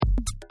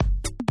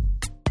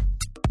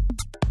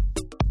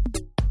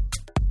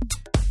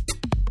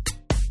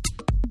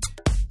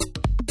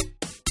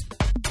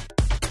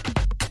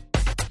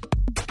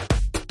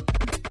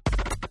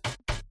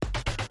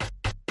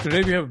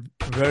Today we have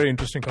a very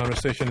interesting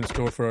conversation in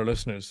store for our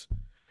listeners.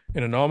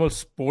 In a normal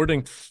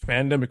sporting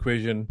fandom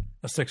equation,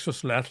 a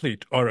successful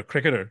athlete or a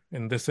cricketer,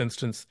 in this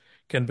instance,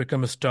 can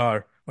become a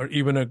star or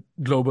even a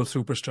global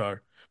superstar.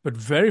 But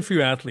very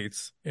few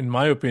athletes, in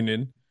my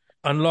opinion,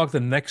 unlock the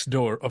next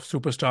door of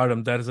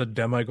superstardom that is a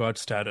demigod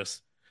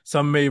status.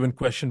 Some may even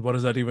question what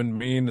does that even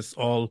mean? It's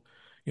all,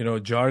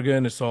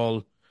 jargon, it's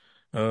all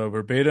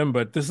verbatim,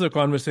 but this is a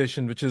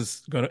conversation which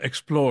is going to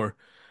explore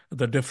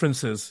the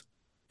differences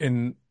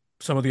in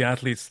some of the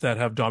athletes that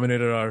have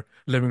dominated our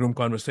living room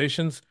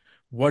conversations,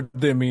 what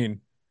they mean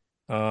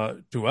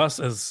to us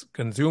as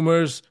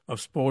consumers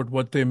of sport,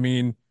 what they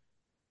mean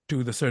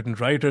to the certain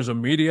writers or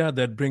media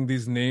that bring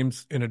these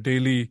names in a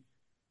daily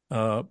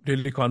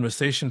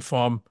conversation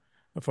form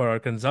for our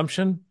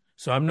consumption.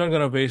 So I'm not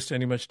going to waste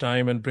any much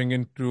time and bring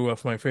in two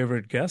of my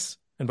favorite guests.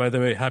 And by the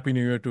way, Happy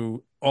New Year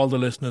to all the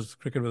listeners,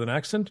 Cricket with an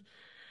Accent.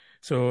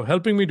 So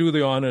helping me do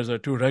the honors are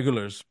two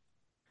regulars.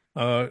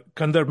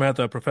 Kandar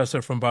Mehta,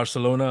 professor from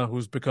Barcelona,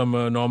 who's become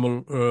a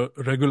normal,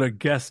 regular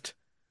guest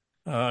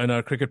in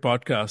our cricket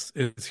podcast,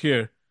 is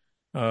here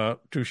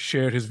to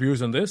share his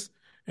views on this.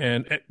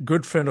 And a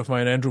good friend of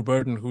mine, Andrew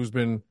Burton, who's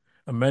been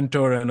a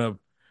mentor and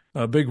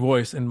a big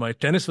voice in my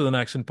Tennis with an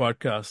Accent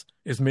podcast,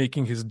 is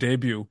making his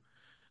debut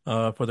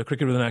for the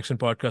Cricket with an Accent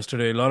podcast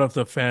today. A lot of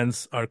the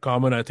fans are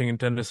common, I think, in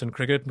tennis and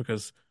cricket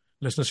because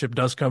listenership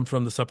does come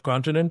from the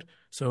subcontinent.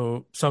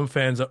 So some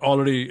fans are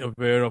already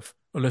aware of,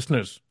 or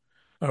listeners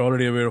are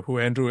already aware of who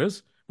Andrew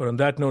is. But on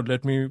that note,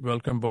 let me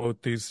welcome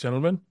both these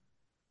gentlemen.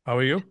 How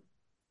are you?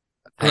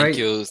 Thank Great.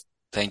 you.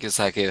 Thank you,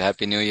 Sakir.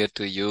 Happy New Year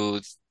to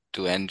you,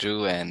 to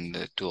Andrew,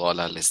 and to all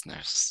our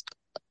listeners.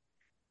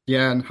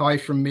 Yeah, and hi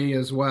from me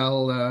as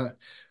well.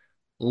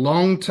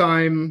 Long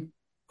time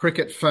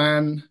cricket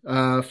fan,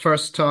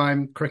 first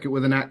time cricket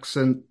with an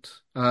accent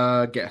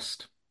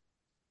guest.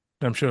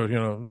 I'm sure,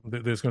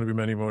 there's going to be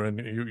many more, and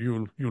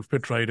you'll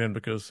fit right in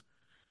because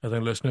I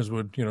think listeners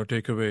would,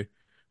 take away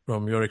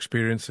from your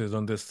experiences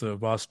on this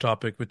vast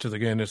topic, which is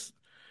again is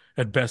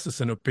at best it's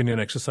an opinion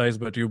exercise,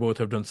 but you both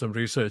have done some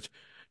research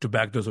to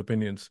back those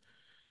opinions.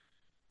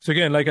 So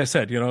again, like I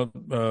said,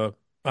 I'll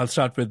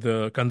start with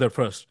Kandar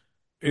first.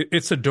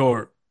 It's a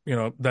door,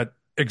 that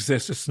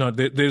exists. It's not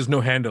there's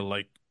no handle.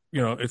 Like,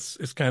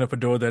 it's kind of a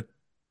door that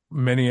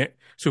many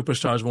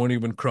superstars won't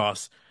even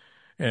cross.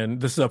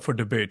 And this is up for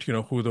debate,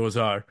 who those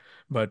are.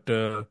 But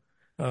uh,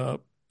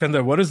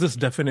 Kandar, what is this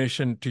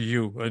definition to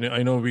you?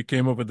 I know we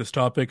came up with this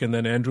topic, and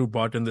then Andrew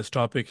brought in this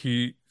topic.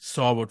 He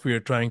saw what we are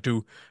trying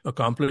to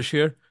accomplish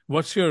here.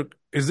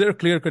 Is there a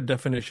clear-cut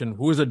definition?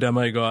 Who is a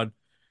demigod?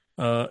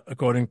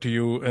 According to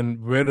you,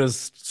 and where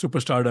does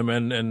superstardom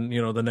end and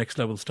the next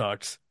level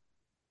starts?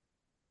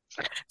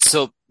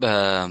 So,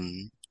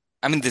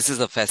 this is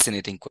a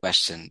fascinating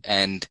question,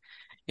 and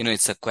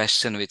it's a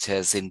question which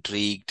has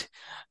intrigued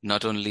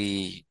not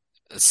only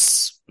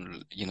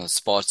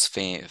sports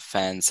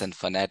fans and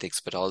fanatics,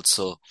 but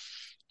also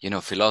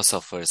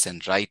philosophers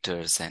and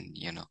writers and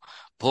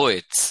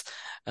poets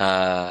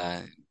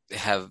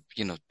have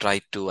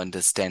tried to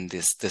understand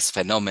this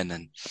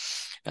phenomenon.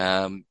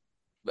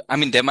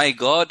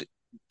 Demigod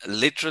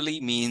literally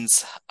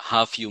means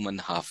half human,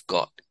 half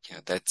God.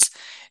 That's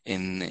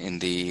in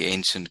the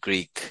ancient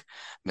Greek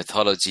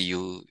mythology.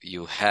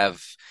 You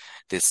have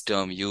this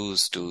term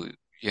used to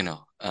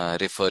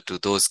refer to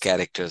those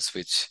characters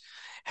which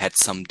had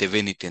some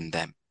divinity in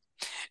them,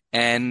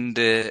 and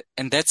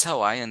that's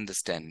how I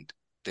understand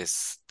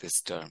this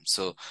term.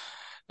 So,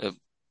 uh,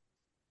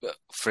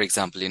 for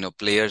example,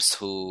 players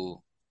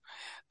who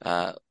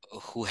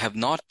have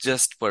not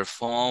just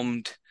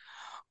performed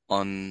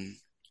on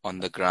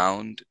the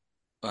ground.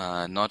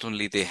 Not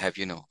only they have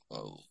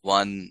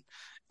won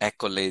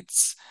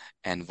accolades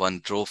and won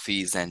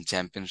trophies and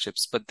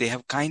championships, but they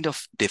have kind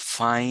of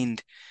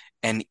defined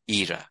an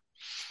era.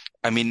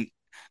 I mean,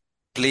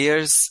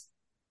 players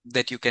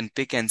that you can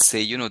pick and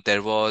say,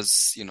 there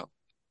was,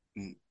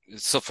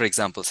 so for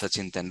example,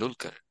 Sachin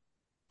Tendulkar.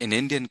 In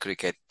Indian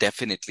cricket,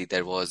 definitely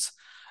there was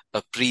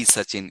a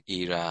pre-Sachin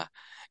era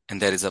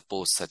and there is a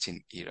post-Sachin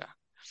era.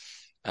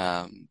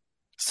 Um,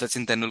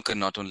 Sachin Tendulkar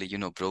not only,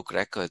 broke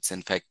records.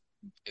 In fact,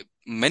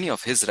 many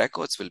of his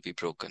records will be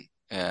broken,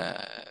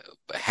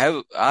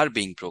 are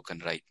being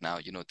broken right now,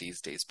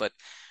 these days. But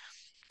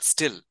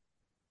still,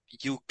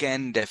 you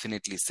can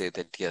definitely say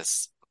that,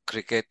 yes,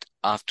 cricket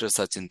after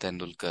Sachin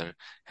Tendulkar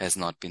has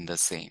not been the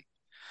same.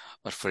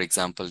 Or for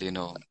example,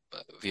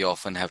 we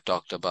often have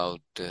talked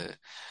about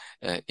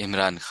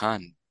Imran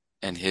Khan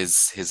and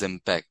his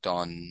impact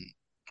on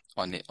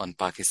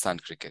Pakistan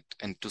cricket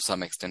and to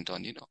some extent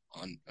on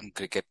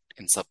cricket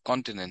in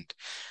subcontinent.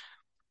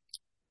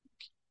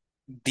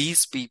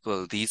 These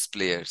people, these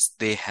players,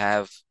 they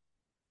have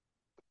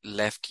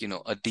left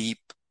a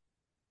deep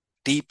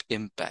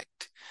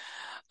impact.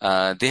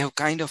 They have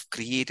kind of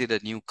created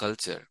a new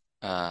culture.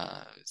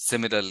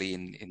 Similarly,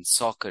 in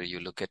soccer, you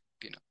look at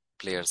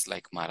players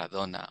like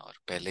Maradona or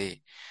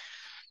Pelé.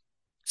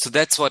 So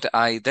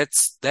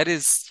that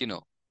is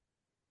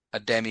a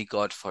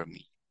demigod for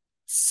me.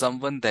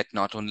 Someone that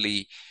not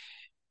only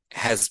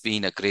has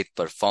been a great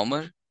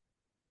performer,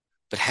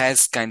 but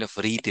has kind of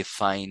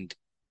redefined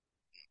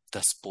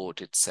the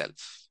sport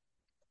itself.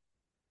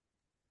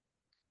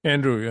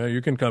 Andrew,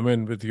 you can come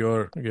in with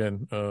your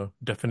again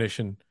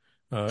definition.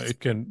 It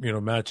can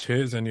match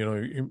his, and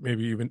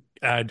maybe even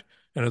add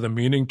another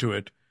meaning to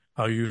it.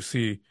 How you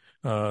see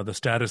the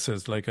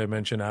statuses, like I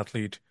mentioned,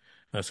 athlete,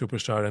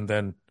 superstar, and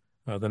then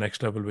the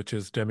next level, which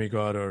is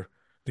demigod or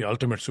the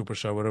ultimate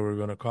superstar, whatever we're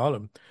going to call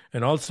him,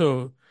 and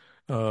also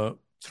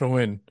throw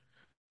in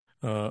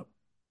uh,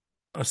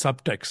 a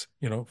subtext,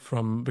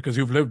 from because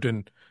you've lived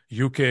in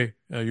UK,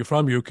 you're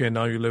from UK,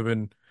 now you live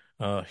in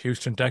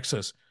Houston,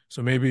 Texas.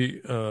 So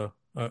maybe a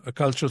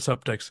cultural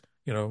subtext,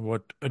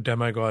 what a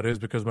demigod is,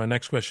 because my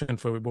next question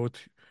for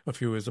both of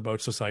you is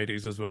about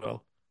societies as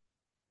well.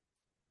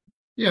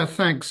 Yeah,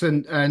 thanks.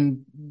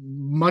 And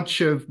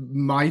much of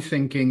my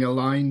thinking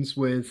aligns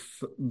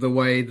with the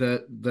way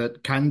that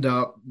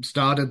Kanda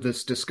started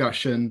this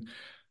discussion.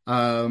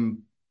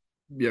 Um,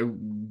 you know,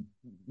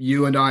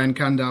 you and I and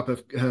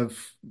Kandap have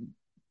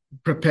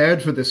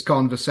prepared for this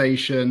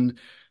conversation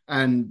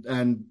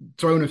and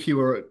thrown a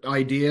few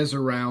ideas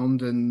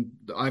around, and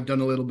I've done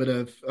a little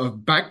bit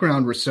of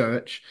background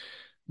research.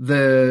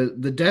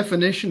 The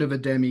definition of a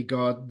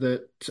demigod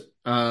that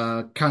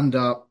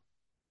Kandap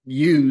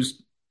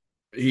used,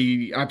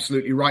 he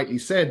absolutely rightly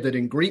said that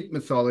in Greek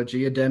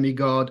mythology, a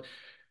demigod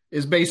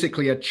is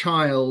basically a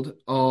child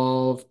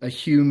of a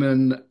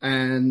human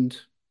and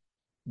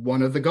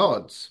one of the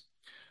gods.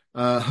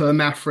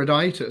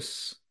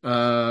 Hermaphroditus,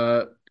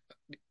 I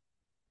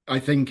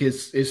think,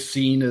 is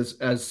seen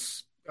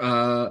as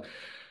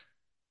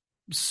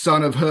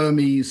son of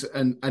Hermes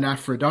and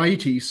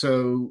Aphrodite,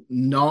 so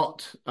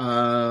not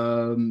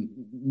a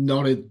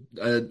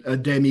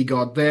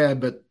demigod there,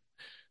 but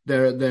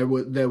there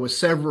were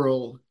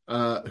several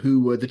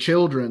who were the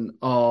children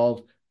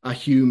of a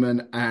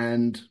human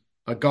and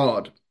a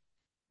god.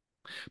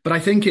 But I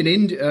think in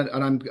India,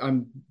 and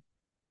I'm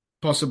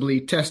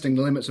possibly testing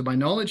the limits of my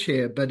knowledge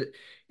here, but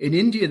in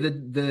India,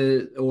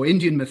 the or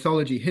Indian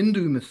mythology,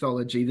 Hindu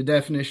mythology, the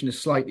definition is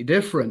slightly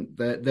different.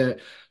 That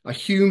a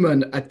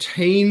human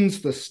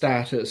attains the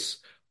status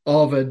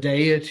of a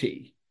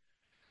deity,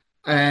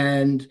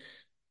 and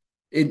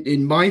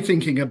in my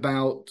thinking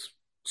about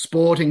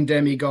sporting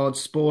demigods,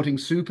 sporting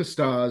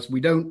superstars, we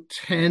don't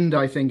tend,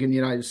 I think, in the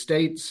United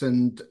States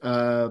and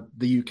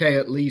the UK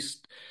at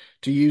least,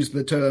 to use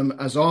the term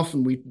as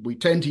often. We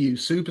tend to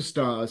use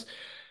superstars.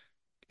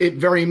 It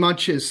very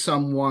much is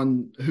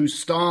someone who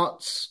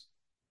starts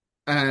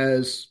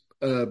as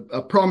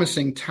a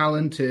promising,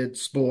 talented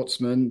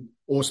sportsman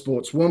or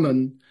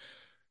sportswoman,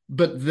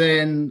 but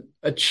then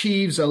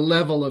achieves a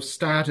level of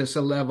status,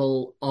 a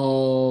level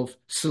of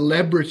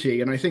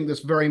celebrity. And I think this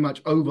very much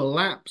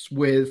overlaps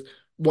with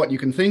what you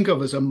can think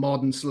of as a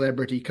modern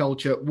celebrity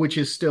culture, which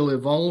is still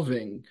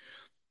evolving.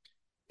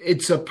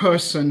 It's a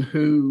person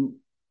who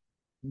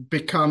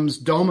becomes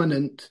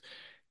dominant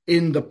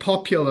in the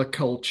popular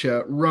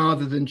culture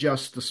rather than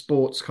just the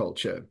sports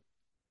culture.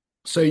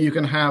 So you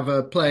can have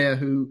a player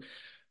who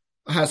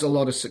has a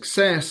lot of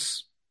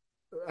success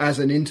as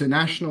an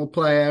international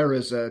player,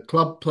 as a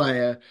club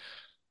player,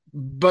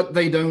 but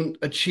they don't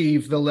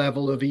achieve the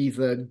level of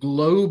either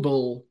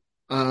global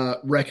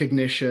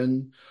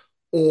recognition,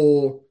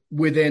 or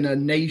within a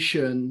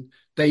nation,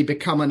 they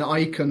become an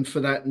icon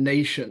for that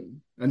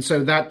nation. And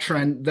so that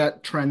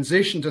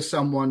transition to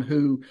someone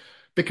who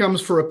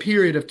becomes for a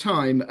period of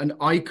time an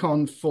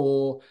icon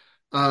for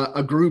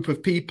a group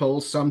of people,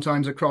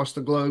 sometimes across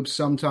the globe,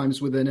 sometimes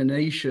within a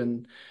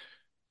nation,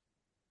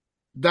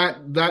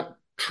 that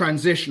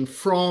transition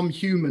from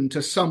human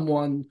to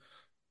someone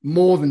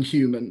more than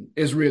human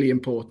is really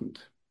important.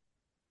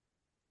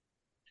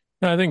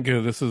 I think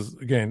this is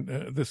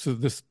again,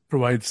 this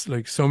provides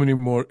like so many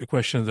more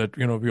questions that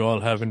we all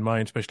have in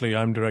mind. Especially,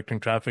 I'm directing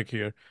traffic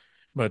here,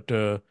 but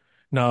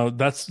now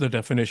that's the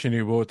definition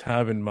you both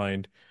have in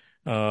mind.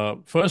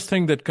 First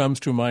thing that comes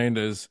to mind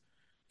is,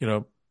 you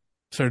know,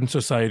 certain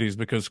societies,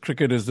 because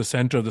cricket is the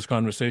center of this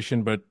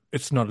conversation, but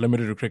it's not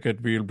limited to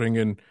cricket. We'll bring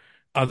in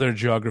other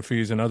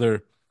geographies and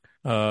other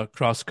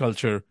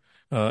cross-culture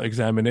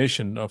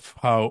examination of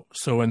how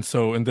so and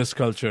so in this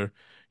culture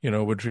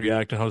would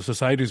react and how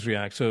societies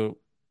react. So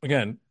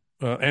again,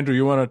 Andrew,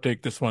 you want to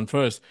take this one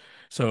first.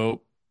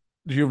 So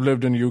you've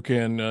lived in UK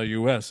and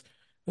US,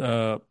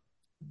 uh,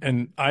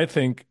 and I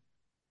think,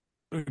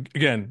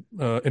 again,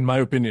 in my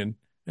opinion,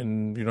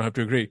 and you don't have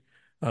to agree,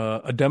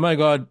 a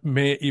demigod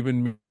may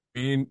even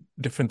mean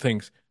different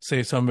things,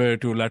 say somewhere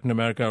to Latin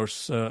America or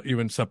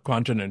even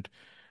subcontinent.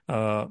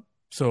 Uh,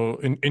 so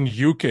in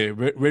UK,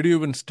 where do you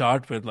even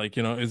start with? Like,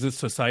 is this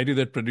society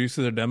that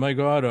produces a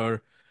demigod,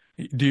 or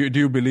do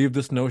you believe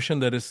this notion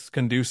that is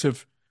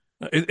conducive?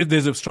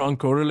 There's a strong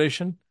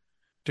correlation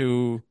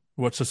to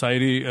what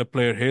society a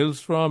player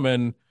hails from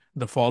and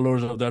the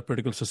followers of that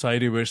particular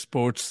society, where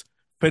sports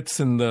fits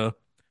in the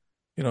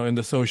in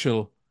the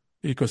social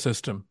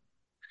ecosystem.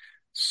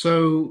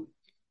 So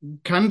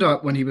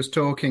Kandak, when he was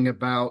talking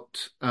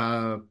about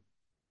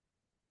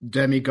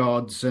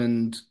demigods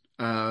and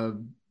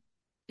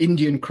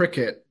Indian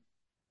cricket,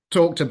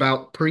 talked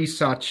about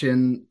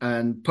pre-Sachin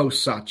and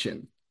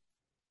post-Sachin.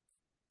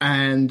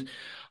 And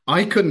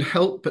I couldn't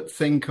help but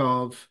think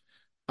of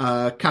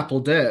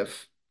Kapil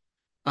Dev,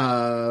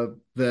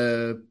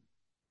 the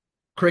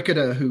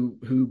cricketer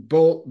who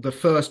brought the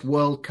first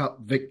World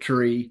Cup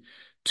victory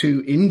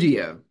to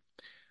India,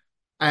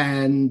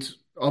 and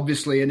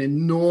obviously an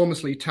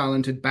enormously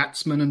talented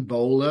batsman and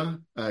bowler,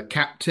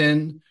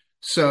 captain.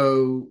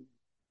 So,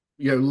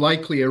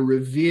 likely a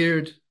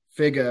revered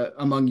figure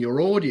among your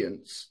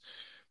audience,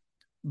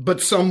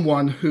 but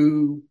someone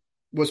who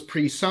was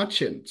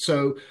pre-Sachin.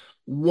 So,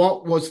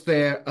 what was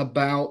there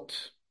about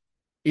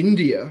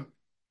India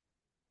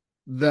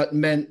that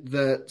meant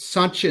that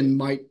Sachin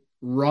might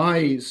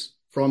rise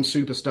from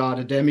superstar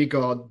to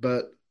demigod,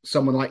 but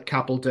someone like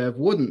Kapil Dev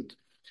wouldn't?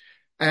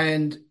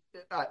 And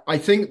I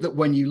think that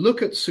when you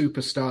look at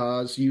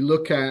superstars, you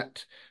look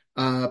at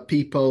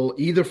people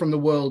either from the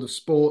world of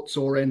sports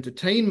or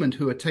entertainment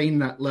who attain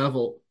that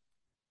level.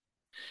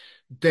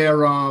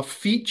 There are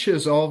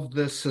features of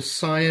the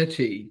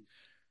society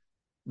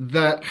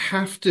that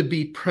have to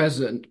be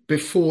present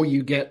before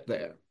you get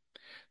there.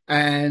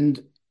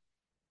 And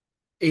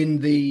in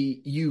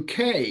the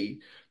UK,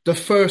 the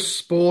first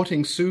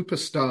sporting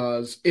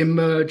superstars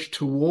emerged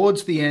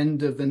towards the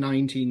end of the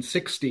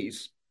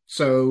 1960s.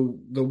 So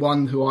the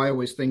one who I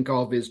always think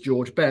of is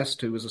George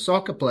Best, who was a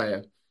soccer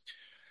player.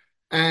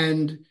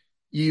 And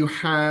you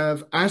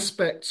have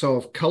aspects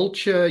of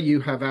culture,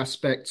 you have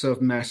aspects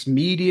of mass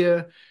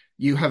media,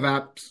 you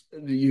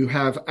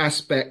have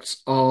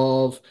aspects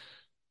of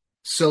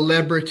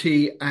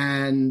celebrity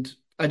and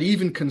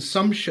even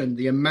consumption,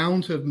 the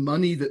amount of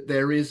money that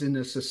there is in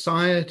a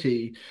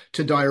society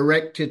to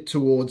direct it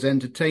towards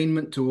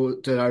entertainment,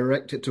 to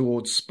direct it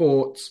towards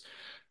sports,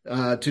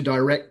 to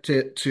direct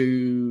it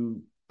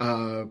to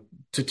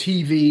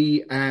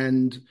TV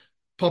and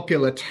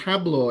popular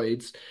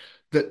tabloids,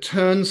 that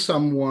turn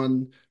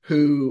someone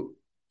who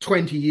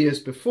 20 years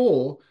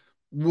before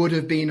would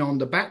have been on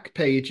the back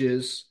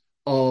pages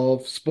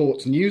of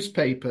sports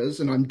newspapers,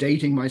 and I'm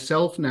dating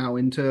myself now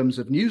in terms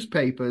of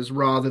newspapers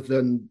rather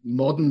than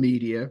modern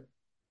media,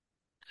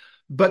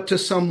 but to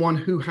someone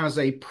who has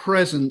a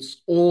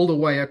presence all the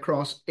way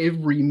across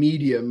every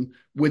medium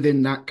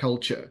within that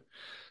culture.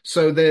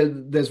 So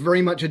there's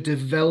very much a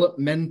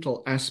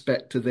developmental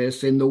aspect to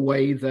this in the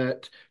way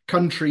that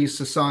countries,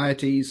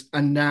 societies,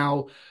 and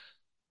now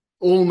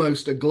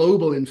almost a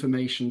global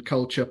information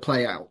culture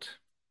play out.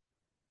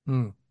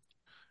 Hmm.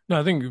 No,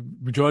 I think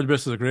George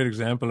Best is a great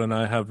example, and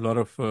I have a lot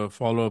of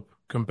follow-up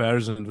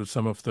comparisons with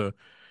some of the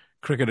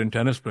cricket and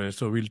tennis players.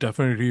 So we'll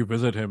definitely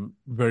revisit him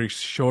very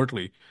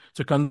shortly.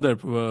 So,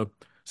 Kandar,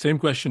 same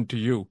question to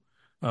you.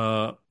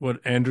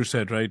 What Andrew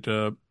said, right?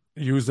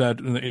 Use that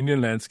in the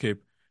Indian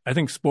landscape. I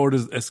think sport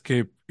is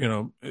escape.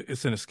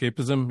 It's an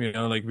escapism.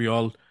 Like we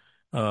all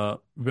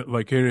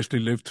vicariously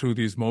live through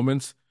these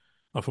moments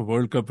of a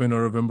World Cup win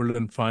or a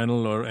Wimbledon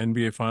final or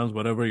NBA finals,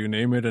 whatever you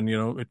name it, and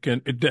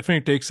it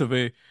definitely takes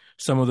away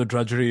some of the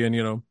drudgery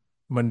and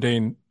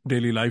mundane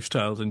daily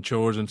lifestyles and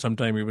chores and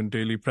sometimes even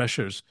daily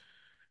pressures.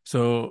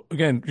 So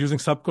again, using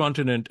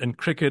subcontinent and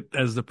cricket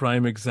as the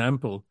prime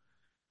example,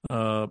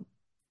 uh,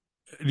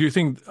 do you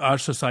think our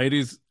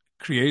societies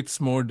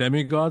creates more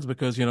demigods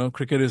because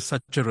cricket is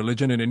such a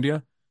religion in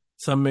India?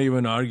 Some may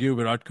even argue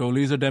Virat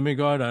Kohli is a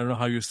demigod. I don't know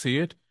how you see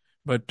it,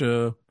 but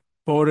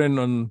pour in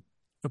on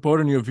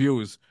pour in your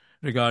views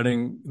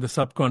regarding the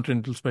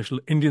subcontinental special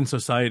Indian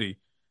society,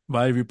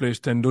 why we place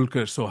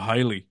Tendulkar so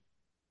highly.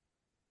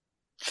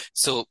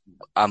 So,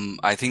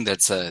 I think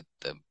that's a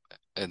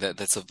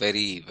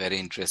very, very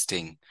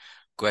interesting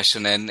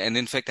question. And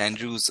in fact,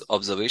 Andrew's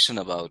observation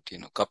about,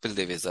 Kapil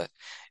Dev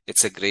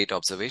it's a great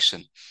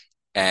observation.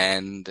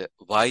 And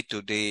why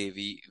today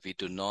we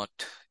do not,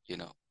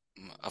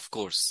 of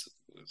course,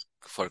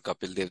 for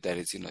Kapil Dev, there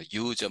is,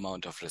 huge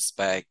amount of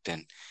respect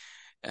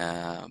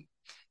uh,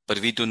 but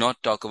we do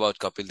not talk about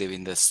Kapil Dev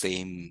in the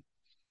same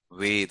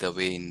way, the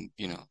way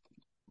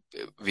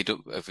we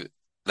do,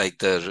 like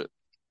the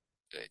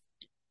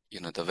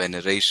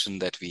veneration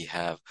that we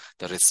have,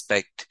 the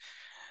respect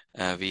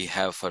we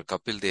have for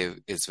Kapil Dev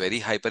is very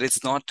high, but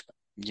it's not,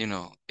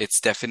 it's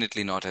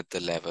definitely not at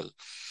the level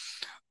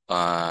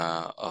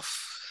of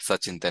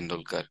Sachin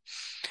Tendulkar.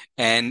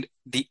 And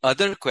the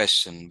other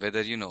question,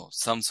 whether,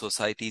 some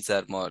societies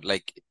are more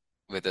like,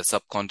 whether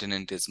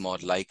subcontinent is more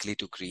likely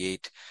to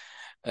create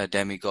a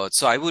demigod.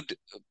 So I would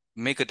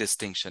make a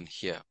distinction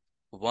here.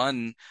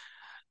 One,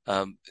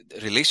 the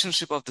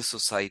relationship of the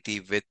society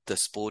with the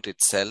sport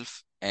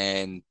itself,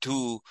 and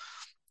two,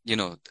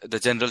 the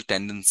general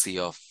tendency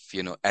of,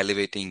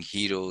 elevating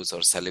heroes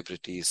or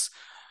celebrities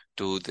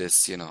to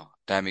this,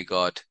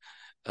 demigod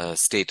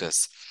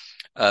status.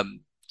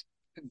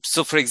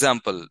 So, for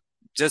example,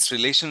 just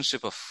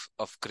relationship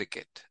of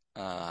cricket.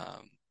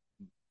 I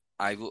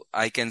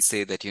can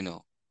say that,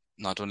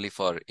 not only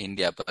for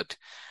India, but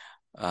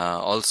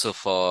also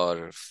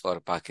for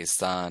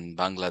Pakistan,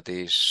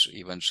 Bangladesh,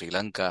 even Sri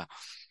Lanka.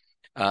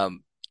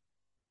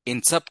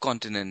 In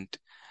subcontinent,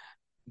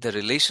 the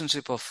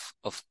relationship of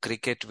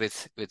cricket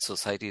with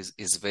society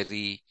is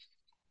very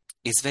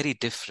is very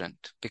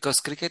different because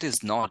cricket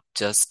is not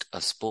just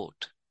a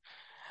sport.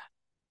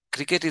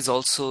 Cricket is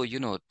also,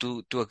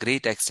 to a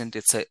great extent,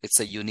 it's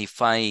a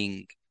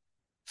unifying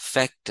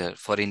factor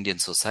for Indian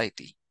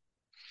society.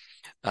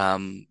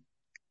 Um,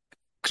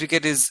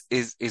 Cricket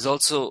is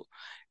also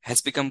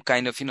has become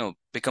kind of,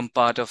 become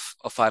part of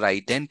our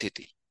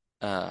identity.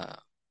 Uh,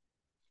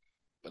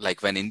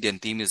 like when Indian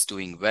team is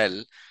doing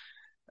well,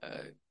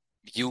 uh,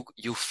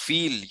 you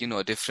feel,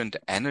 a different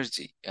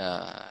energy.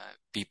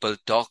 People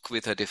talk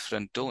with a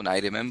different tone. I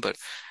remember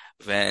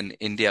when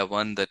India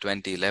won the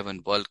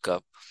 2011 World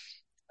Cup.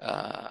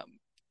 Uh,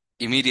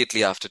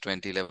 Immediately after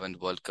 2011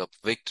 World Cup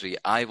victory,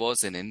 I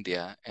was in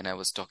India and I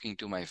was talking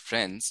to my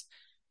friends,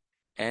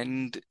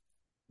 and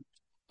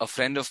a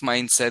friend of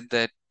mine said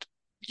that,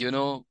 you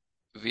know,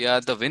 we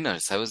are the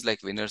winners. I was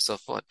like, winners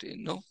of what?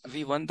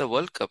 We won the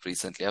World Cup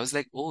recently. I was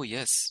like, oh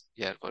yes,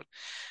 yeah.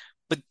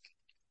 But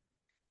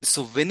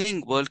so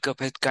winning World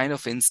Cup had kind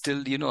of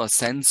instilled, a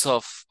sense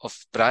of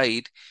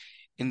pride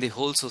in the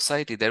whole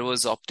society. There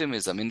was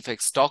optimism. In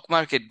fact, stock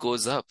market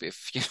goes up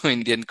if,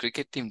 Indian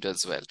cricket team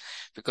does well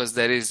because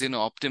there is,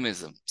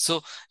 optimism.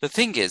 So the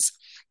thing is,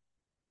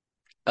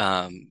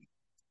 um,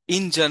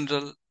 in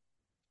general,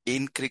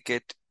 in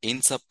cricket,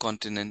 in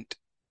subcontinent,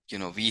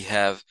 we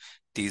have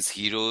these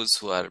heroes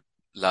who are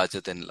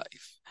larger than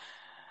life.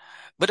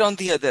 But on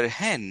the other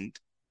hand,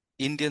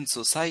 Indian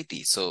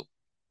society, so,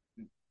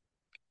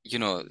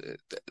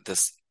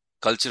 this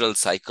cultural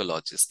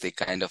psychologists, they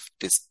kind of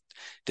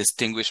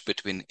distinguish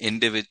between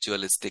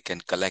individualistic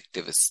and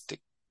collectivistic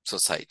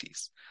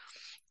societies.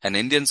 And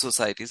Indian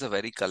society is a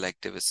very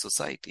collectivist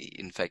society.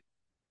 In fact,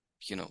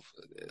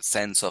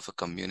 sense of a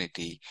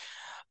community,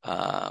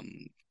 um,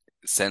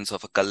 sense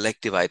of a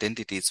collective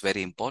identity is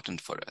very important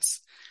for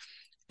us.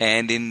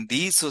 And in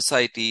these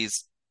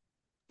societies,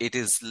 it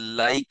is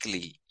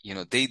likely,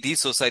 these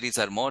societies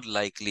are more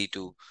likely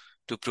to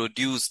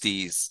produce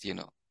these,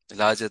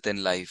 larger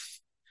than life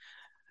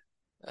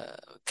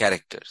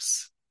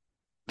characters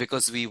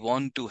because we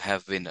want to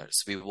have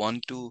winners. We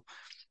want to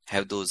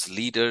have those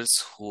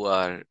leaders who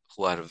are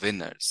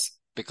winners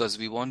because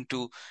we want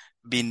to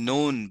be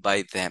known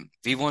by them.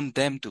 We want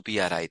them to be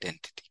our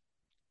identity.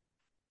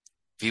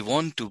 We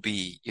want to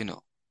be,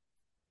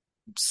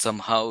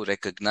 somehow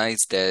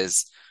recognized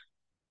as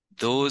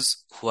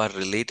those who are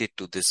related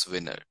to this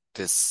winner,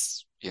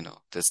 this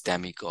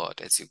demigod,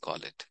 as you call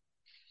it.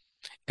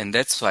 And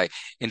that's why,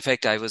 in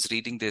fact, I was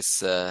reading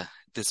this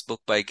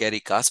book by Gary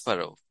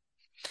Kasparov,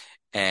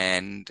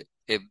 and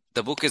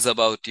the book is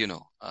about,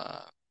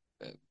 uh,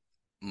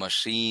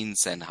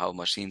 machines and how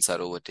machines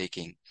are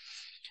overtaking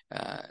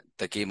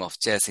the game of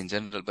chess in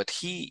general. But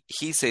he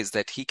says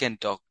that he can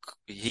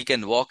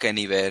walk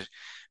anywhere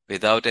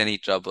without any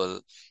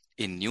trouble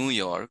in New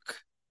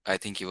York. I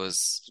think he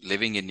was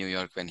living in New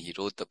York when he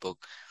wrote the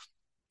book.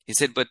 He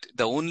said, but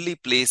the only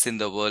place in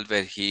the world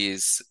where he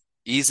is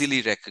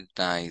easily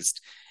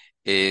recognized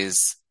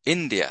is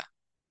India.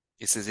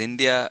 He says,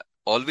 India,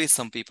 always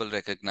some people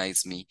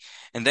recognize me.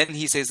 And then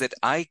he says that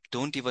I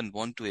don't even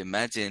want to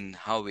imagine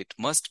how it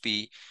must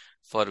be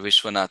for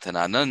Vishwanathan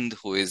Anand,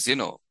 who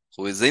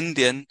is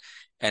Indian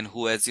and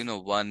who has,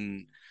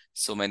 won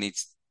so many,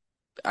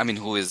 I mean,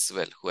 who has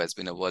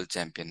been a world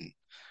champion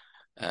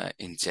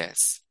in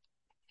chess.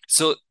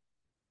 So,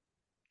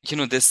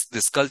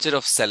 this culture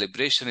of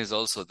celebration is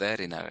also there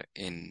in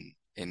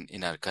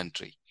our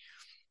country.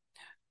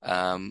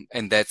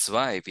 And that's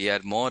why we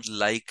are more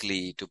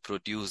likely to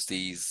produce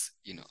these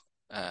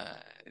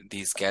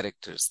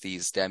characters,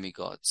 these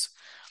demigods.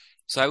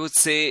 So I would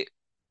say,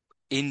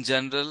 in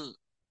general,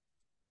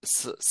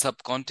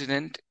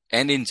 subcontinent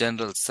and in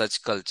general,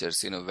 such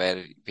cultures,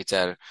 which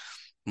are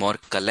more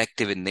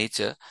collective in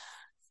nature,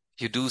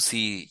 you do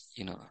see,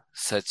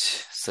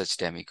 such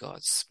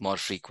demigods more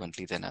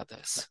frequently than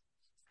others.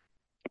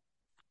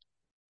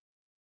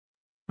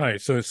 Right.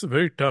 So it's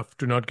very tough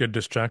to not get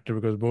distracted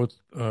because both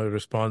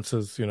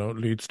responses,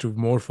 leads to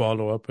more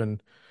follow-up,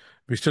 and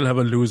we still have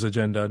a loose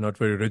agenda, not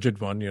very rigid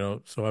one,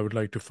 so I would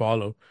like to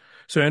follow.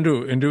 So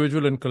Andrew,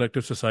 individual and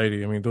collective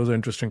society, I mean, those are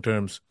interesting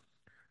terms.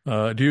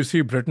 Do you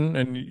see Britain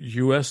and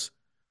US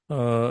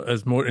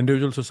as more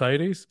individual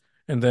societies?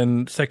 And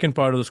then second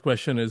part of this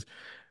question is,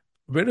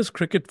 where does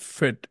cricket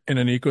fit in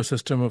an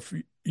ecosystem of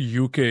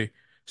UK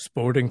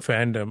sporting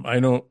fandom? I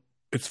know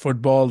it's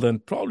football, then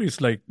probably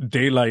it's like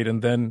daylight,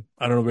 and then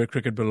I don't know where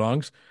cricket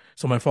belongs.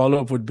 So my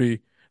follow-up would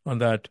be on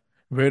that.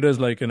 Where does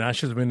like an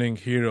Ashes winning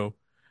hero,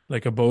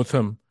 like a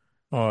Botham,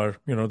 or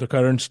the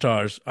current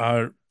stars,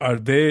 are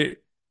they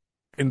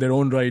in their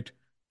own right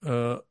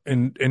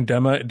in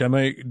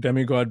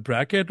demigod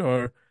bracket,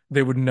 or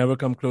they would never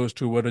come close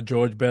to what a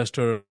George Best,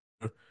 or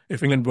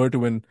if England were to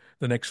win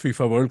the next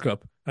FIFA World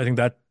Cup, I think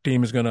that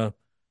team is gonna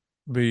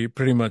be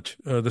pretty much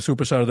the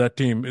superstar of that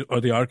team,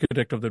 or the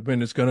architect of that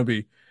win is gonna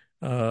be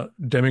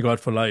demigod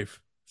for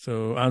life.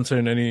 So answer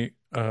in any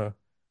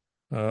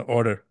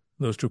order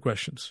those two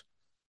questions.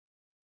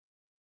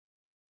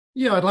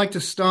 Yeah, I'd like to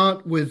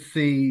start with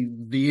the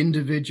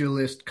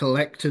individualist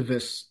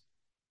collectivist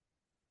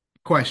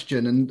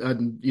question, and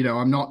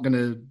I'm not going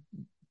to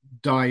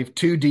dive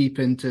too deep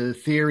into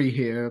theory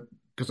here,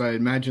 because I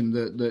imagine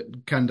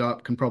that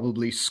Kandap can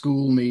probably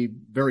school me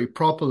very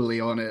properly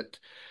on it.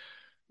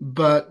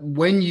 But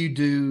when you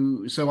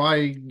do, so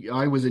I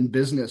was in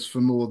business for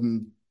more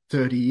than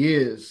 30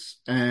 years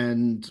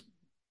and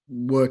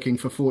working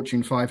for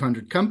Fortune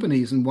 500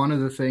 companies. And one of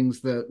the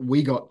things that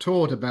we got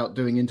taught about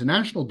doing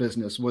international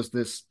business was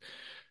this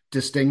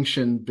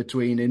distinction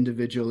between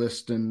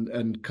individualist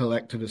and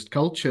collectivist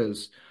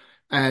cultures.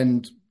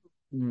 And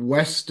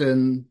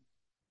Western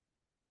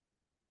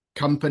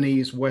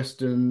companies,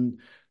 Western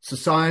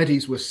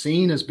societies were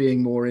seen as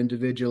being more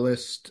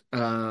individualist.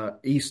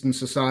 Eastern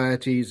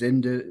societies,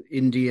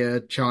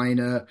 India,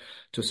 China,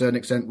 to a certain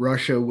extent,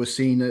 Russia was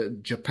seen,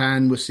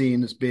 Japan was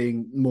seen as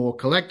being more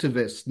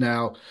collectivist.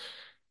 Now,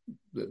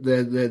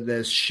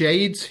 there's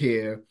shades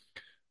here.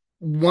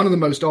 One of the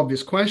most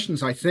obvious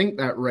questions I think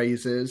that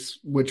raises,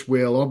 which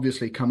we'll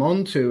obviously come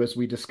on to as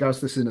we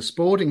discuss this in a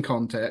sporting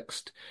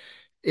context,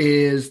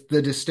 is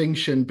the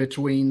distinction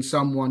between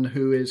someone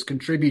who is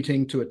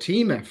contributing to a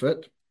team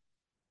effort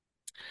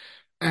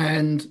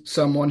and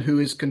someone who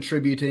is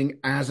contributing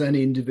as an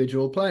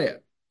individual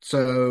player.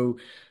 So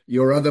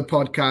your other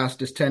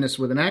podcast is Tennis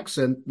with an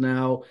Accent.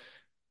 Now,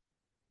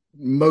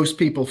 most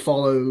people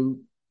follow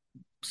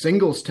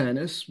singles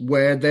tennis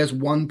where there's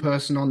one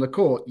person on the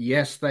court.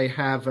 Yes, they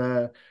have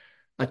a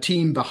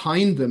team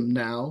behind them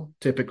now.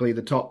 Typically,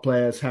 the top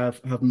players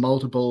have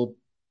multiple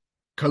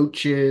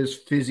coaches,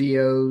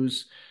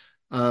 physios,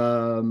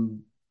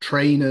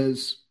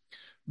 trainers,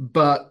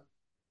 but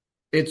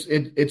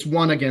it's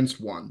one against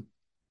one.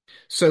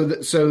 So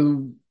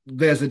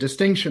there's a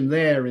distinction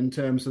there in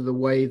terms of the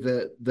way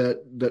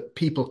that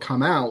people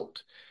come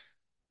out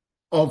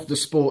of the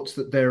sports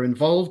that they're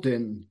involved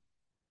in.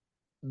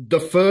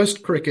 The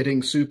first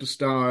cricketing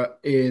superstar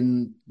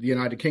in the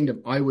United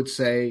Kingdom, I would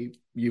say,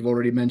 you've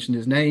already mentioned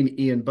his name,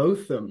 Ian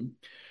Botham,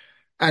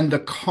 and the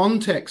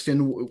context in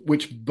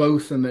which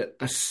Botham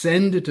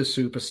ascended to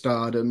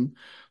superstardom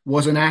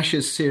was an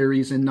Ashes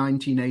series in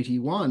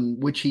 1981,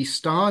 which he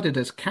started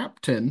as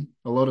captain.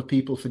 A lot of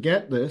people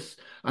forget this.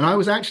 And I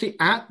was actually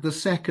at the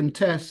second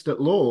test at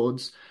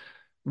Lord's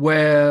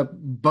where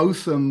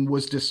Botham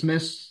was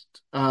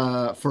dismissed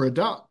for a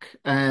duck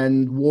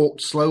and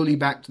walked slowly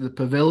back to the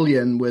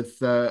pavilion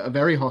with a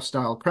very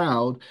hostile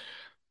crowd,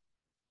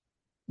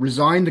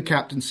 resigned the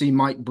captaincy.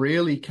 Mike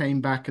Brearley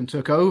came back and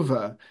took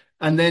over.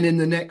 And then in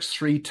the next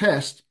three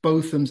tests,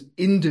 Botham's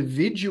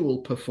individual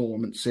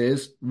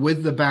performances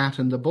with the bat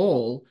and the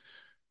ball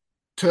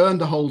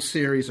turned the whole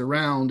series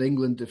around.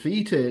 England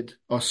defeated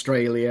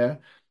Australia,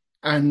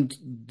 and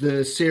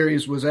the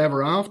series was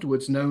ever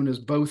afterwards known as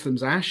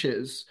Botham's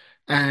Ashes.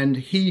 And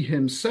he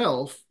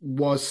himself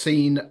was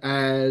seen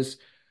as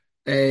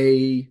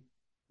a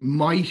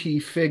mighty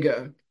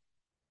figure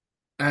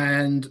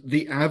and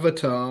the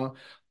avatar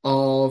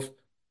of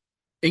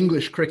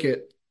English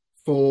cricket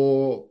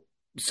for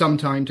some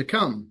time to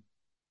come.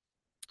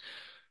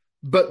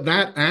 But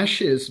that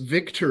Ashes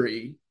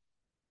victory,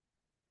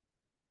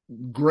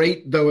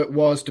 great though it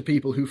was to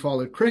people who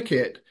followed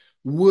cricket,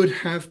 would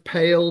have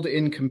paled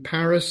in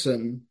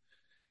comparison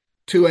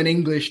to an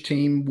English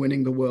team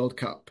winning the World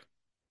Cup.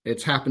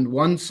 It's happened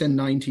once in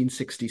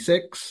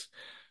 1966.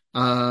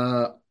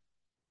 The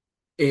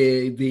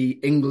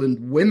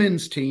England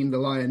women's team, the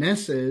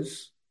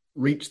Lionesses,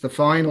 reached the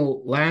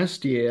final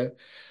last year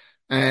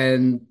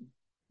and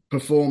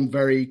performed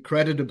very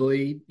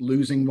creditably,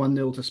 losing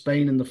 1-0 to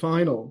Spain in the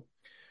final.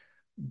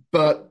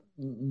 But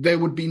there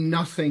would be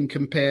nothing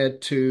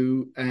compared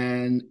to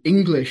an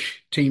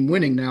English team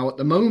winning. Now, at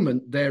the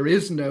moment, there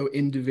is no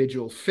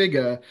individual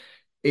figure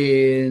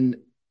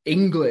in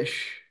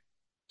English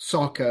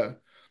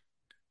soccer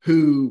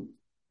who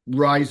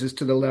rises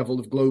to the level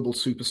of global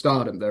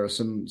superstardom. There are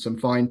some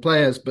fine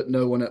players, but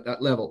no one at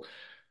that level.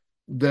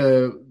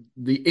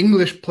 The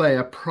English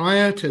player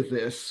prior to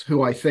this,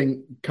 who I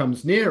think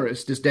comes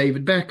nearest, is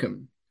David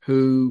Beckham,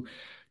 who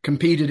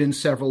competed in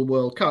several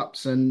World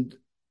Cups. And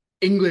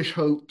English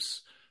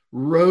hopes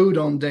rode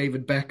on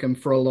David Beckham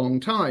for a long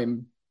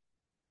time.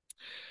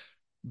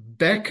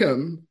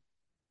 Beckham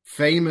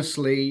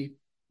famously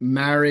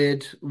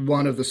married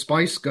one of the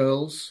Spice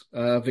Girls,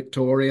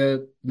 Victoria,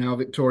 now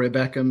Victoria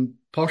Beckham,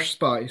 Posh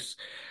Spice.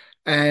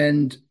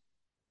 And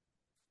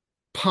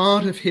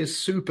part of his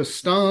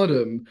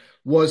superstardom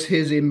was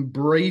his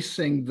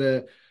embracing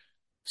the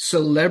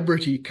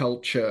celebrity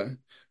culture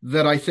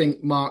that I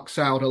think marks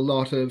out a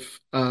lot of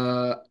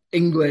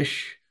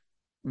English,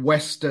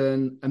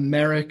 Western,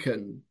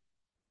 American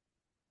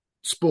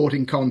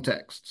sporting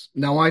contexts.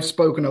 Now, I've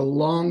spoken a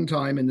long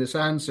time in this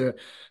answer,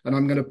 and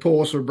I'm going to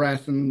pause for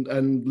breath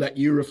and let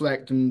you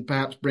reflect and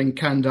perhaps bring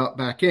Kandap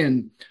back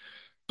in.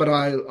 But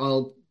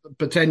I'll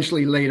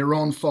potentially later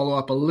on follow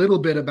up a little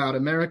bit about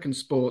American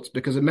sports,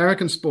 because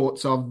American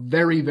sports are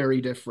very, very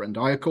different.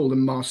 I call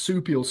them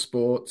marsupial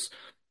sports,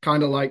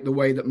 kind of like the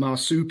way that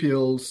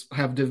marsupials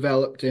have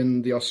developed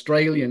in the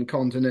Australian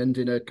continent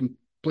in a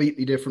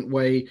completely different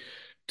way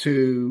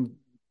to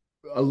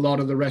a lot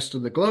of the rest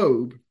of the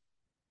globe.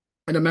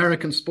 An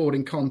American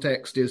sporting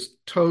context is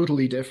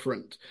totally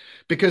different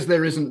because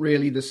there isn't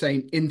really the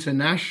same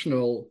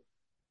international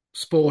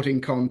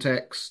sporting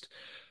context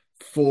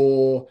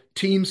for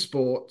team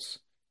sports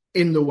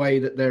in the way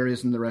that there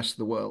is in the rest of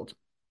the world.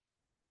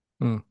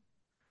 Hmm.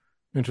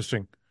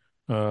 Interesting.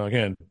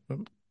 Again,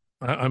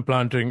 I'm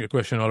planting a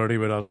question already,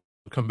 but I'll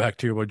come back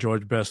to you about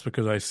George Best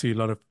because I see a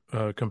lot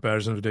of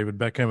comparisons with David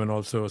Beckham and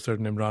also a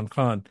certain Imran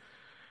Khan.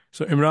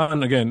 So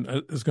Imran,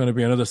 again, is going to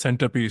be another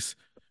centerpiece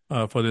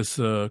for this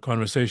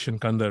conversation,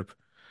 Kandarp.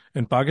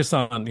 In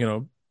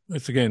Pakistan,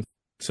 it's again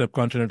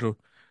subcontinental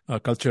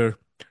culture.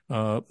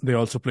 They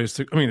also place,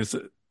 I mean, it's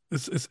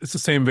the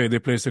same way they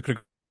place the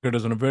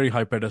cricketers on a very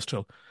high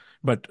pedestal.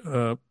 But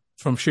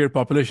from sheer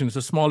population, it's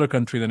a smaller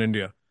country than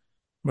India.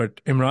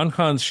 But Imran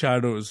Khan's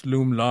shadows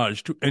loom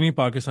large to any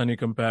Pakistani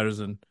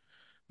comparison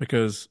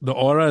because the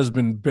aura has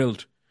been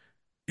built.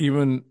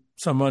 Even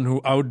someone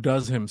who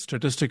outdoes him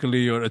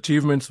statistically or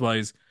achievements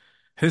wise,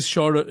 his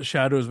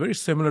shadow is very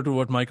similar to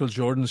what Michael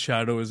Jordan's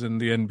shadow is in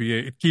the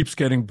NBA. It keeps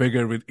getting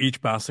bigger with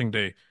each passing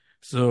day.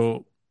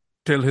 So,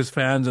 till his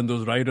fans and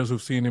those writers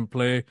who've seen him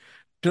play,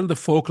 till the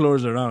folklore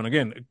is around.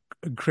 Again,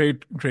 a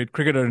great, great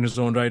cricketer in his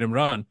own right,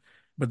 Imran.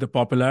 But the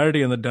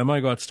popularity and the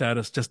demigod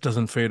status just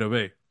doesn't fade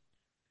away.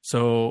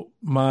 So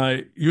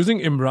my using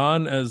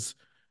Imran as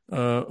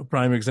a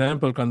prime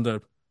example,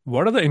 Kandar,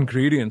 what are the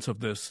ingredients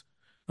of this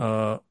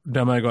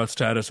demigod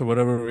status or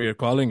whatever we are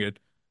calling it?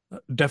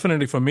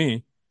 Definitely for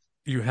me,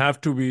 you have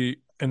to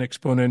be an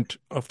exponent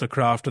of the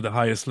craft at the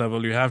highest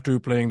level. You have to be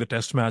playing the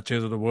test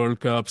matches or the World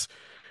Cups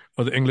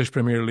or the English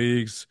Premier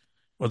Leagues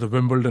or the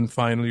Wimbledon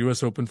final,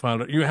 US Open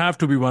final. You have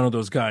to be one of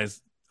those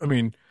guys. I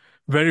mean,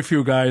 very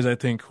few guys, I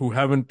think, who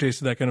haven't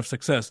tasted that kind of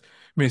success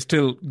may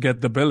still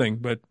get the billing,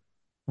 but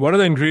what are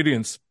the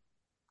ingredients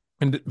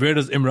and where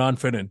does Imran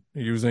fit in?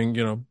 Using,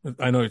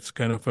 I know it's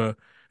kind of a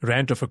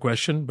rant of a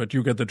question, but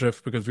you get the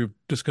drift because we've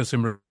discussed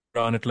Imran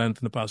at length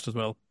in the past as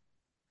well.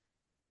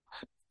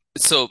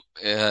 So,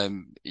 I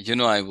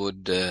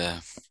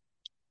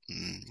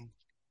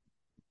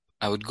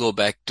would go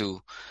back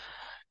to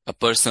a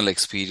personal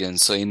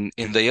experience. So in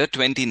the year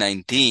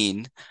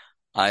 2019,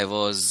 I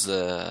was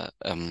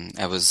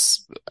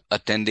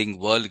attending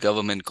World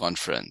Government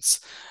Conference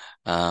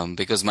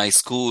because my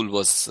school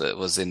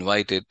was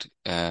invited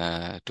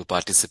to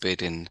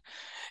participate in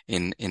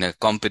a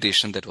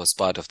competition that was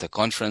part of the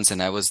conference,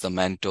 and I was the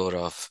mentor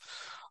of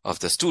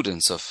the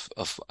students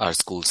of our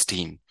school's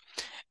team.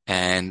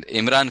 And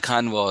Imran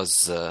Khan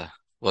was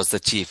the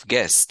chief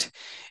guest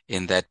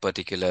in that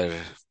particular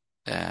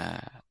uh,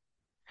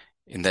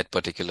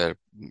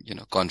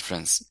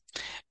 conference.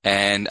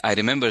 And I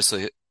remember,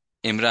 so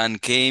Imran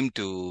came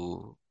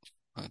to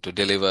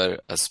deliver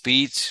a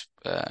speech.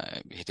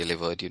 He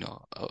delivered,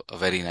 a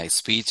very nice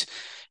speech.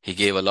 He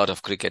gave a lot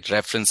of cricket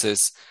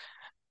references.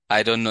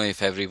 I don't know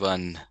if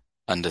everyone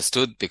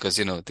understood because,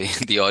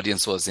 the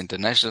audience was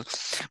international.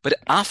 But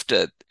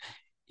after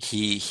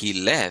he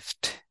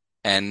left,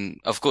 and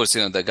of course,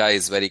 the guy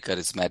is very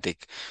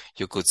charismatic.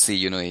 You could see,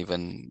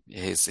 even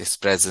his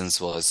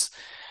presence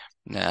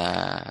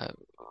uh,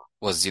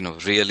 was,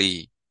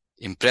 really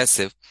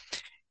impressive.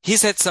 He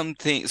said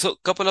something. So a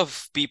couple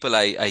of people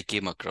I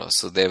came across.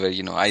 So they were,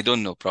 I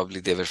don't know,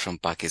 probably they were from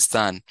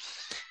Pakistan.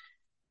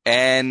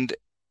 And,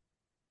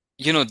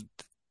 you know,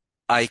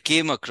 I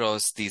came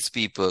across these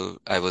people.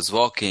 I was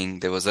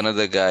walking. There was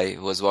another guy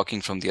who was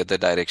walking from the other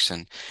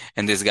direction.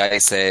 And this guy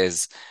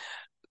says,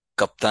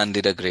 Kaptan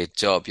did a great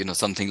job,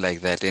 something like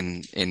that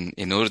in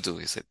Urdu.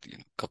 He said,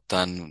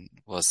 Kaptan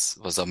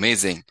was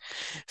amazing.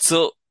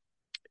 So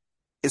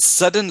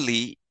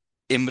suddenly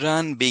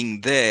Imran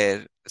being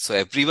there, so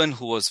everyone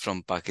who was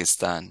from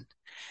Pakistan,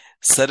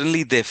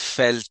 suddenly they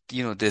felt,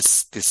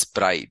 this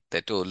pride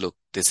that, oh, look,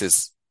 this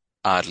is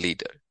our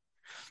leader.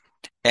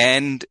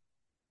 And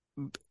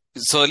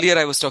so earlier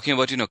I was talking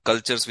about,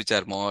 cultures which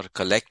are more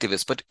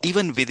collectivist, but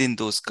even within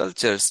those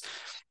cultures,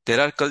 there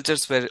are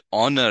cultures where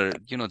honor,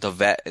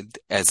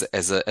 as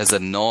a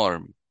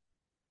norm,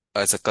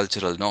 as a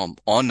cultural norm,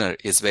 honor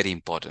is very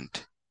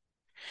important.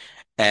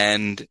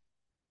 And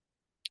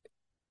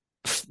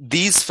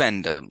these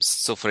fandoms,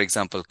 so for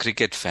example,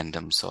 cricket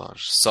fandoms or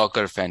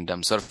soccer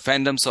fandoms or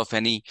fandoms of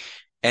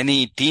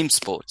any team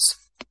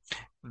sports,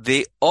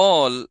 they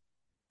all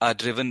are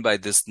driven by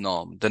this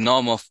norm, the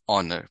norm of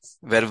honor,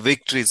 where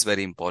victory is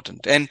very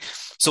important. And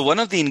so one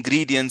of the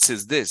ingredients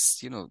is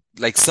this,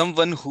 like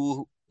someone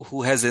who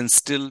has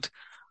instilled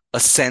a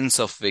sense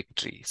of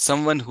victory,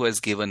 someone who has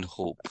given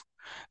hope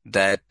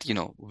that,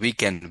 we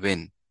can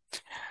win.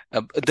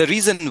 The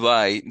reason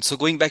why, so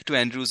going back to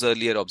Andrew's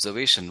earlier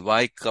observation,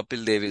 why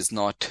Kapil Dev is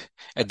not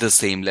at the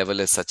same level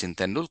as Sachin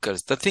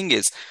Tendulkar. The thing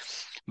is,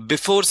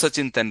 before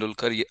Sachin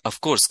Tendulkar, of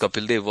course,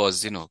 Kapil Dev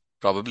was,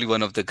 probably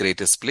one of the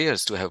greatest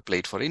players to have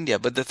played for India.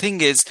 But the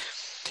thing is,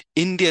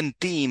 Indian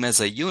team as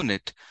a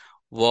unit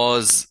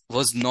was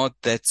not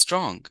that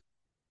strong.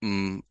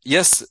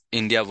 Yes,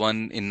 India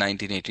won in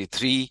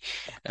 1983.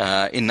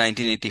 In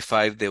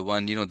 1985, they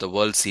won, the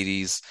World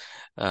Series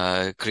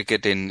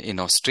cricket in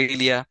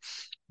Australia.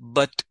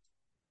 But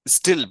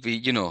still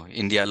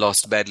India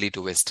lost badly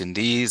to West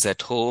Indies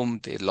at home.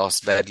 They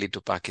lost badly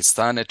to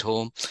Pakistan at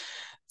home.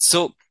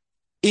 So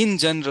in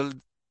general,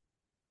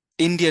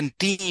 Indian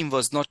team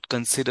was not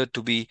considered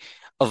to be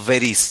a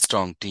very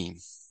strong team.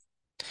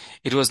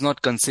 It was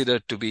not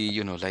considered to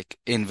be, like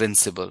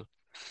invincible.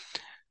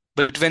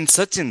 But when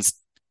Sachin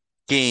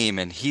came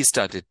and he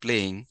started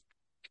playing,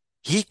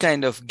 he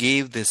kind of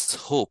gave this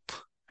hope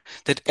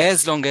that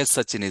as long as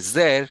Sachin is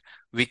there,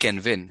 we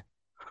can win.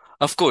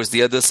 Of course,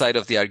 the other side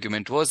of the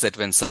argument was that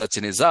when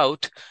Sachin is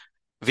out,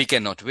 we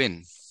cannot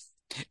win.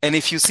 And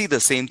if you see, the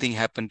same thing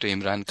happened to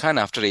Imran Khan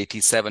after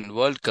 87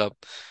 World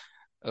Cup,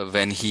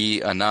 when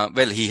he announced,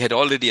 well, he had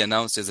already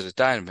announced his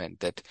retirement,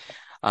 that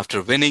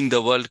after winning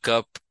the World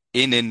Cup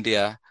in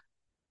India,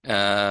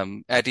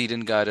 at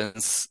Eden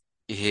Gardens,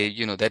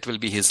 that will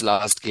be his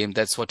last game.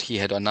 That's what he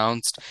had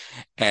announced.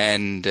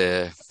 And,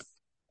 and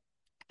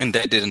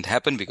that didn't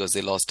happen because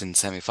they lost in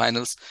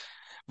semifinals.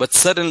 But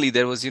suddenly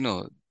there was,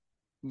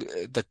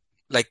 the,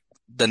 like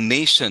the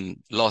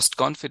nation lost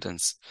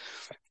confidence,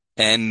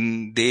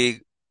 and they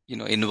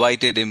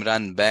invited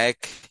Imran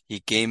back. He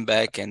came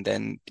back, and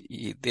then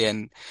they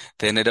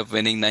ended up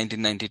winning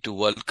 1992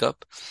 World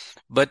Cup.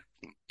 But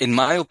in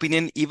my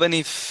opinion, even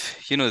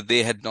if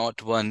they had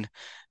not won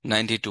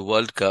 92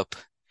 World Cup,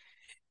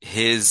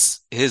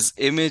 his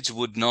image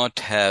would not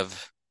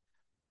have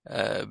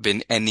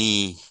been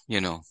any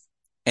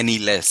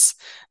less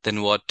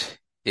than what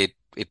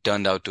it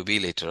turned out to be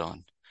later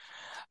on.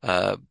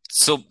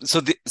 So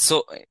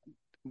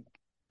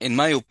in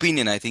my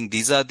opinion, I think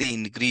these are the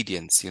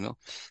ingredients,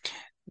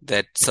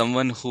 that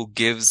someone who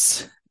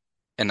gives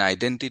an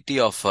identity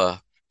of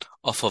a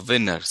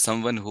winner,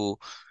 someone who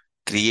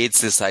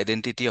creates this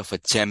identity of a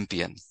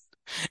champion.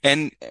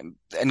 And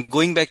and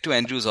going back to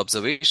Andrew's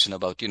observation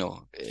about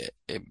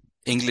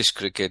English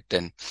cricket,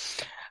 and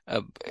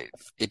uh,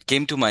 it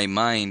came to my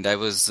mind. I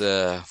was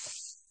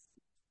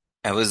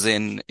I was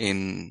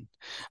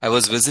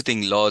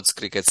visiting Lord's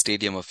Cricket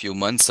Stadium a few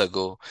months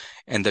ago,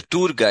 and the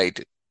tour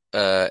guide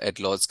at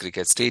Lord's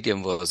Cricket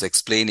Stadium was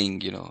explaining,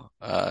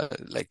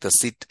 like the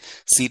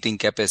seating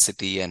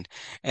capacity,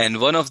 and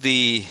one of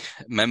the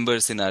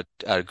members in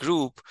our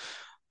group,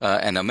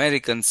 an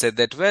American, said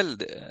that, well,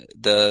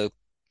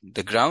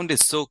 the ground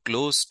is so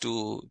close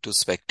to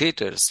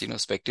spectators.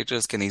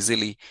 Spectators can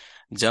easily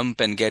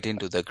jump and get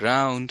into the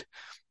ground.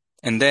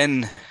 And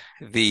then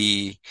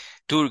the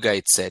tour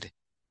guide said,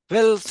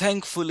 well,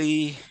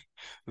 thankfully,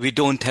 we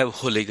don't have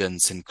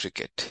hooligans in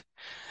cricket.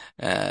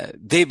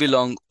 They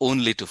belong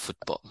only to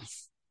football.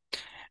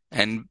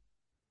 And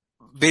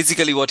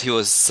basically what he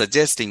was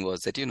suggesting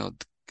was that,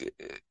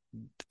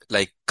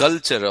 like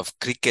culture of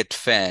cricket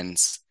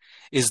fans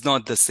is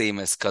not the same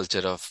as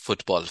culture of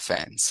football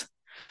fans.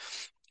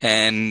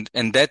 And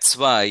that's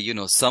why,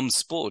 some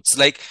sports,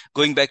 like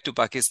going back to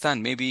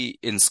Pakistan, maybe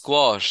in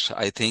squash,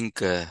 I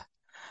think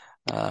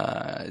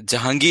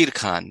Jahangir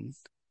Khan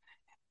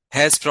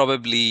has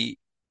probably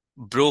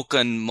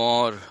broken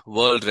more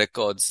world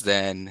records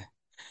than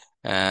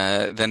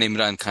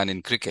Imran Khan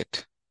in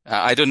cricket.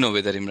 I don't know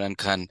whether Imran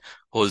Khan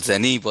holds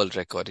any world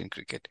record in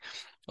cricket.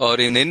 Or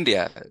in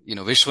India,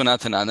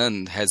 Vishwanathan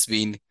Anand has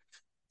been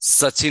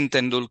Sachin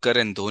Tendulkar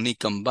and Dhoni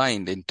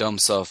combined in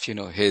terms of,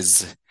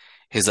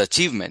 his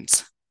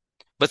achievements.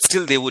 But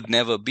still, they would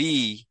never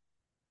be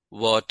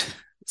what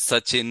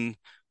Sachin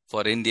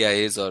for India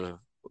is, or,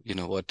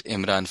 what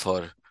Imran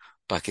for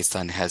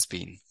Pakistan has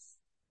been.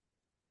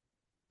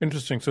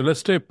 Interesting. So let's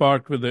stay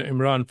parked with the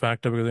Imran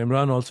factor because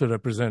Imran also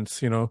represents,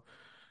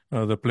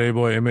 the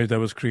playboy image that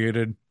was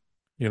created,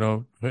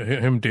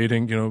 him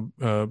dating,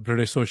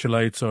 British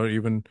socialites or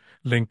even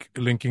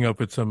linking up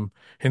with some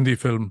Hindi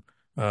film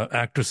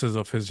actresses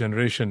of his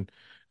generation,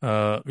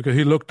 because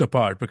he looked the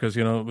part. Because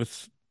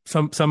with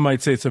some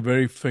might say it's a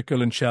very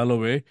fickle and shallow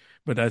way,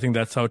 but I think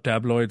that's how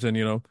tabloids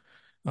and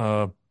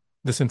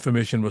this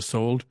information was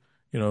sold.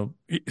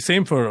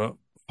 Same for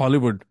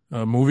Hollywood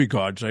movie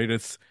gods, right?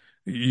 It's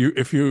you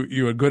if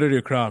you are good at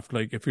your craft,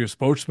 like if you're a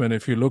sportsman,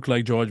 if you look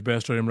like George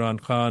Best or Imran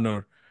Khan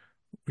or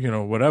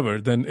whatever,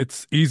 then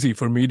it's easy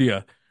for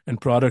media and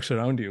products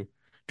around you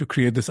to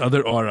create this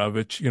other aura,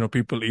 which,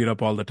 people eat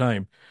up all the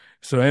time.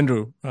 So,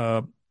 Andrew,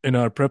 in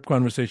our prep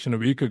conversation a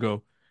week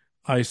ago,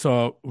 I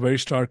saw a very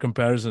stark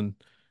comparison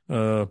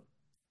uh,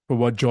 for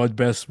what George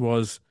Best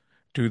was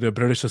to the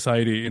British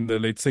society in the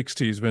late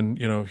 60s when,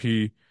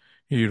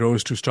 he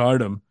rose to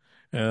stardom.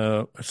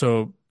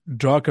 So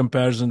draw a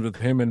comparison with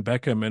him and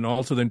Beckham. And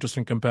also the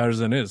interesting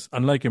comparison is,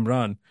 unlike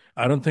Imran,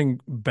 I don't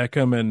think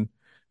Beckham and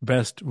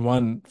Best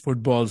won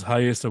football's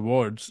highest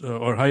awards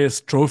or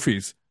highest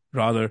trophies,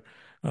 rather,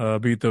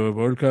 be it the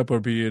World Cup or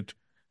be it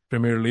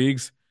Premier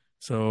Leagues.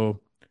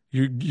 So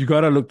you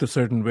gotta look the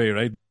certain way,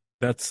 right?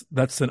 That's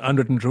an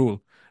unwritten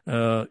rule.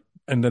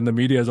 And then the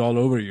media is all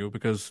over you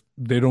because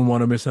they don't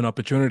want to miss an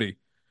opportunity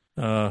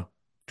uh,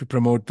 to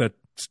promote that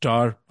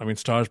star. I mean,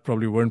 stars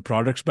probably weren't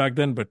products back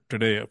then, but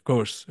today, of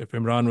course, if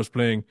Imran was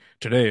playing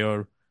today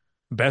or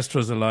Best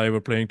was alive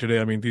or playing today,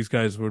 I mean, these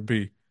guys would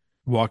be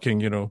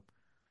walking,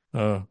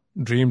 uh,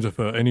 dreams of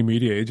any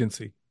media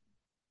agency.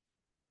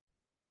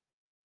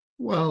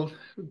 Well,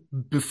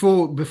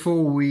 before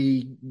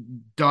we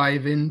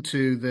dive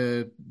into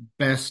the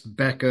best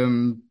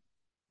Beckham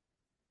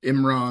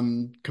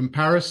Imran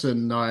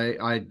comparison,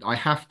 I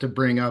have to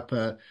bring up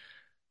a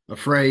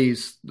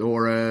phrase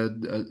or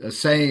a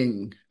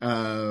saying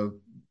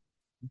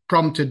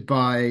prompted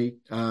by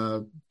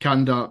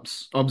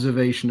Kandap's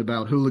observation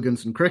about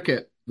hooligans and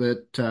cricket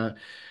that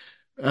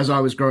as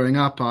I was growing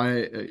up,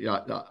 I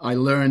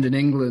learned in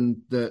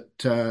England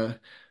that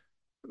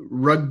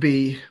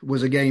rugby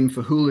was a game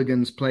for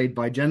hooligans played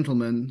by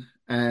gentlemen,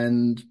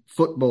 and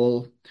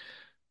football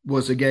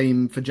was a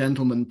game for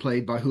gentlemen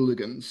played by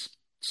hooligans.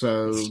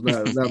 So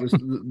that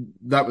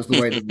was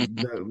the way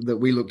that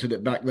we looked at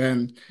it back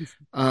then.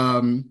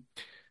 Um,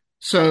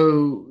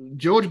 so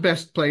George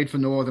Best played for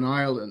Northern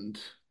Ireland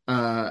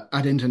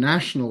at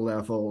international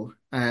level,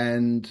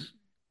 and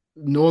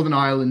Northern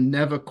Ireland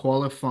never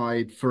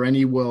qualified for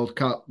any World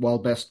Cup while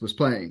Best was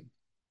playing.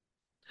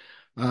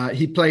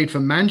 He played for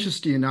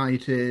Manchester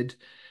United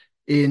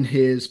in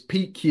his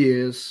peak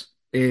years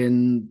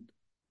in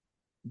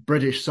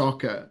British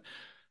soccer,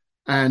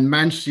 and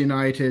Manchester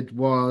United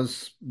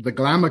was the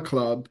glamour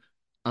club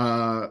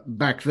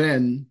back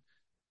then.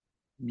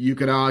 You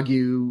could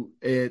argue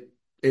it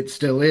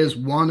still is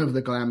one of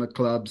the glamour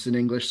clubs in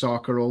English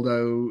soccer,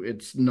 although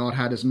it's not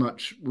had as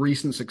much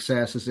recent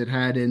success as it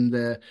had in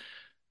the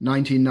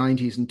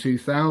 1990s and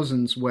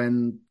 2000s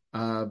when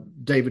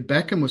David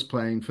Beckham was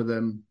playing for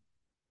them.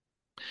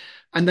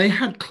 And they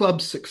had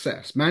club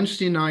success.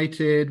 Manchester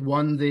United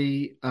won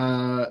the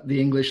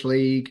English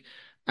League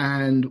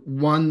and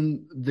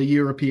won the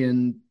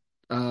European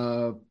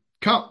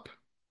Cup.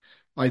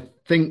 I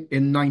think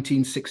in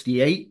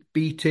 1968,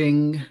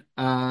 beating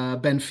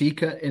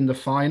Benfica in the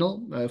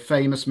final, a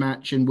famous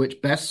match in which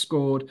Best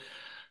scored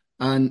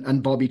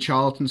and Bobby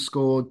Charlton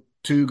scored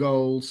two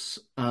goals.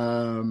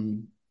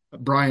 Brian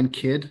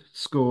Kidd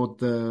scored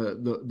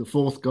the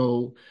fourth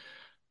goal,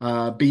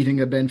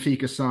 beating a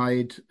Benfica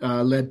side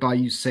led by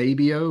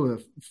Eusebio, a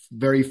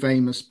very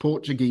famous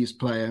Portuguese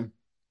player.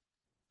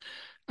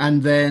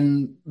 And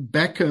then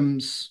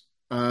Beckham's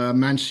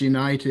Manchester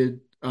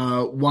United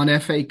won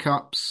FA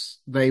Cups.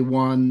 They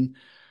won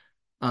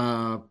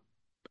a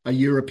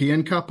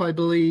European Cup, I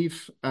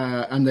believe,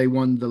 and they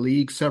won the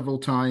league several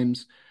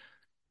times.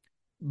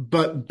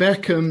 But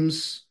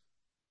Beckham's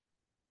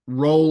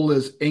role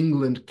as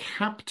England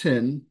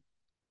captain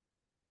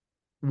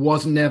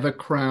was never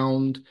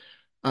crowned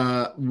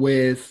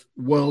with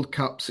World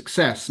Cup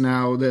success.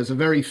 Now, there's a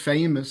very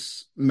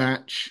famous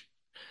match,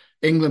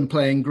 England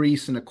playing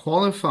Greece in a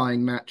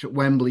qualifying match at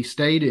Wembley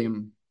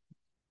Stadium,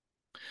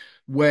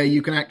 where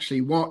you can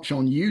actually watch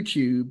on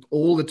YouTube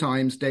all the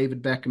times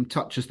David Beckham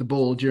touches the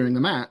ball during the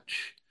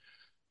match.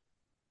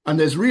 And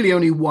there's really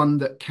only one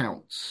that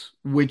counts,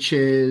 which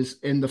is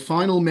in the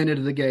final minute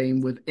of the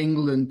game with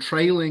England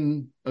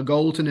trailing a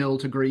 0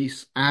 to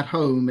Greece at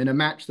home in a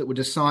match that would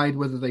decide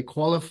whether they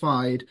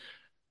qualified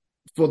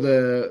for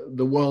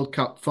the World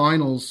Cup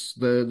finals,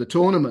 the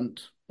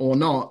tournament or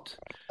not.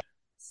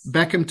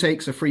 Beckham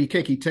takes a free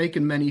kick. He'd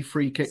taken many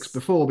free kicks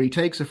before, but he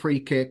takes a free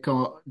kick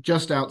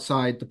just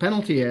outside the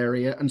penalty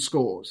area and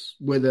scores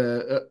with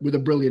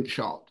a brilliant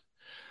shot.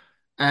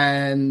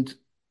 And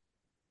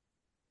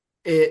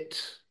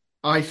it,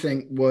 I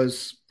think,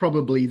 was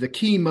probably the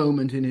key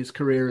moment in his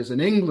career as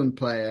an England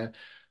player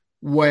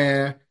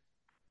where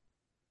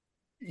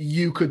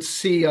you could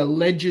see a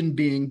legend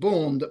being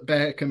born, that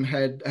Beckham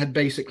had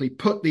basically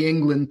put the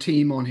England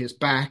team on his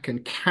back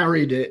and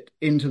carried it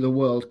into the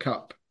World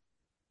Cup.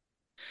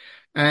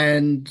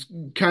 And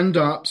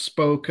Kandap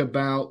spoke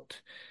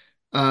about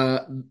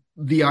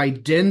the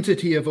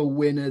identity of a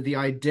winner, the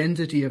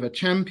identity of a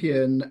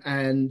champion,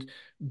 and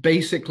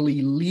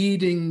basically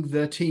leading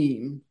the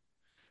team,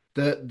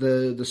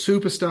 the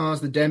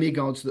superstars, the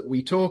demigods that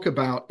we talk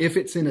about. If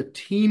it's in a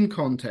team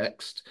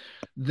context,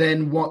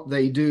 then what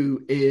they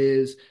do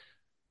is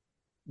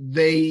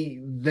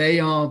they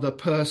are the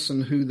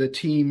person who the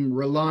team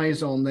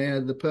relies on.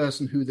 They're the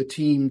person who the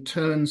team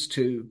turns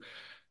to.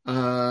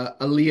 A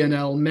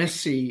Lionel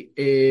Messi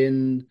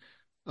in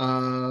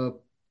the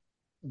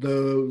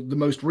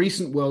most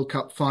recent World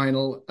Cup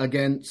final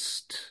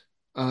against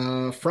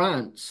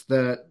France,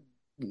 that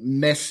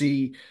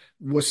Messi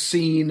was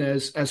seen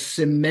as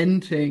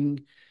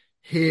cementing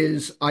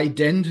his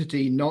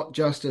identity, not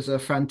just as a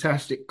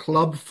fantastic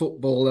club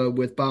footballer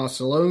with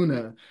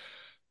Barcelona,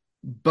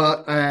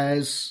 but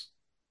as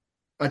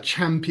a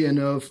champion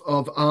of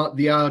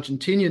the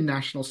Argentinian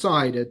national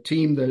side, a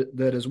team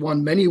that has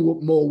won many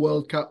more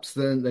World Cups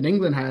than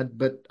England had,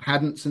 but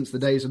hadn't since the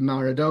days of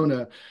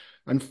Maradona.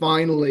 And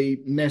finally,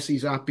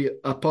 Messi's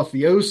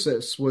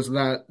apotheosis was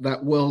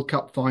that World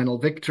Cup final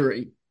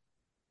victory.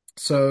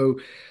 So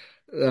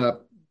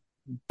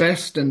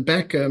Best and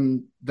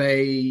Beckham,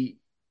 they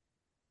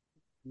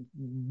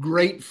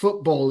great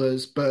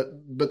footballers,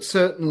 but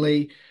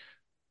certainly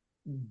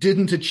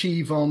didn't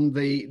achieve on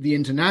the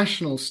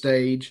international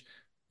stage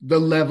the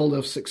level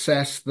of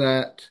success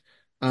that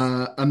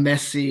a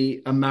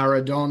Messi, a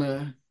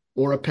Maradona,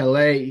 or a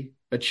Pelé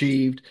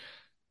achieved.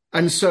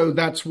 And so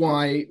that's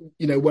why,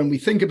 when we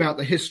think about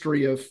the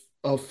history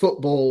of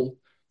football,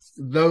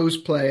 those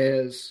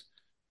players,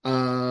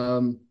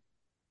 um,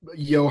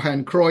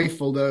 Johan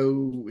Cruyff,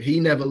 although he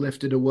never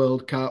lifted a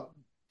World Cup,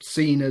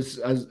 seen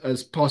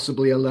as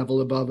possibly a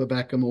level above a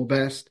Beckham or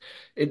Best.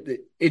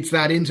 It's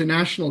that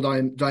international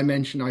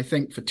dimension, I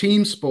think, for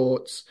team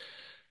sports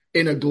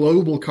in a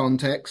global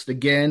context.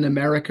 Again,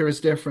 America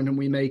is different, and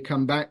we may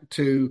come back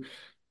to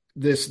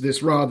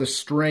this rather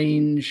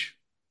strange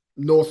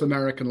North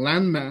American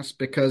landmass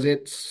because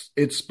its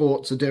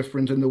sports are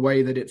different and the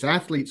way that its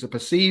athletes are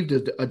perceived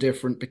are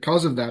different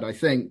because of that, I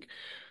think.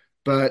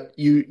 But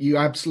you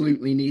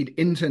absolutely need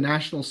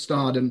international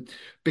stardom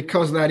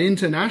because that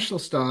international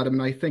stardom,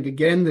 and I think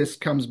again this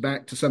comes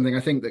back to something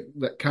I think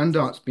that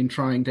Kandat's been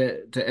trying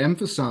to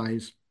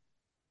emphasize,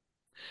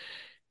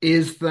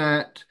 is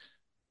that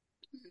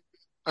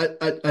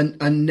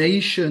a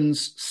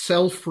nation's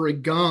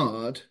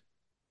self-regard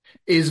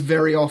is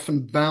very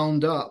often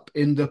bound up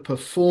in the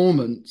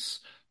performance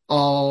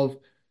of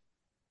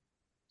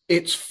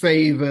its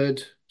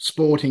favored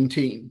sporting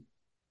team.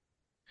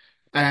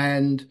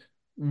 And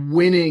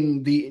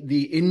winning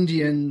the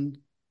Indian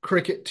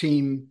cricket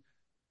team,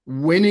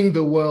 winning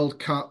the World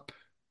Cup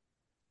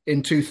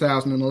in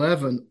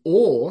 2011,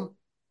 or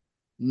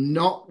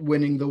not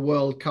winning the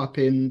World Cup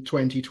in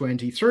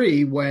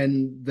 2023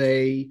 when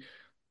they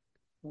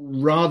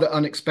rather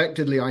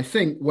unexpectedly, I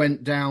think,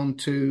 went down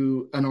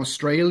to an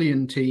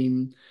Australian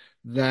team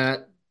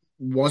that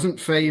wasn't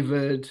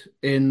favored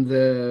in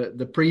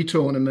the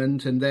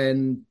pre-tournament and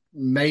then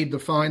made the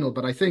final.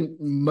 But I think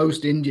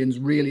most Indians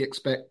really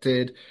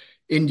expected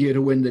India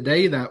to win the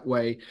day that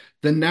way.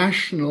 The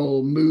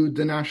national mood,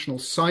 the national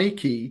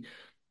psyche,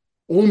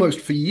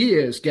 almost for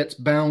years gets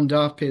bound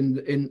up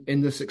in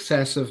the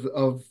success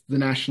of the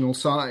national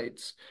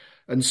sides.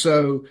 And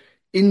so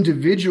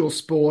individual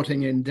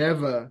sporting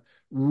endeavor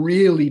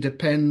really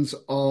depends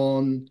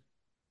on,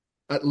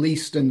 at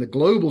least in the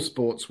global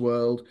sports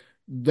world,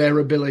 their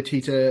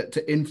ability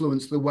to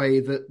influence the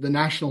way that the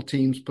national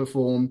teams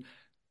perform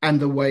and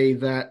the way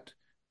that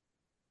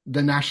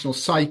the national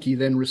psyche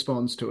then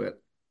responds to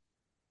it.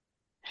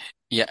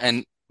 Yeah,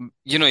 and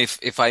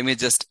if I may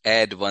just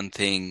add one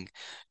thing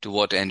to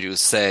what Andrew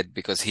said,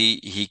 because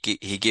he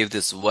gave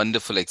this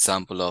wonderful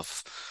example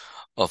of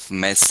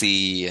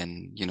Messi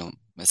and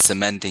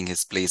cementing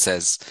his place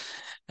as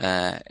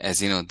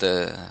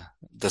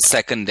the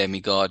second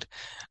demigod.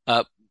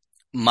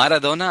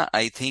 Maradona,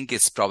 I think,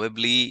 is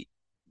probably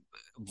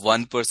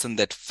one person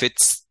that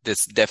fits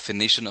this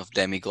definition of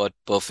demigod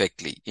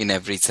perfectly in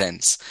every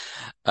sense.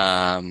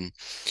 And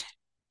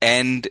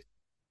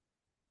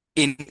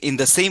in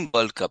the same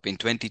World Cup in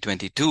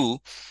 2022,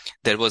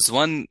 there was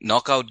one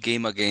knockout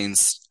game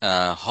against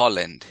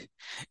Holland,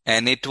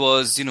 and it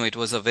was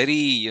a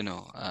very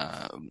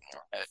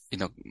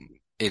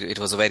it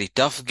was a very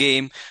tough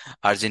game.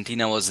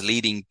 Argentina was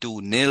leading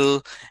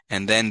 2-0,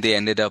 and then they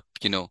ended up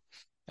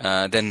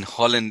then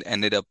Holland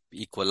ended up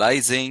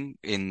equalizing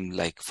in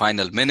like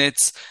final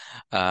minutes.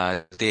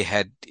 They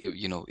had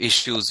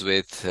issues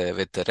with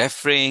the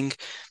refereeing,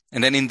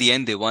 and then in the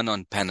end they won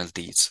on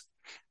penalties.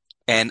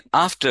 And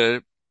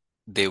after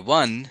they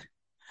won,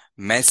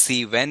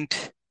 Messi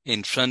went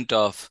in front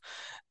of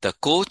the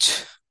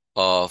coach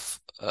of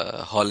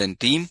Holland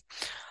team,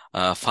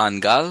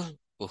 Van Gaal,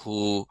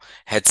 who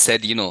had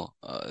said,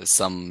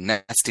 some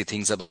nasty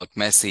things about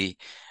Messi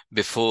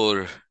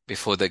before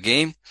the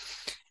game.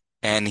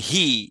 And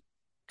he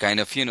kind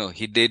of,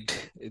 he did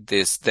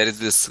this. There is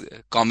this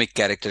comic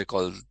character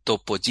called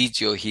Topo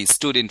Gigio. He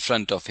stood in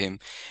front of him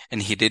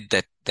and he did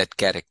that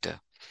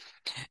character.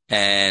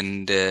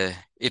 And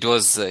it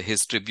was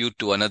his tribute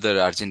to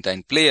another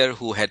Argentine player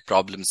who had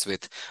problems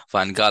with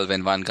Van Gaal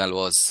when Van Gaal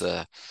was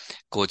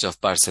coach of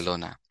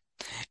Barcelona.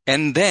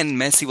 And then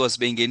Messi was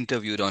being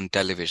interviewed on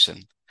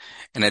television.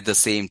 And at the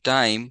same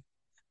time,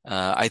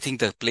 I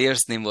think the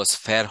player's name was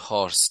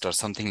Verhorst or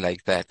something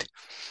like that,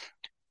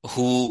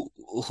 who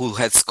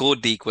had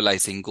scored the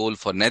equalizing goal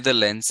for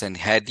Netherlands and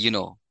had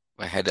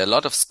a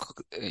lot of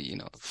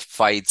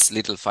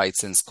little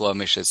fights and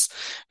skirmishes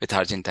with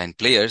Argentine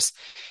players.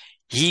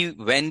 He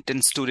went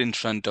and stood in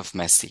front of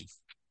Messi.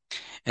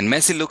 And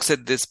Messi looks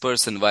at this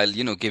person while,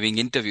 giving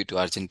interview to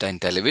Argentine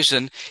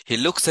television. He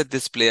looks at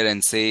this player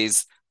and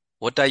says,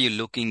 "What are you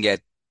looking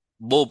at?"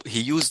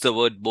 He used the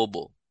word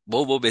bobo.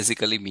 Bobo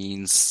basically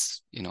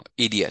means,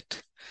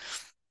 idiot.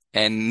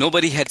 And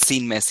nobody had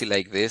seen Messi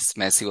like this.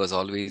 Messi was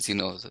always,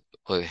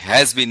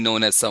 has been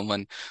known as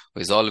someone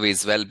who is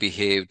always well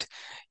behaved.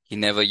 He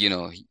never,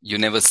 you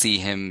never see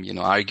him,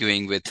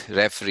 arguing with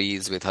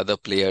referees, with other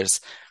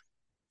players.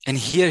 And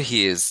here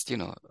he is,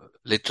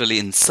 literally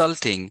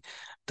insulting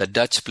the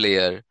Dutch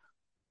player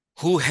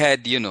who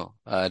had,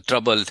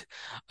 troubled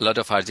a lot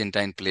of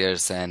Argentine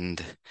players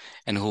and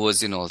who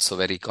was, also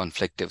very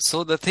conflictive.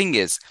 So the thing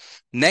is,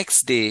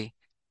 next day,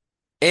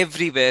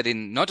 everywhere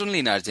not only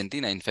in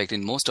Argentina, in fact,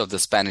 in most of the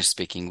Spanish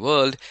speaking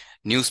world,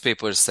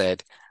 newspapers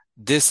said,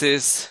 this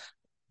is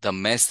the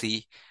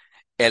Messi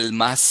el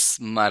más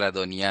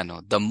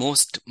maradoniano, the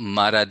most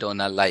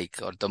Maradona-like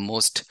or the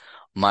most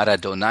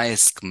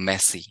Maradona-esque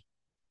Messi.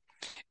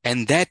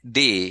 And that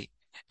day,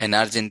 an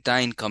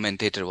Argentine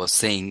commentator was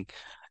saying,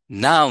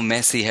 now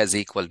Messi has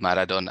equaled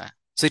Maradona.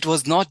 So it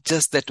was not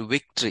just that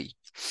victory.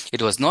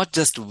 It was not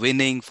just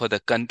winning for the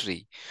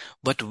country,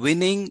 but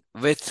winning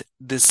with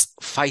this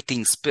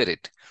fighting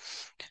spirit,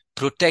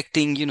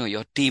 protecting,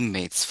 your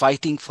teammates,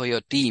 fighting for your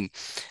team,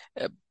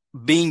 uh,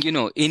 being,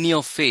 in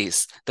your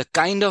face, the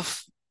kind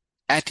of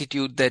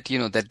attitude that,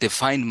 that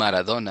defined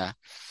Maradona,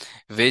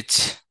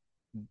 which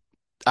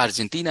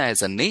Argentina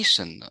as a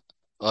nation,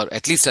 or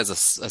at least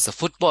as a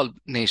football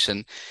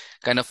nation,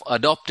 kind of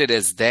adopted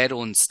as their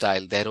own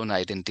style, their own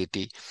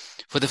identity.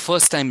 For the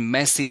first time,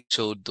 Messi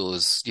showed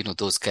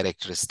those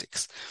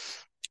characteristics.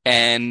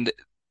 And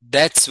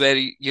that's where,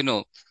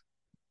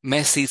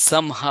 Messi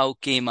somehow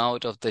came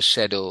out of the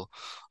shadow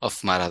of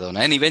Maradona,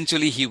 and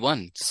eventually he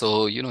won.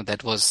 So,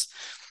 the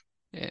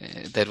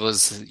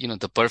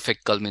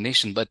perfect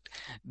culmination. But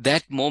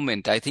that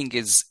moment, I think,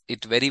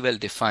 it very well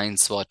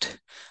defines what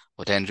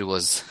Andrew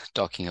was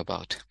talking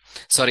about.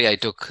 Sorry, I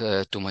took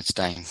too much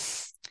time.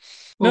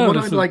 Well, No, what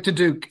this I'd is like to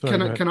do, sorry,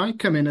 go ahead. can I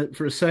come in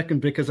for a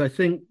second, because I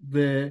think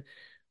the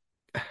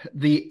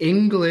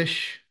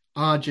English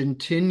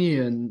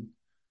Argentinian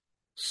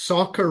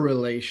soccer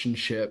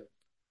relationship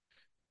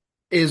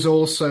is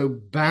also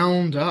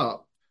bound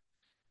up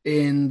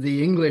in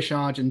the English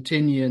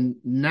Argentinian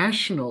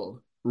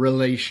national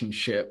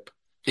relationship.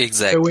 So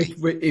Exactly.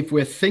 if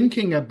we're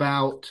thinking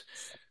about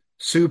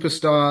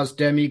superstars,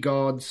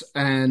 demigods,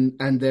 and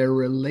their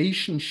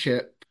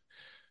relationship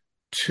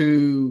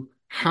to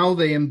how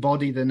they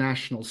embody the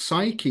national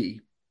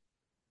psyche,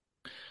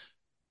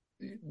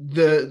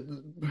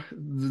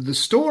 the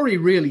story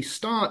really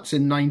starts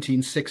in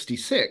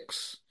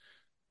 1966.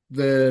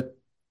 The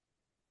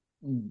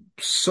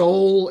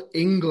sole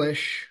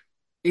English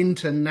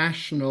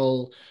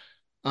international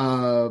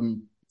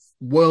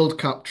World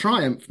Cup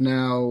triumph.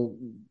 Now,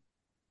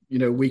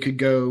 we could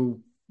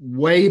go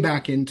way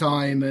back in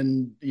time,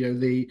 and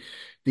the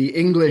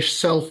English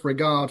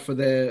self-regard for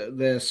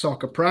their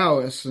soccer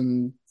prowess,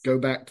 and go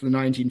back to the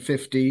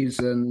 1950s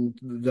and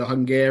the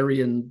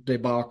Hungarian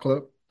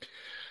debacle.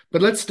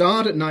 But let's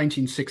start at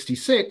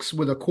 1966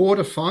 with a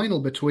quarter-final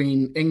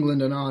between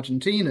England and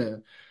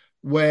Argentina,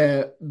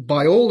 where,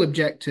 by all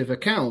objective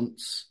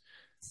accounts,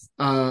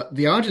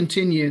 the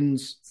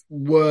Argentinians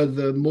were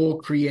the more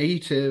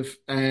creative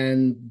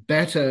and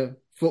better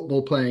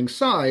football playing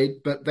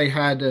side, but they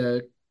had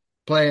a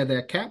player,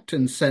 their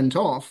captain, sent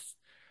off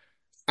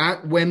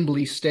at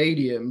Wembley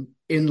Stadium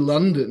in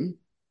London,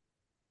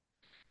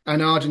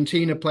 and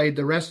Argentina played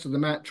the rest of the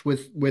match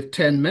with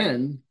 10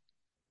 men.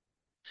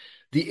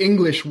 The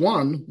English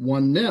won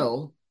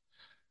 1-0,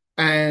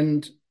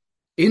 and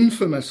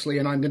infamously,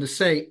 and I'm going to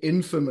say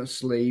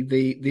infamously,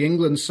 the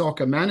England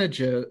soccer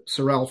manager,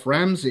 Sir Alf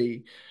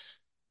Ramsey,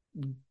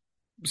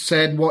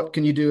 said, "What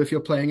can you do if you're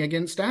playing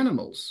against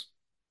animals?"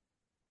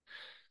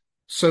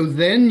 So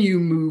then you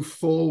move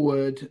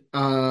forward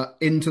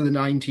into the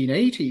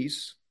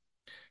 1980s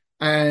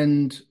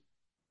and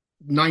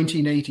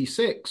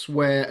 1986,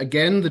 where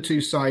again the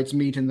two sides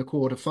meet in the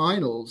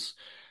quarterfinals,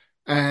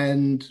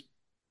 and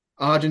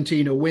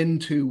Argentina win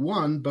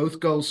 2-1, both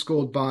goals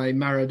scored by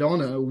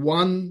Maradona,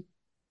 one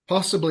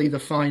possibly the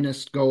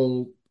finest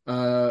goal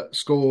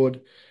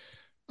scored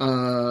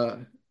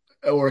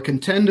or a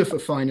contender for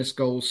finest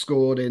goals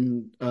scored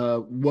in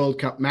World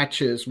Cup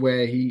matches,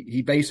 where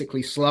he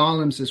basically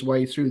slaloms his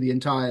way through the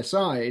entire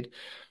side.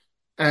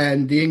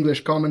 And the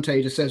English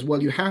commentator says,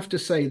 well, you have to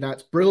say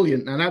that's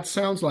brilliant. Now, that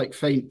sounds like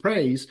faint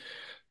praise,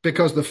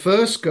 because the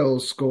first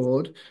goal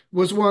scored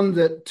was one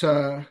that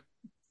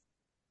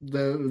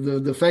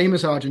the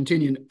famous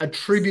Argentinian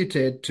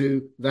attributed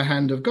to the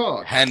hand of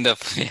God. Hand up,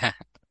 yeah.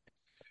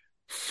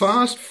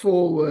 Fast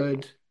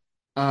forward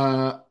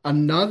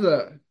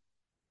another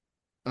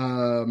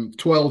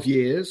 12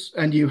 years,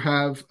 and you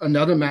have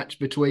another match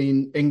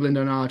between England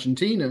and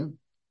Argentina,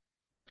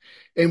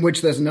 in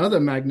which there's another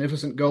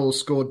magnificent goal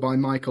scored by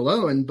Michael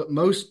Owen, but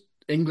most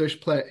English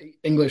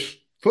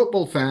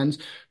football fans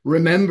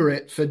remember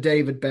it for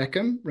David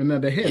Beckham.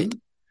 Remember him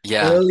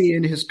Yeah, early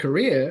in his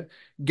career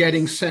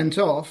getting sent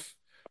off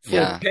for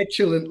yeah,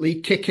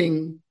 petulantly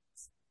kicking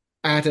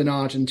at an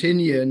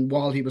Argentinian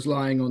while he was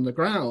lying on the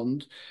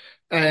ground.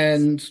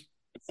 And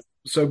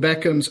so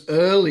Beckham's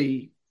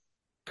early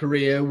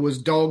career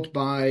was dogged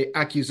by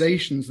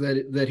accusations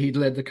that he'd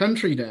led the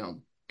country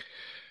down.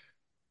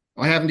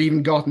 I haven't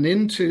even gotten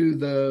into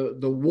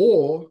the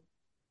war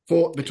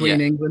fought yeah,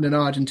 between England and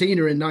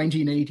Argentina in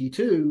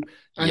 1982,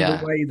 and the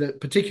yeah, way that,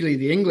 particularly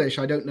the English,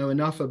 I don't know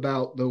enough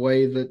about the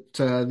way that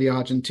the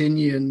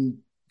Argentinian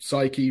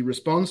psyche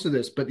responds to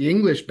this, but the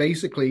English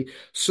basically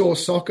saw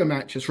soccer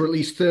matches for at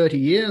least 30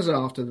 years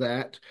after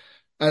that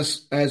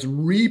as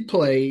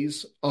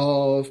replays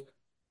of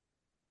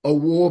a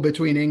war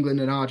between England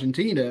and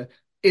Argentina,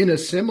 in a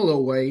similar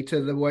way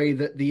to the way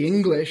that the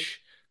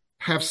English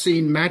have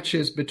seen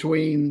matches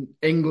between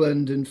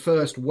England and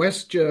first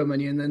West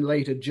Germany and then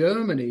later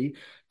Germany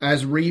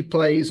as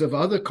replays of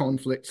other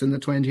conflicts in the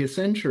 20th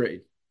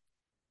century.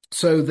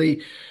 So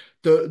the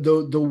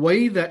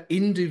way that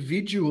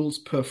individuals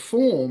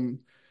perform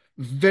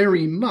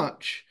very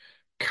much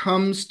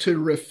comes to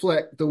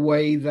reflect the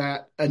way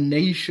that a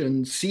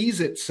nation sees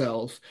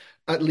itself,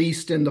 at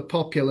least in the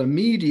popular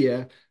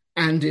media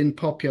and in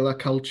popular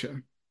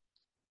culture.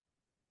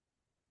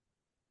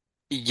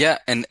 Yeah,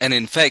 and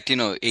in fact,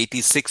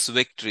 86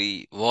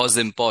 victory was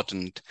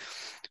important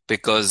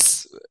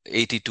because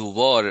 82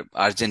 war,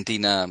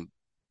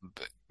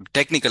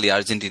 technically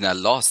Argentina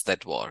lost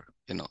that war.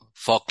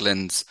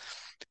 Falklands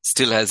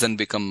still hasn't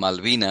become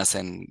Malvinas,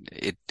 and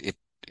it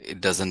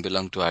doesn't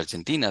belong to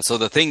Argentina. So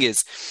the thing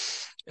is,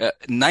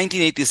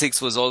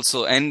 1986 was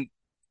also, and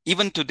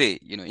even today,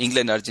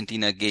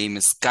 England-Argentina game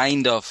is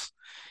kind of,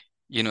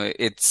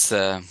 it's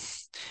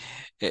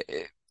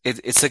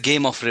it's a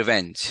game of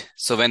revenge.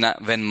 So when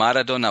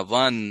Maradona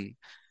won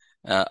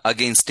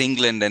against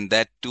England, and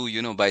that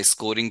too, by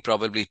scoring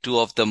probably two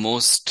of the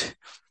most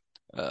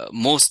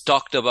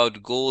talked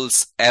about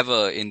goals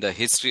ever in the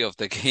history of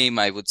the game,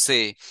 I would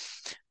say,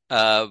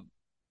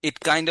 it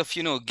kind of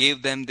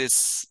gave them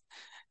this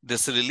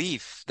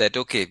relief that,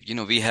 okay,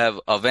 we have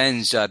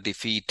avenged our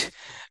defeat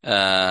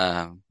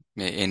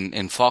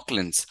in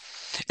Falklands.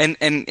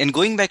 And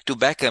going back to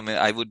Beckham,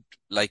 I would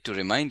like to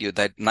remind you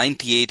that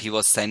 98 he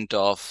was sent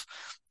off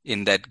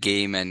in that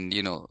game, and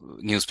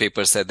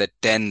newspaper said that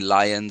 10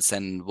 lions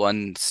and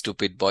one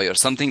stupid boy or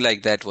something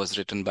like that was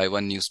written by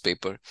one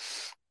newspaper.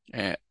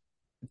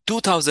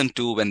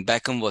 2002, when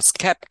Beckham was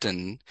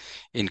captain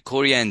in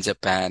Korea and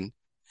Japan,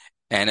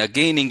 and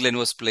again England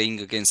was playing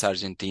against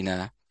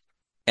Argentina,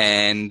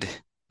 and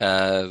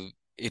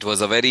it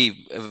was a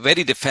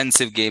very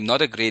defensive game,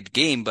 not a great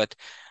game, but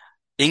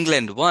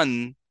England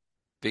won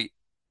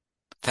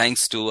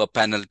thanks to a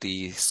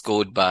penalty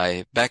scored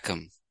by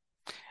Beckham.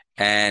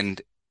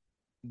 And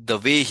the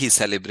way he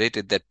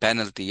celebrated that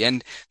penalty,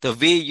 and the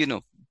way,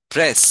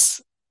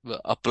 press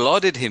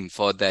applauded him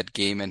for that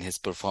game and his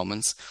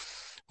performance,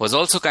 was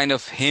also kind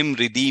of him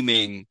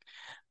redeeming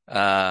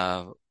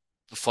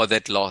for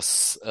that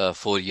loss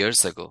 4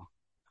 years ago.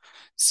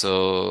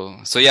 So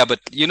yeah, but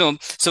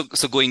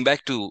so going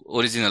back to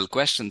original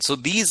question. So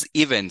these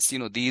events,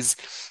 these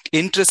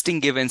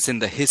interesting events in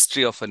the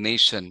history of a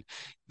nation,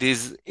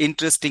 these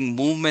interesting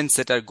movements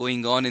that are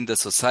going on in the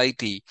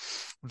society,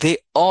 they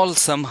all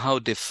somehow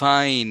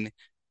define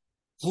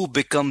who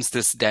becomes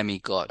this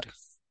demigod.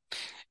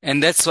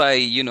 And that's why,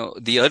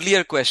 the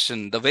earlier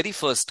question, the very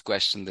first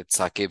question that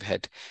Saqib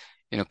had,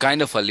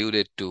 kind of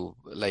alluded to,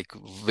 like,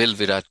 will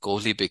Virat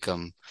Kohli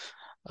become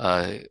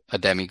a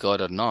demigod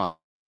or not?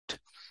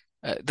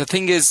 The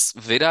thing is,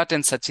 Virat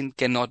and Sachin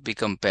cannot be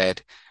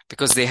compared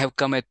because they have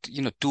come at,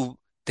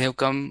 they have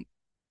come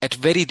at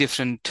very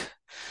different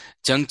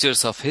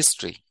junctures of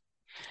history.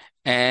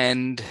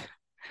 And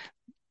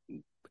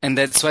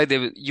that's why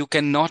you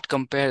cannot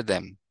compare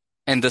them.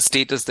 And the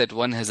status that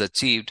one has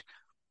achieved,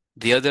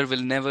 the other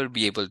will never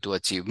be able to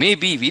achieve.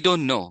 Maybe, we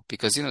don't know,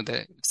 because,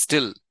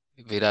 still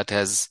Virat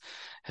has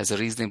a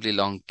reasonably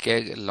long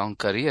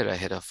career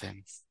ahead of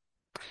him.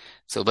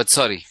 So, but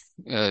sorry,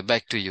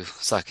 back to you,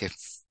 Saqib.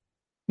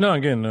 No,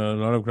 again, a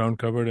lot of ground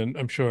covered, and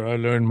I'm sure I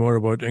learned more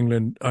about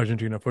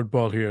England-Argentina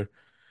football here.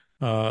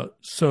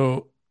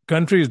 So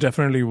country is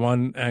definitely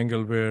one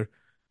angle where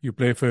you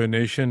play for your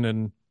nation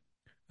and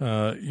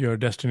your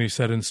destiny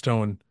set in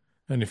stone,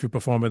 and if you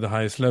perform at the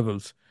highest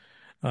levels.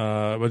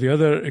 But the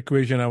other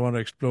equation I want to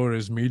explore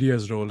is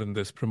media's role in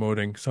this,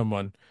 promoting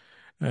someone.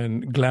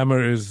 And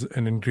glamour is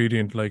an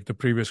ingredient, like the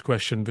previous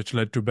question, which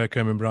led to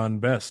Beckham,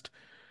 Imran best.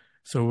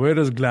 So where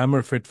does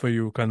glamour fit for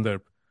you,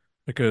 Kandarp?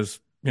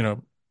 Because,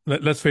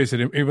 let's face it,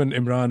 even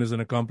Imran is an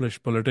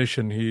accomplished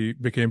politician. He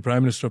became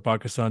Prime Minister of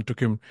Pakistan, took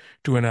him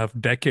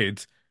 2.5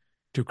 decades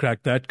to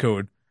crack that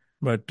code.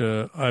 But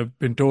I've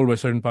been told by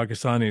certain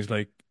Pakistanis,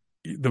 like,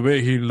 the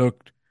way he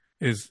looked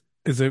is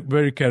a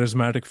very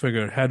charismatic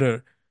figure, had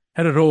a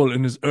role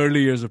in his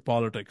early years of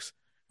politics.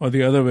 Or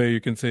the other way,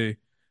 you can say,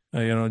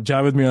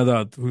 Javed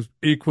Miadad, who's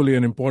equally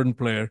an important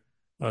player.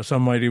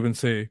 Some might even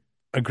say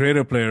a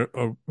greater player,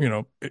 or,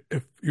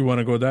 if you want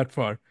to go that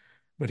far.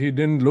 But he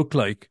didn't look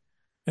like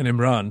an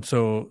Imran,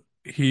 so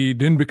he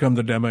didn't become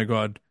the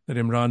demigod that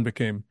Imran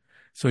became.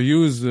 So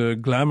use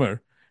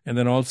glamour. And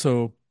then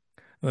also,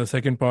 the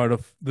second part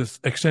of this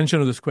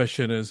extension of this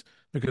question is,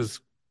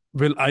 because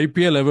will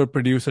IPL ever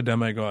produce a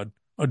demigod?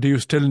 Or do you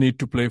still need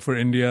to play for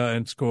India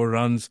and score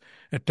runs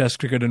at Test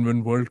cricket and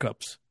win World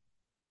Cups?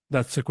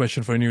 That's a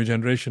question for a new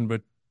generation,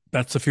 but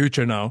that's the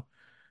future now.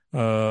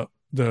 The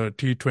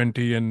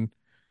T20 and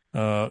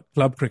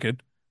club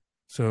cricket.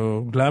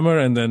 So glamour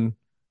and then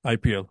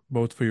IPL,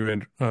 both for you,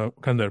 and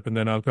Kandarp, and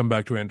then I'll come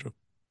back to Andrew.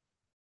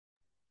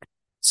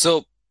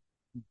 So,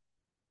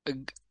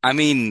 I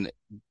mean,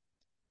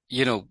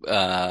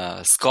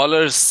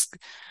 scholars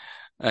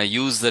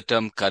use the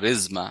term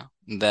charisma,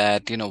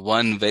 that,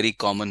 one very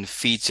common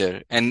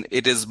feature, and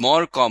it is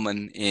more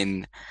common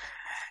in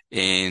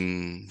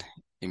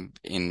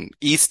in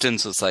Eastern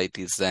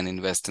societies than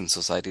in Western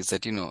societies,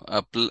 that,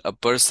 a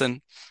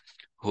person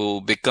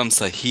who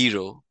becomes a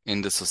hero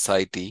in the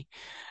society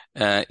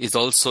is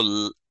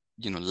also,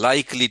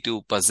 likely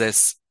to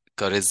possess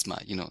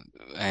charisma,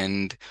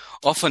 and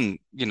often,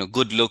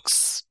 good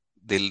looks,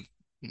 they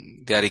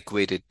are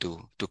equated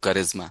to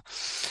charisma.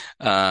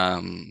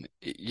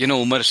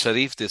 Umar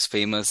Sharif, this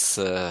famous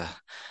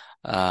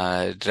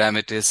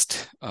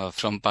dramatist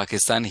from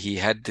Pakistan, he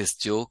had this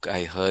joke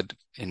I heard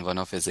in one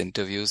of his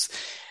interviews,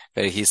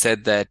 where he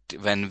said that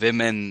when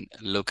women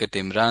look at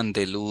Imran,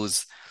 they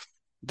lose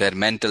their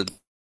mental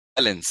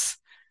balance,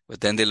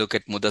 but then they look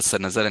at Mudassar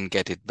Nazar and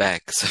get it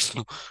back. So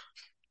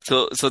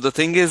the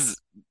thing is,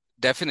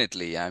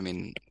 definitely, I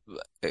mean,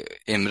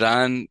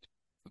 Imran,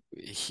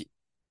 he,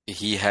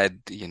 he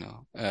had,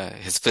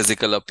 his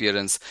physical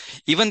appearance.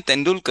 Even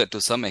Tendulkar,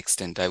 to some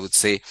extent, I would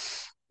say,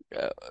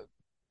 uh,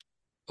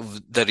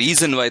 the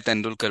reason why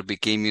Tendulkar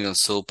became,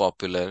 so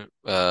popular,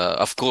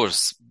 of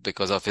course,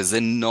 because of his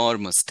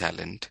enormous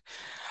talent.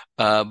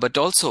 But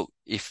also,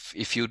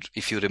 if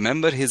you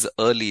remember his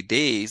early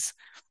days,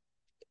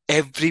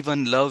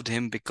 everyone loved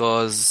him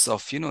because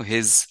of,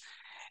 his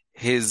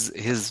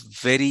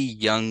very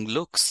young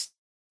looks.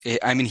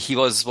 I mean, he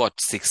was what,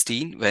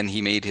 16 when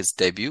he made his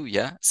debut?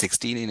 Yeah,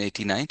 16 in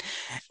 89.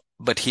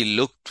 But he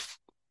looked,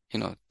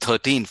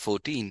 13,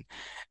 14.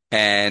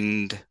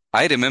 And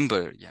I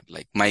remember, yeah,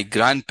 like my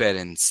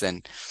grandparents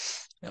and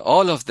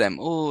all of them,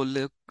 oh,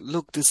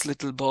 look, this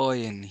little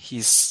boy, and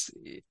he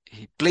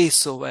plays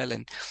so well.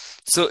 And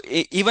so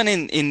even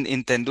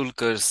in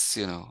Tendulkar's,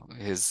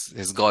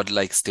 his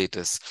godlike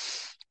status,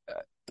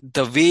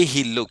 the way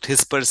he looked,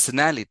 his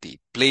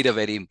personality played a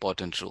very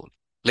important role.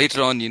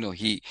 Later on,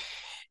 he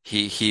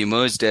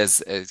emerged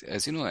as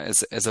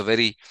as a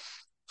very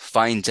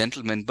fine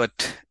gentleman,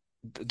 but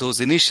those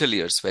initial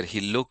years where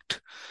he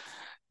looked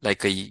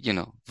like a,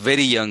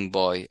 very young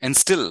boy and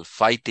still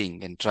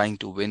fighting and trying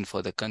to win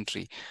for the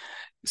country.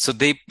 So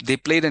they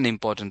played an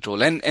important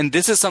role. And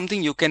this is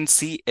something you can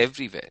see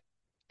everywhere.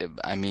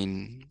 I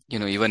mean,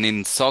 even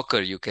in soccer,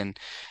 you can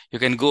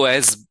go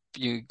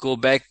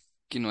back,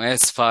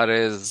 as far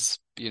as,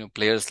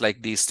 players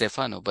like Di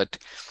Stefano. But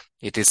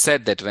it is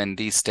said that when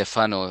Di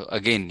Stefano,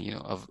 again,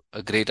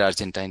 a great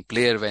Argentine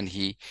player, when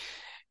he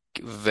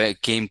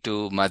came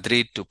to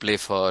Madrid to play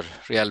for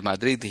Real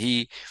Madrid,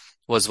 he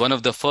was one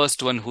of the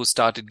first one who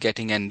started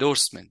getting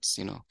endorsements.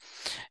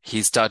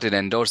 He started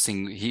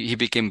endorsing, he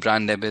became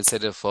brand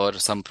ambassador for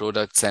some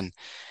products, and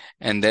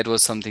that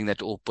was something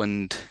that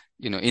opened,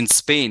 in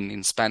Spain,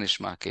 in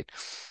Spanish market,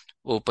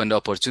 opened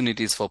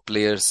opportunities for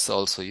players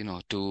also,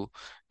 to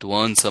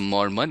earn some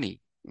more money.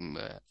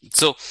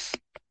 So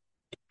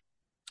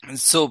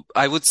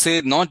I would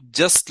say not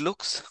just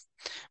looks,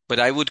 but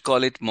I would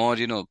call it more,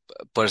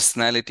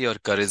 personality or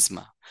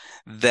charisma.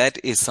 That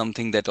is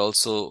something that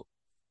also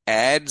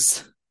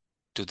adds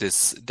to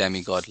this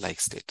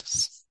demigod-like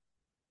status.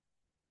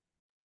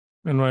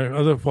 And my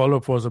other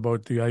follow-up was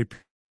about the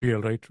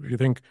IPL, right? You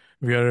think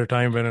we are at a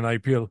time when an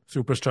IPL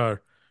superstar,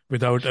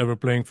 without ever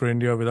playing for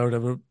India, without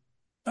ever,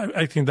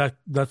 I think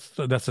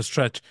that's a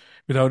stretch,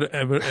 without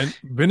ever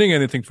winning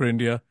anything for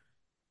India,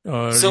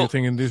 or you So,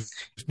 think in this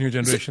new so,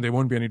 generation there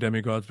won't be any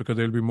demigods because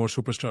there'll be more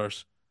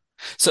superstars?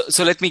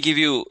 so let me give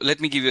you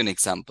an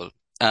example.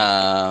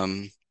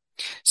 Um,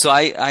 So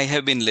I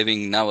have been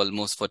living now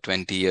almost for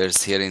 20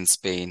 years here in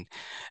Spain,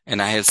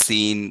 and I have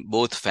seen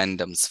both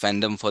fandoms,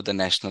 fandom for the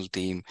national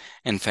team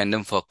and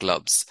fandom for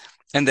clubs.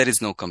 And there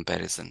is no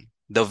comparison.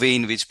 The way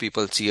in which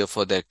people cheer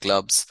for their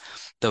clubs,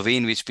 the way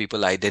in which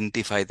people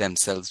identify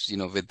themselves,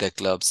 with their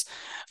clubs.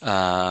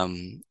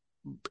 Um,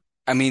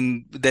 I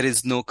mean, there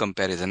is no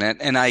comparison.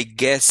 And I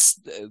guess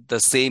the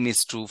same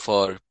is true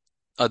for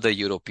other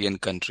European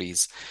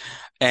countries.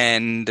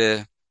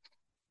 And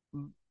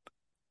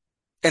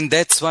and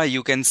that's why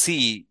you can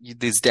see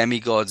these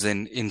demigods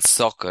in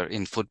soccer,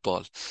 in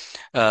football.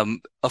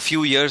 A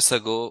few years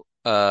ago,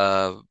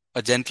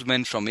 a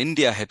gentleman from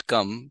India had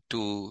come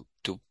to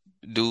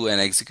do an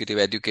executive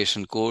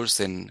education course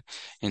in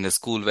the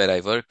school where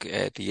I work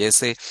at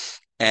ESA,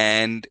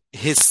 and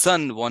his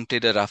son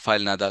wanted a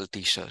Rafael Nadal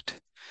t-shirt.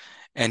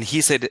 And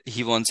he said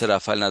he wants a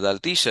Rafael Nadal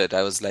t-shirt.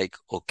 I was like,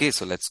 okay,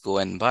 so let's go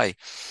and buy.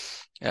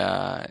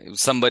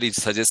 Somebody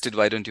suggested,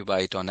 why don't you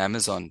buy it on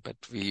Amazon? But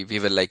we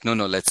were like, no,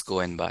 let's go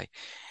and buy.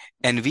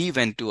 And we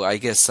went to, I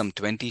guess, some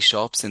 20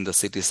 shops in the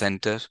city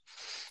center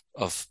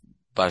of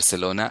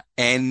Barcelona.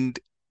 And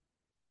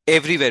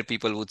everywhere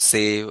people would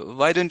say,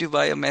 why don't you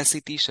buy a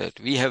Messi t-shirt?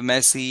 We have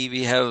Messi,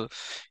 we have,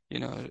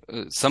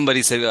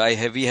 somebody said,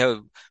 we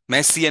have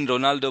Messi and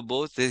Ronaldo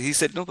both. He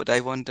said, no, but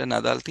I want a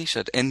Nadal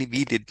t-shirt. And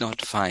we did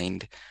not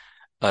find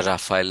a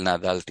Rafael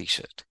Nadal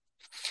t-shirt.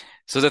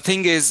 So the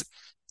thing is,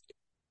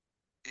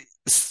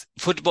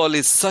 football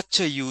is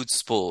such a huge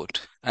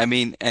sport. I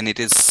mean, and it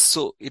is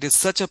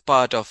such a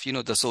part of,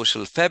 the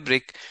social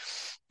fabric,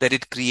 that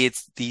it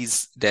creates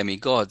these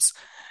demigods.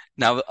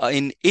 Now,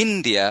 in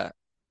India,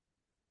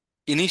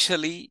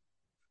 initially,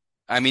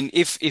 I mean,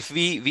 if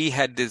we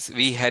had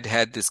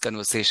had this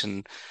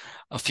conversation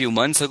A few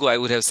months ago, I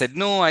would have said,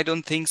 no, I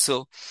don't think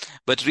so.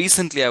 But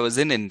recently, I was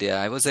in India.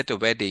 I was at a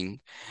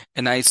wedding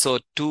and I saw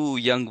two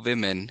young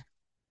women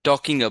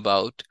talking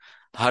about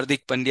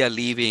Hardik Pandya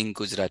leaving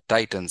Gujarat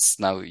Titans.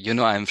 Now,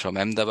 I'm from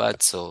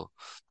Ahmedabad, so,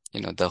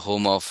 the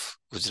home of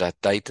Gujarat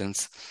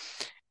Titans.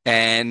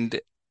 And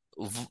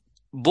v-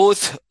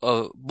 both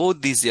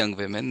these young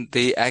women,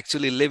 they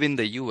actually live in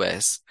the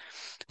US.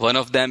 One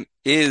of them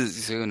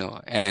is,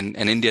 an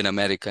Indian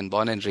American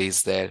born and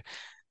raised there.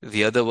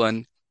 The other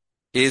one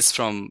is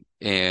from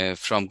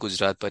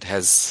Gujarat but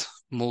has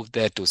moved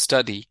there to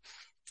study.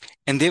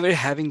 And they were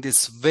having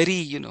this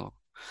very,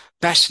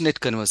 passionate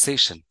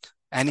conversation,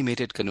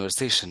 animated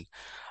conversation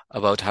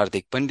about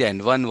Hardik Pandya.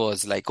 And one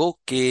was like,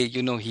 okay,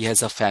 he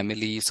has a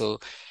family, so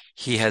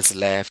he has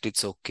left,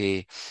 it's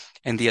okay.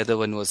 And the other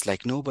one was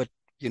like, no, but,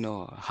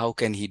 how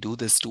can he do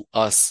this to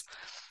us?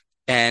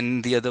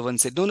 And the other one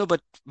said, no, no,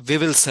 but we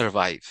will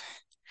survive.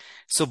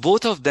 So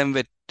both of them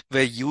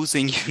were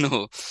using,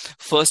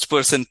 first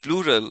person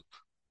plural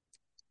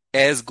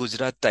as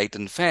Gujarat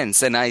Titan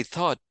fans. And I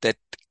thought that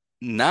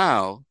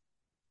now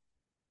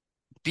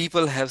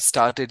people have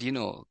started,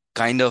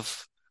 kind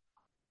of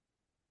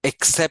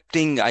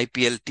accepting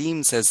IPL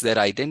teams as their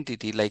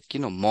identity, like,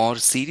 more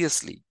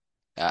seriously.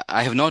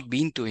 I have not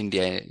been to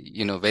India,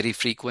 very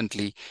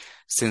frequently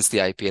since the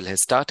IPL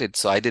has started.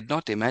 So I did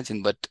not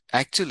imagine. But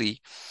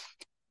actually,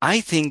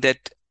 I think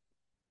that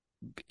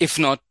if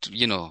not,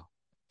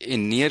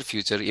 in near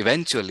future,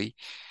 eventually,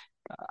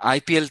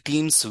 IPL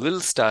teams will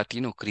start,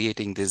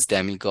 creating these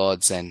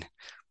demigods and,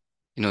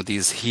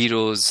 these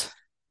heroes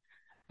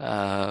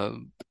uh,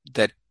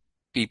 that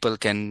people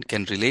can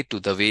relate to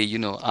the way,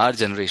 our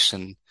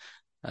generation,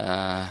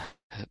 uh,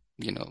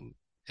 you know,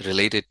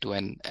 related to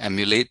and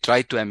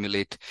try to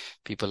emulate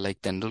people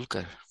like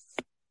Tendulkar.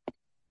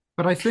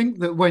 But I think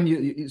that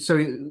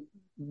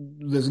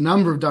there's a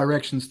number of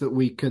directions that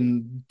we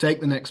can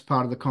take the next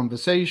part of the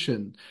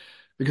conversation,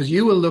 because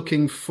you were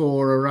looking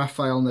for a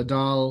Rafael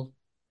Nadal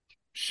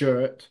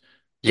shirt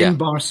Yeah, in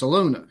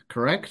Barcelona,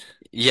 correct?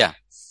 yeah,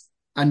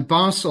 And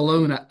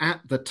Barcelona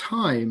at the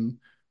time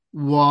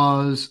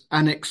was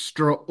an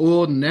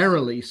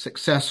extraordinarily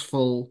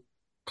successful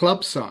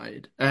club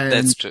side.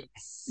 that's And true.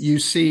 you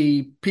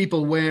see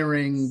people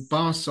wearing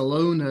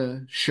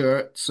Barcelona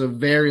shirts of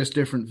various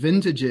different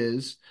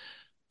vintages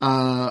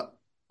uh,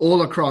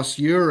 all across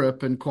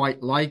Europe, and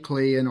quite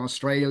likely in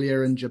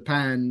Australia and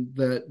Japan,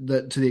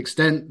 that to the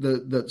extent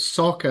that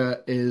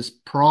soccer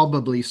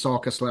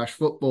slash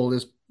football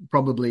is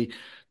probably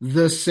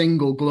the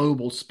single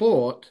global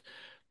sport,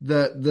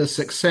 that the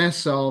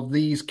success of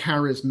these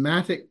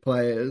charismatic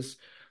players,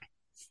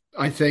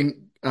 I think,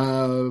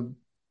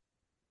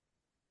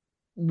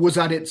 was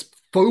at its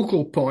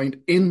focal point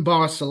in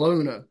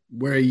Barcelona,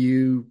 where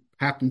you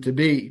happen to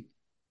be.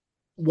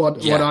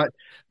 What Yeah, I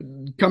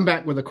come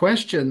back with a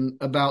question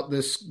about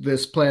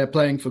this player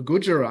playing for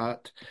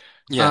Gujarat.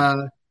 yeah.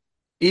 Uh,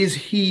 is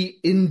he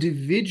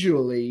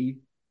individually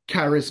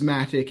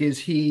charismatic? Is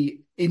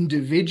he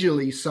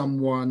individually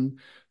someone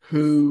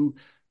who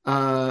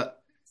uh,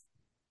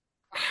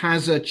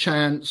 has a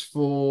chance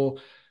for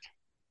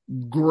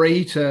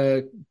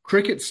greater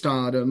cricket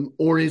stardom,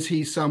 or is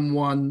he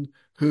someone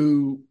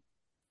who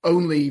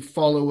only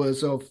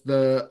followers of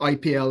the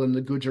IPL and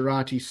the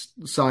Gujarati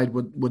side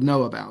would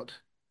know about?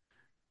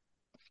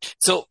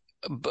 So,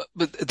 but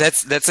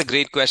that's a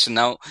great question.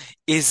 Now,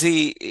 is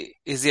he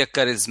a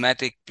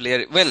charismatic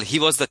player? Well, he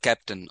was the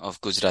captain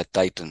of Gujarat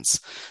Titans.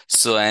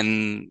 So,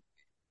 and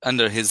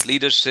under his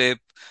leadership,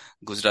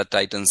 Gujarat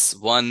Titans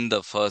won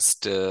the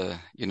first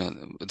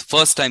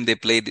time they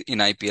played in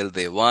IPL,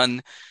 they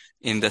won.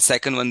 In the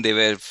second one, they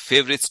were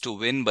favorites to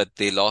win, but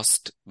they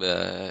lost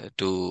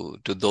to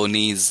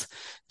Dhoni's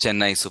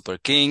Chennai Super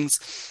Kings.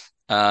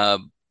 Uh,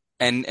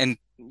 and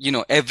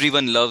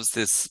everyone loves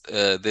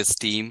this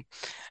team.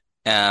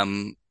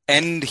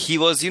 And he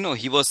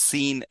was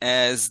seen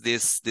as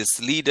this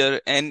leader,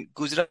 and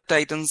Gujarat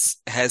Titans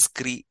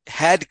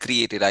had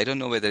created, I don't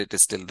know whether it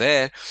is still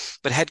there,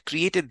 but had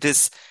created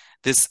this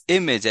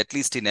image, at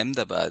least in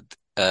Ahmedabad,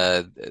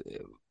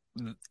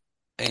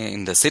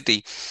 in the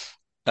city,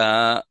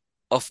 uh,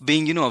 of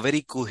being, a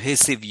very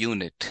cohesive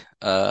unit,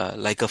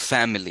 like a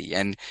family.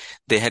 And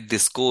they had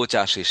this coach,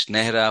 Ashish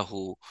Nehra,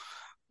 who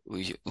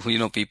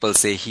people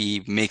say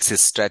he makes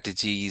his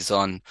strategies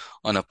on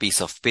a piece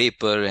of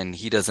paper, and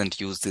he doesn't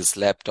use these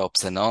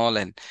laptops and all.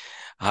 And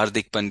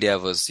Hardik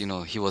Pandya was,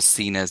 he was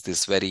seen as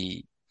this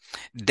very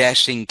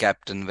dashing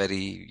captain,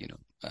 very,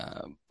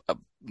 a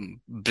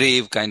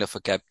brave kind of a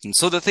captain.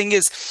 So the thing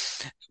is,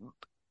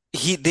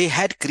 they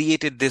had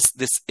created this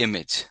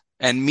image,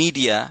 and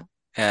media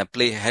had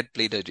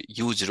played a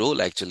huge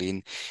role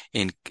actually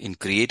in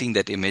creating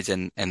that image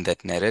and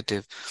that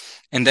narrative.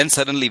 And then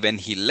suddenly when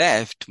he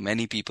left,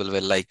 many people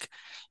were like,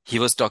 he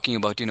was talking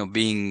about,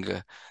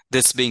 being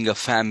this being a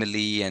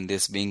family, and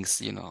this being,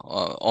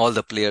 all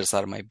the players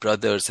are my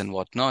brothers and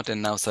whatnot.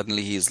 And now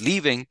suddenly he is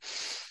leaving.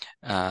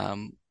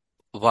 Um,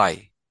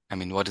 why? I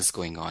mean, what is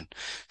going on?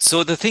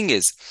 So the thing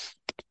is,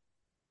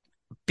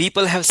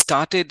 people have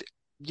started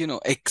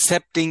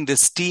accepting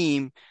this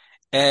team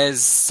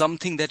as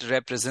something that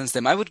represents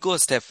them. I would go a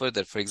step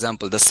further. For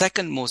example, the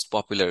second most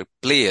popular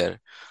player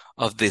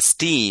of this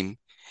team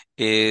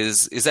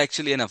is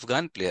actually an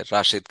Afghan player,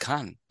 Rashid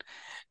Khan.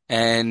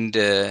 And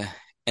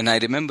I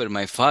remember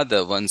my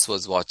father once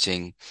was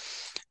watching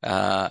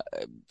uh,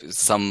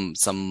 some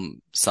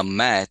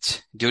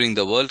match during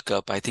the World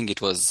Cup. I think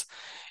it was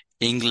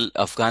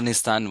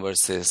Afghanistan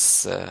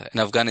versus and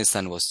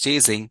Afghanistan was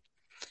chasing,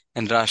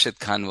 and Rashid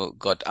Khan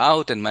got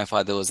out, and my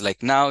father was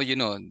like, now,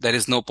 there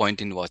is no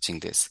point in watching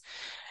this.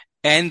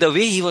 And the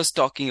way he was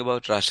talking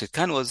about Rashid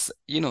Khan was,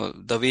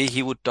 the way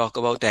he would talk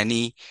about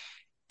any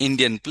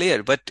Indian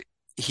player. But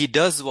he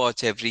does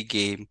watch every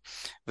game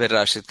where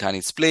Rashid Khan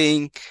is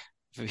playing.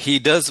 He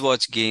does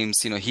watch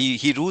games,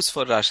 he roots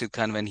for Rashid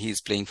Khan when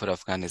he's playing for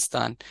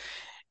Afghanistan.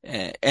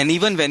 And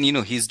even when,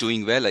 he's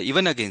doing well,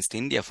 even against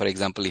India, for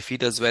example, if he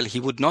does well, he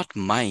would not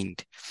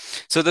mind.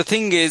 So the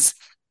thing is,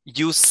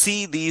 you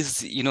see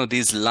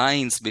these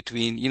lines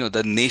between,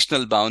 the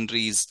national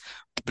boundaries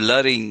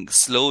blurring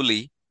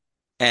slowly,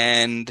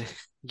 and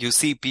you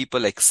see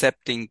people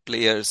accepting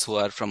players who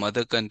are from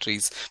other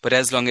countries, but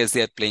as long as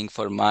they are playing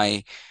for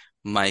my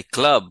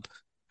club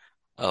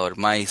or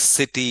my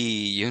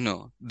city,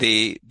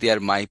 they are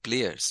my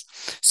players.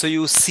 So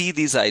you see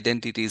these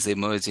identities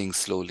emerging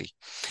slowly.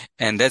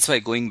 And that's why,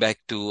 going back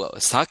to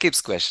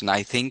Saqib's question,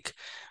 I think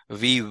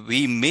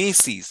we may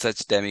see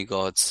such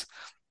demigods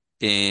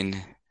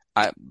in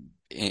uh,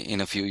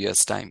 in a few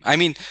years' time. I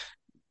mean,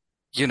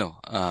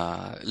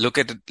 look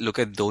at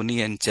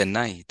Dhoni and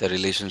Chennai, the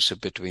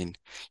relationship between,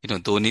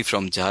 Dhoni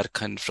from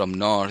Jharkhand, from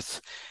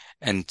north,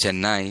 and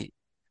Chennai.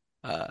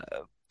 Uh,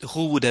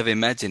 who would have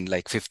imagined,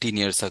 like 15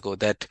 years ago,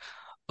 that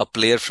a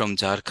player from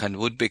Jharkhand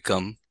would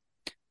become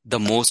the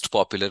most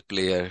popular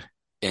player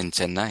in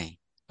Chennai,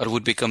 or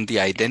would become the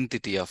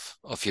identity of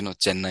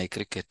Chennai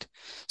cricket.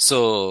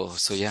 So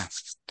yeah.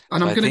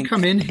 And So I'm I going to think,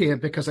 come in here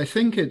because I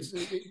think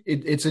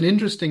it's an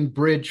interesting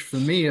bridge for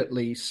me, at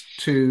least,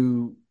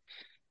 to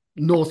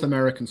North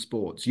American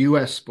sports,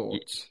 US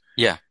sports,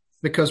 yeah.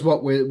 because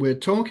what we're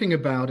talking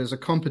about is a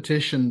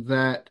competition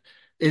that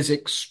is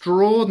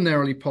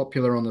extraordinarily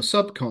popular on the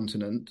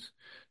subcontinent.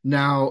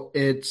 Now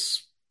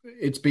it's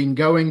been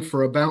going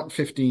for about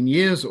 15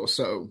 years or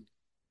so,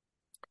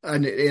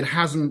 and it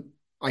hasn't,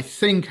 I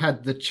think,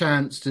 had the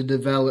chance to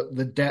develop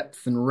the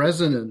depth and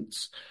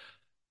resonance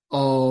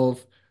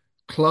of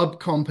club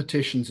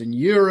competitions in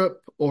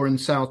Europe or in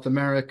South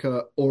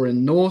America or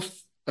in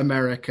North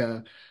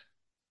America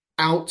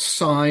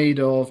outside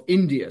of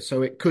India.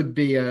 So it could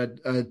be a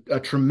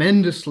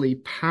tremendously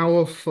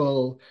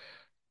powerful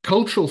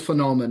cultural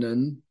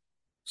phenomenon,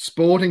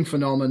 sporting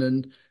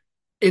phenomenon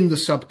in the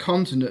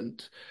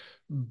subcontinent.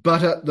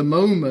 But at the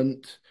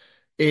moment,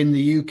 in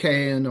the UK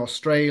and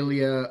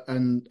Australia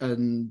and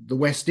the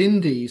West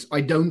Indies,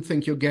 I don't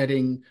think you're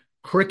getting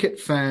cricket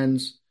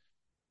fans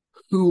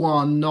who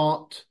are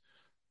not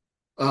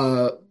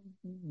uh,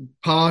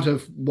 part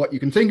of what you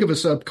can think of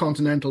as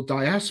subcontinental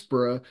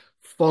diaspora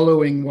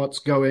following what's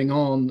going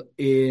on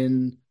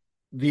in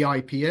the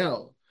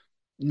IPL.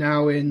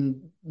 Now,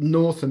 in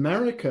North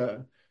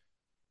America,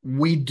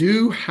 we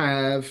do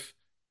have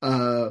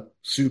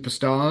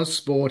superstars,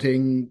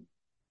 sporting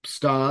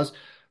stars,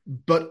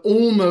 but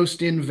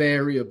almost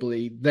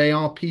invariably, they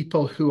are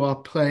people who are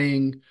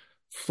playing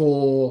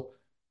for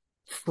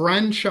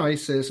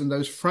franchises, and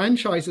those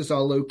franchises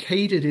are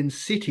located in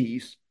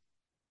cities.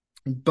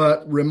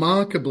 But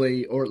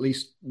remarkably, or at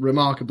least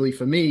remarkably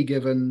for me,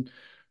 given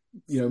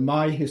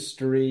my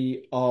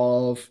history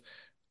of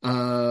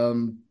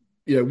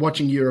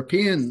watching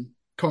European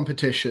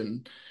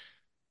competition,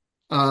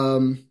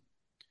 um,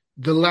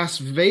 the Las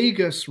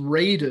Vegas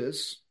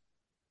Raiders,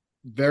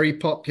 very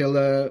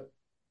popular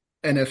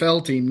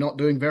NFL team, not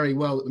doing very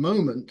well at the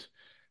moment,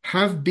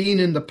 have been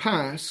in the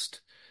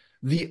past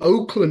the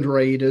Oakland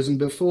Raiders, and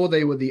before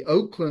they were the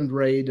Oakland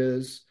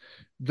Raiders,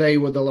 they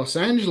were the Los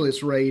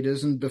Angeles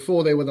Raiders, and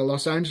before they were the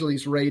Los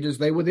Angeles Raiders,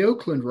 they were the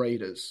Oakland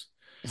Raiders.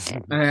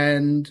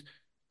 And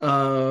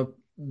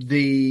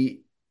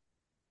the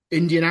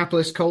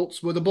Indianapolis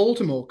Colts were the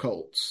Baltimore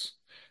Colts.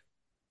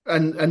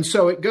 And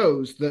so it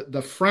goes.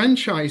 The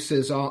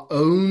franchises are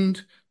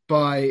owned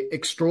by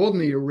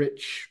extraordinarily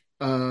rich,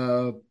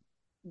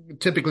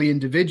 typically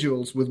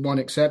individuals, with one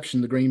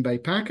exception, the Green Bay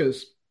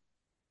Packers.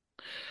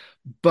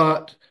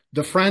 But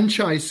the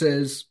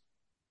franchises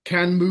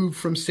can move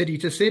from city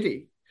to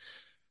city.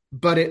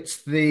 But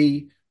it's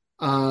the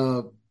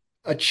uh,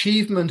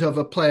 achievement of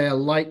a player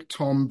like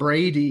Tom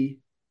Brady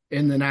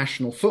in the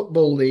National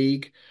Football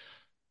League,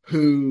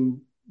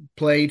 who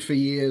played for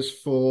years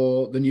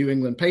for the New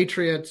England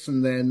Patriots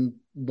and then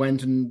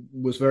went and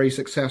was very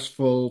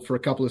successful for a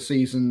couple of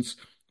seasons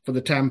for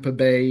the Tampa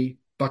Bay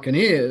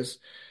Buccaneers,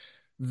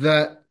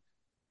 that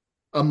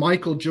a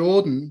Michael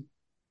Jordan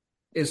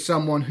is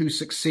someone who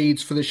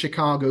succeeds for the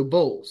Chicago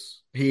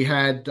Bulls. He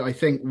had, I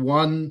think,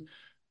 one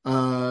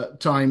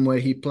time where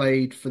he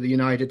played for the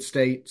United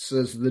States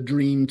as the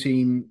dream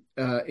team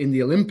in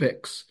the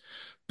Olympics.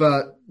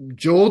 But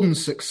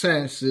Jordan's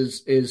success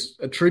is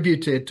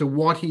attributed to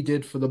what he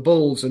did for the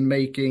Bulls and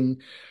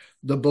making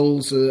the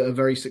Bulls a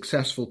very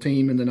successful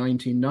team in the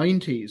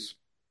 1990s.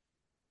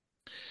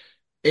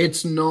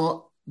 It's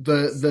not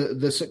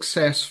the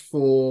success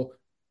for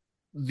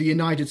the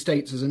United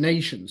States as a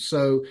nation.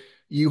 So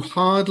you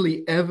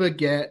hardly ever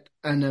get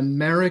an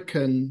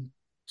American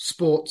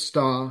sports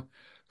star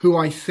who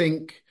I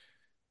think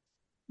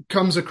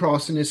comes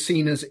across and is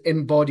seen as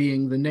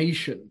embodying the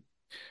nation.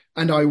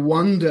 And I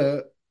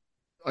wonder,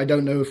 I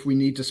don't know if we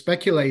need to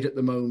speculate at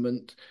the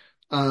moment,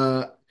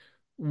 uh,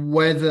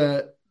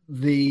 whether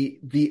the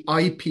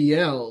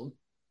IPL,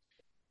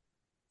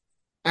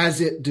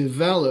 as it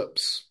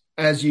develops,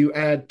 as you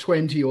add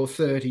 20 or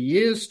 30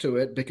 years to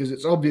it, because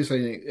it's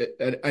obviously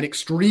an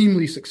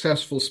extremely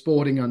successful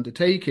sporting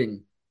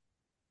undertaking,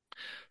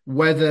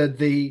 whether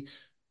the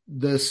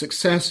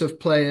success of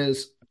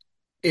players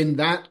in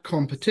that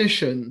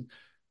competition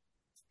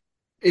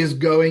is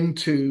going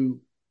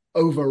to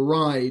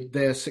override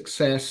their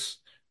success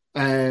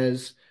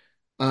as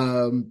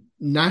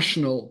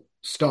national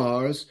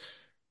stars,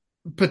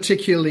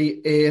 particularly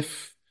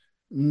if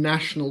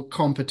national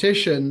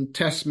competition,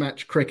 test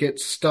match cricket,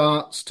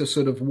 starts to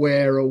sort of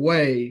wear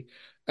away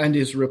and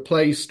is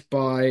replaced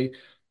by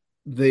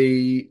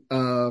the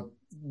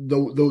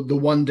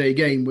one day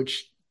game,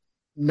 which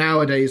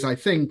nowadays I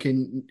think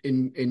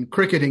in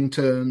cricketing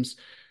terms,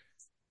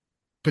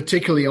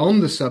 particularly on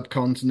the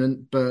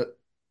subcontinent, but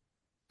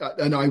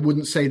and I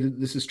wouldn't say that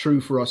this is true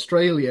for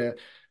Australia,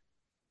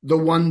 the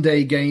one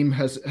day game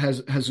has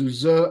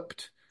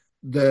usurped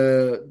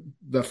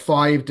the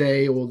 5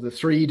 day or the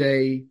 3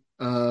 day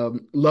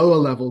lower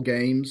level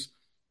games.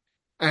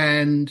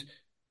 And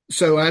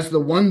so as the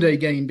one day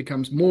game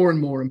becomes more and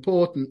more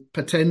important,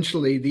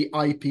 potentially the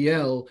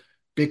IPL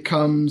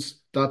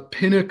becomes the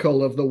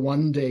pinnacle of the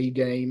one day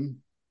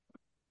game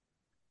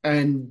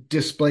and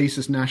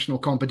displaces national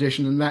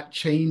competition. And that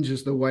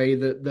changes the way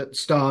that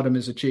stardom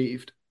is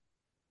achieved.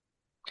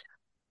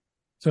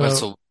 Well,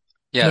 So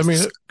so let me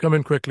yes, come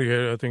in quickly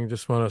here. I think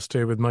just want to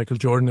stay with Michael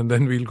Jordan and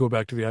then we'll go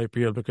back to the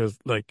IPL because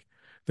like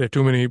there are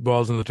too many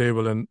balls on the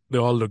table and they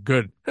all look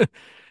good.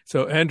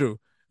 So Andrew,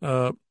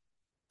 uh,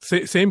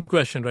 same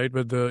question, right?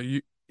 But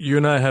you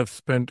and I have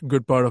spent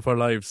good part of our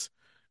lives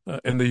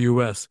in the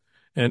U.S.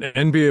 and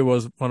NBA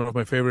was one of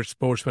my favorite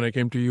sports when I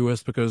came to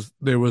U.S. because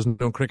there was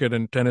no cricket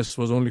and tennis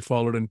was only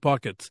followed in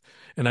pockets,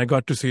 and I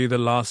got to see the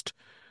last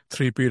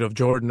three-peat of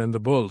Jordan and the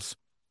Bulls.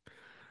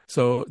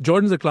 So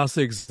Jordan's a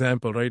classic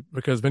example, right?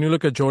 Because when you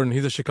look at Jordan,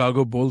 he's a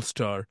Chicago Bulls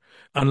star.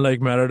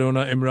 Unlike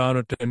Maradona, Imran,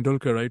 or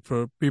Tendulkar, right?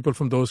 For people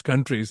from those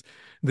countries,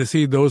 they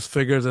see those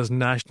figures as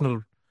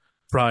national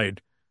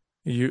pride.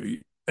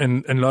 You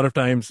and a lot of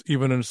times,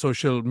 even on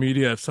social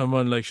media, if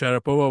someone like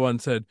Sharapova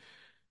once said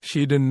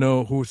she didn't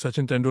know who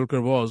Sachin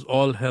Tendulkar was,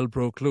 all hell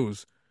broke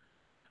loose.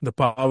 The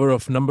power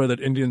of number that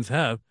Indians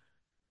have.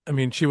 I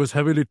mean, she was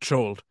heavily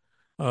trolled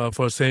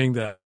for saying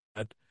that.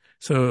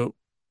 So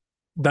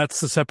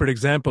that's a separate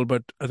example,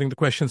 but I think the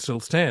question still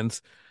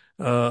stands.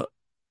 Uh,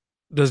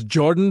 does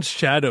Jordan's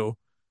shadow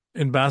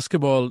in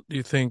basketball, do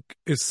you think,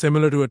 is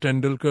similar to a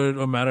Tendulkar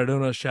or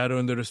Maradona shadow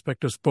in their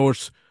respective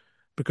sports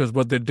because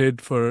what they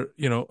did for,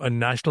 a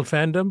national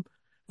fandom?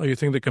 Or you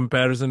think the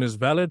comparison is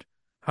valid?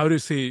 How do you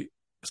see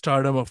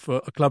stardom of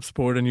a club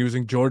sport and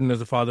using Jordan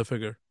as a father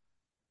figure?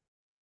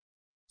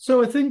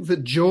 So I think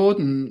that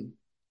Jordan,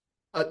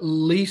 at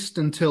least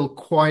until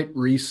quite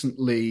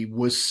recently,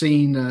 was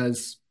seen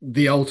as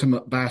the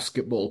ultimate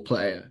basketball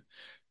player.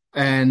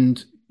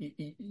 And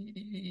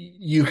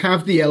you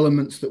have the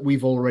elements that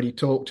we've already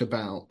talked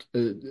about.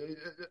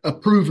 A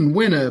proven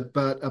winner,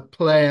 but a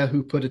player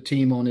who put a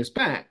team on his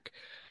back.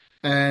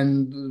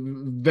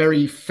 And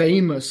very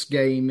famous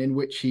game in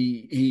which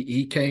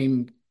he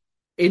came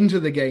into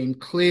the game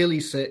clearly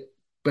sick,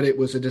 but it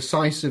was a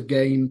decisive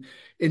game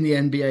in the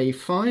NBA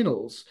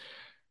Finals.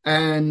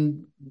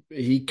 And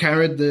he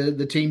carried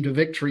the team to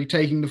victory,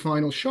 taking the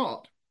final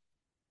shot.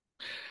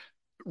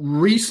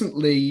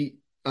 Recently,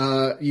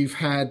 you've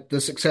had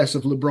the success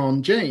of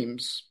LeBron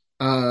James,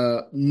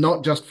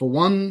 not just for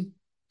one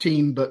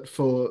team, but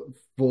for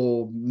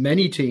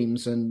many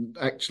teams, and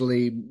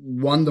actually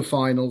won the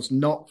finals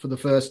not for the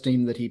first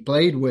team that he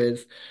played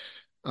with,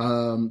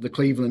 the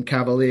Cleveland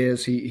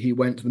Cavaliers. He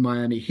went to the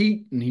Miami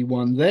Heat and he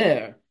won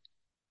there.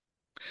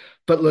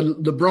 But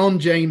LeBron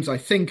James, I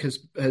think,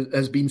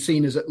 has been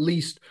seen as at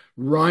least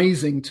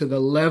rising to the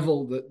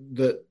level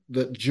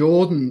that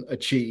Jordan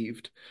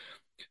achieved.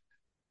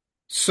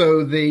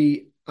 So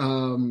the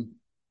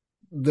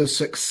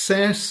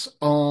success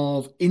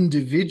of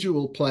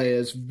individual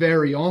players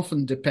very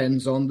often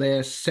depends on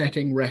their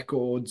setting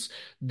records,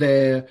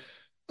 their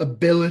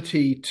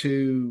ability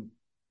to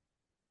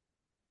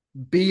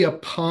be a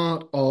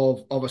part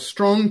of a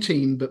strong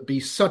team, but be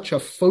such a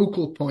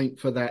focal point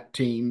for that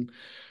team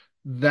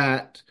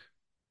that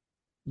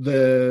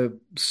the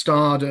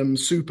stardom,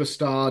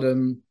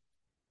 superstardom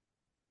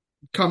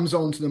comes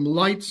onto them,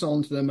 lights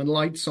onto them, and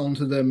lights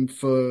onto them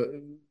for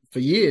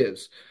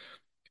years.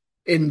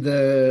 In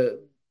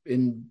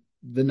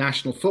the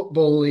National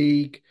Football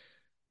League.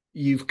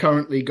 You've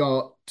currently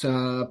got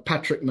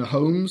Patrick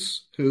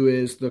Mahomes, who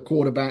is the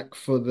quarterback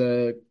for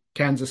the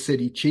Kansas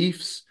City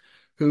Chiefs,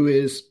 who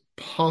is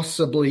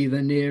possibly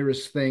the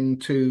nearest thing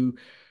to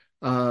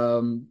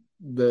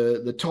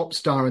the top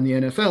star in the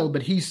NFL,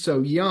 but he's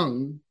so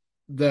young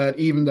that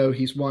even though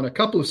he's won a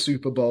couple of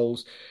Super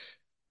Bowls,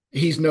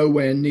 he's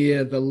nowhere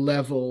near the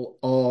level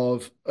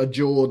of a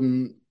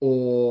Jordan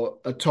or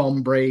a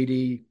Tom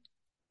Brady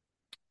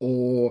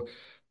or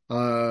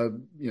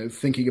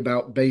thinking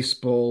about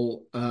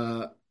baseball,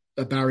 a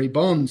Barry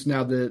Bonds.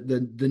 Now,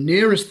 the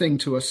nearest thing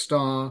to a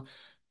star,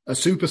 a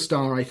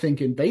superstar, I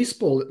think in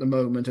baseball at the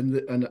moment,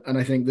 and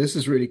I think this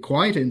is really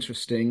quite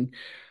interesting,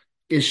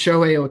 is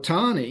Shohei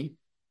Ohtani,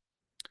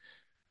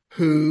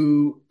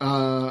 who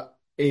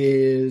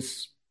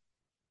is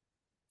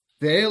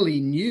fairly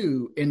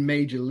new in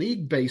Major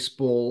League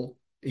Baseball.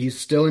 He's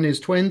still in his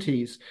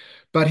 20s,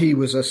 but he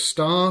was a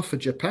star for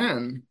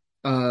Japan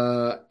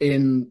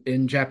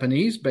in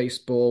Japanese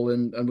baseball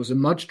and was a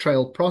much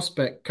trailed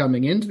prospect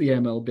coming into the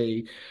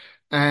MLB.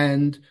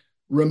 And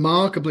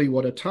remarkably,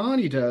 what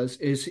Ohtani does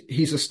is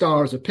he's a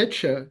star as a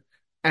pitcher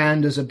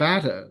and as a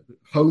batter,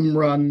 home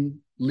run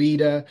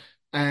leader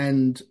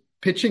and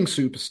pitching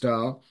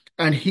superstar.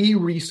 And he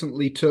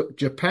recently took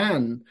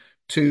Japan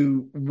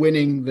to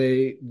winning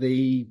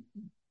the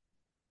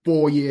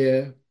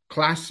 4-year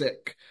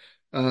classic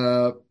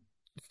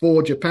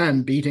for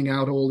Japan, beating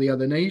out all the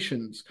other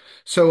nations.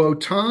 So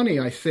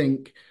Ohtani, I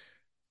think,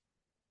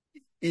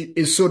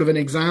 is sort of an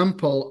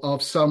example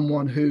of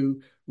someone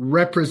who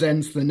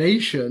represents the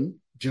nation,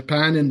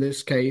 Japan in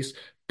this case,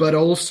 but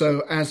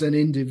also as an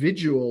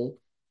individual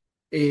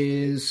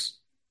is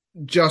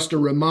just a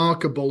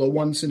remarkable, a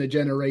once in a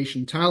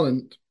generation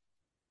talent.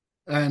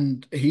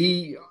 And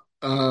he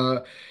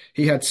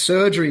had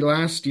surgery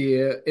last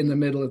year in the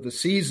middle of the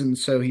season,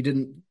 so he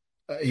didn't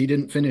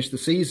finish the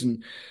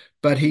season.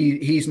 But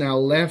he's now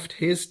left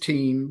his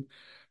team,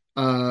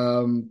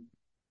 the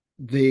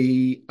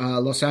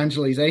Los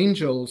Angeles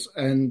Angels,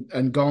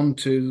 and gone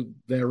to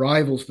their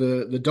rivals,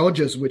 the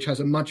Dodgers, which has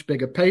a much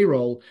bigger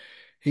payroll.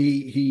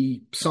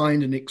 He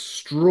signed an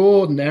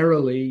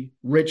extraordinarily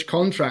rich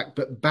contract,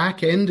 but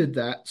back-ended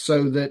that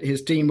so that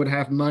his team would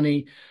have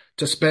money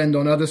to spend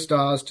on other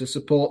stars to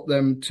support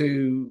them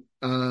to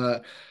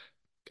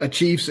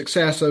achieve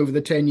success over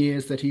the 10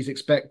 years that he's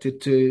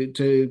expected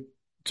to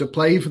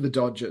play for the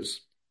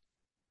Dodgers.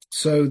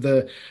 So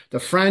the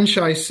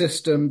franchise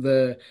system,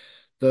 the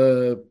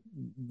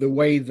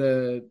way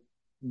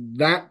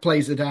that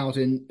plays it out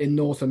in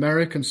North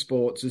American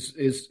sports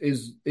is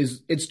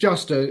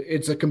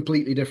it's a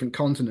completely different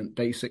continent,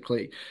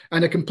 basically,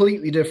 and a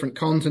completely different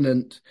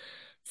continent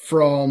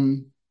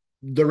from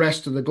the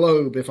rest of the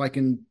globe. If I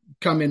can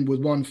come in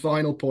with one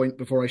final point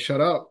before I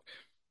shut up,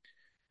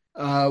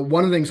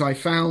 one of the things I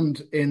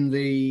found in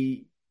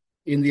the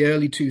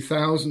early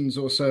 2000s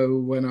or so,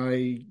 when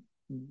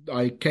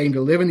I came to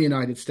live in the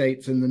United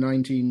States in the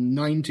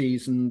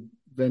 1990s and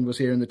then was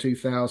here in the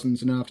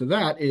 2000s and after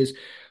that, is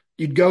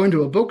you'd go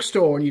into a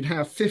bookstore and you'd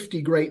have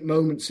 50 great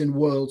moments in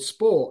world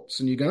sports,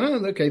 and you go,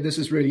 oh, okay, this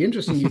is really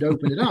interesting. You'd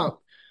open it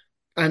up,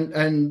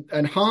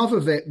 and half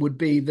of it would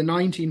be the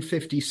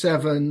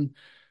 1957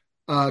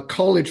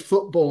 college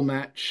football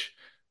match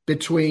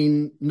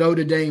between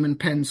Notre Dame and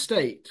Penn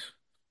State,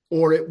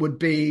 or it would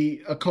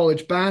be a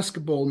college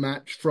basketball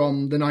match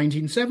from the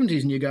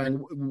 1970s, and you're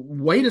going,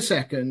 wait a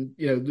second,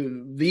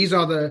 these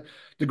are the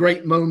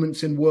great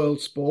moments in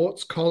world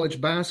sports, college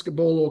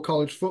basketball or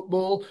college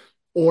football,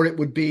 or it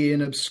would be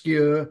an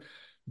obscure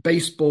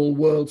baseball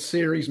World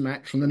Series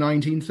match from the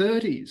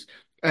 1930s.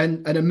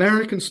 And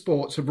American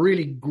sports have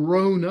really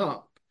grown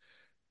up.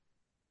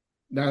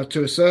 Now,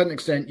 to a certain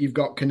extent, you've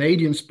got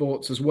Canadian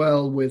sports as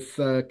well, with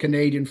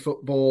Canadian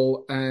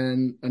football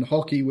and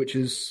hockey, which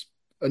is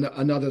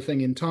another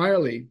thing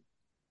entirely.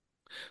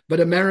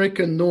 But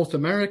North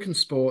American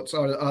sports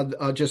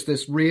are just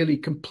this really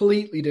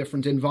completely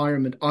different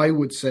environment, I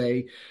would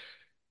say,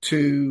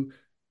 to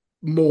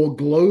more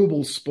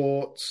global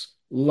sports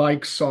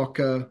like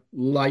soccer,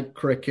 like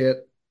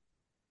cricket,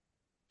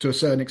 to a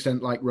certain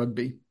extent, like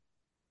rugby.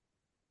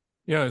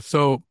 Yeah, it's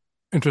so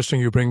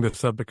interesting you bring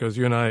this up because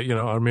you and I,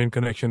 our main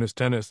connection is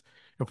tennis.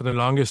 And for the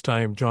longest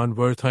time, John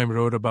Wertheim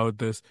wrote about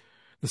this.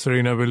 The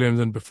Serena Williams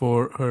and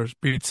before her,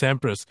 Pete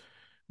Sampras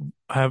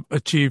have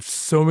achieved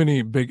so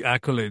many big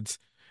accolades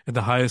at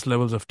the highest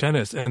levels of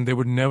tennis, and they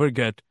would never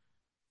get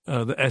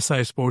the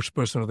SI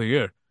Sportsperson of the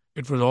Year.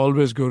 It would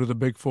always go to the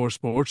big four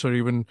sports, or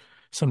even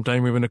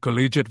sometime even a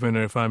collegiate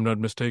winner, if I'm not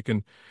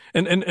mistaken.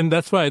 And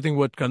that's why I think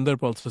what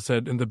Kandarp also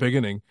said in the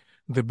beginning,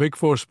 the big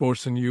four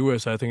sports in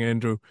US, I think,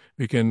 Andrew,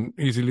 we can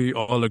easily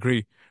all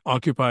agree,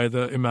 occupy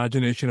the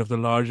imagination of the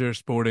larger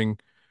sporting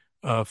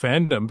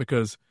fandom,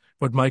 because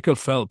what Michael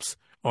Phelps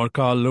or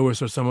Carl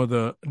Lewis or some of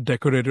the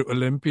decorated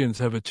Olympians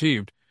have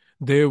achieved,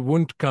 they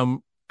wouldn't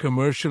come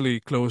commercially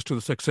close to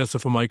the success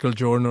of a Michael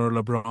Jordan or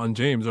LeBron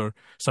James or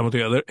some of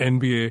the other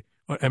NBA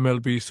or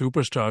MLB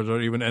superstars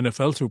or even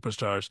NFL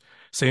superstars.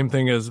 Same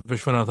thing as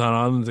Vishwanathan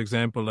Anand's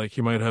example, like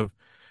he might have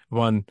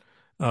won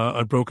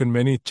or broken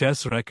many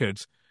chess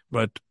records,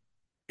 but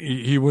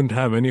he wouldn't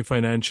have any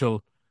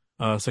financial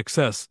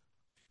success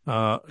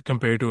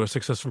compared to a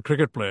successful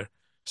cricket player.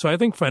 So I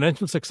think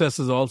financial success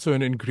is also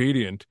an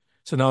ingredient.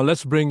 So now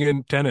let's bring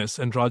in tennis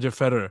and Roger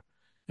Federer.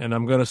 And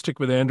I'm going to stick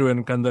with Andrew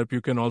and Kandarp. You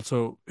can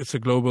also, it's a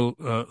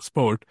global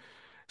sport.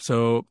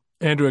 So,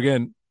 Andrew,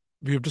 again,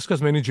 we've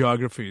discussed many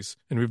geographies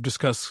and we've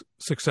discussed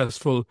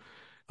successful,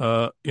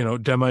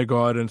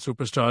 demigod and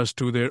superstars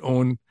to their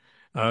own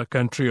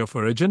country of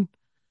origin.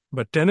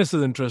 But tennis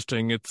is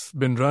interesting. It's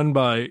been run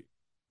by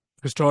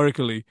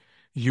historically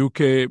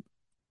UK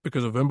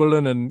because of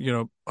Wimbledon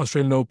and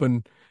Australian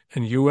Open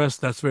and US.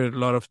 That's where a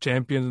lot of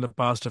champions in the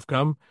past have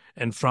come,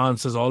 and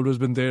France has always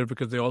been there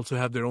because they also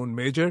have their own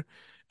major.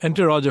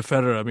 Enter Roger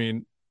Federer. I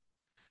mean,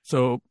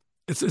 so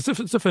it's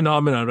a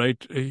phenomenon,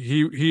 right?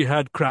 He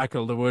had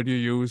crackle, the word you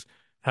use,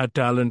 had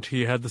talent.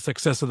 He had the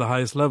success at the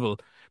highest level.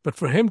 But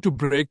for him to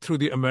break through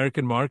the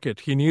American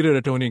market, he needed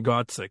a Tony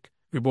Godsick.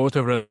 We both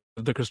have read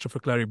the Christopher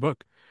Clary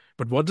book.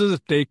 But what does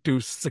it take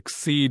to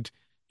succeed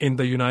in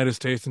the United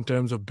States in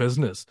terms of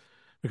business?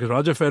 Because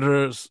Roger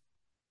Federer's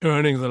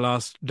earnings the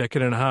last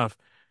decade and a half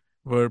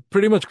were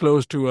pretty much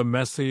close to a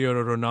Messi or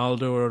a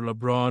Ronaldo or a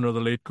LeBron or the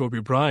late Kobe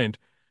Bryant,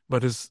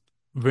 but his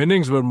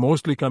winnings were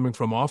mostly coming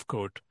from off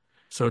court.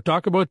 So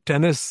talk about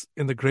tennis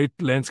in the great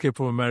landscape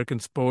of American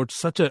sports,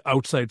 such an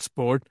outside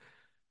sport.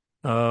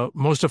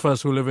 Most of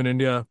us who live in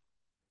India,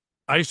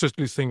 I used to at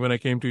least think when I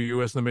came to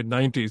US in the mid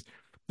 90s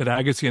that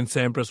Agassi and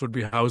Sampras would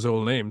be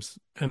household names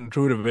and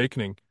rude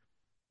awakening.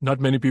 Not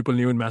many people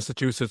knew in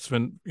Massachusetts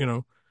when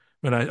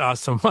I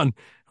asked someone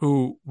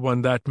who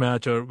won that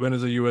match or when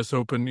is the US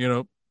Open,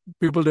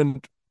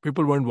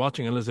 people weren't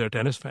watching unless they're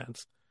tennis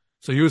fans.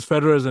 So use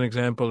Federer as an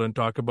example and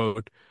talk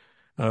about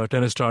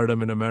tennis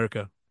stardom in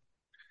America.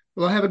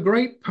 Well, I have a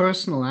great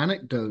personal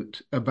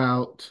anecdote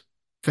about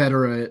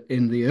Federer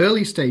in the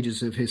early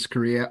stages of his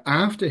career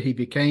after he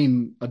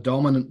became a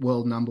dominant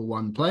world number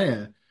one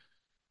player.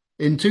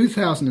 In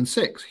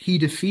 2006, he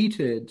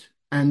defeated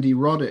Andy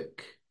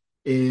Roddick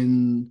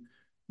in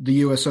the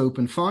US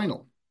Open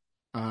final.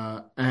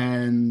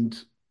 And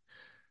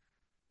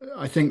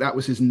I think that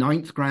was his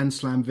ninth Grand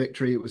Slam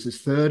victory. It was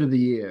his third of the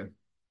year.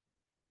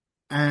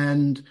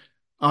 And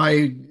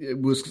I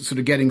was sort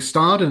of getting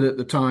started at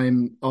the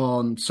time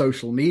on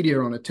social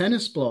media on a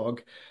tennis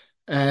blog.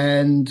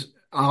 And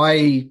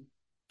I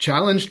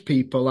challenged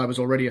people. I was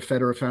already a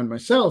Federer fan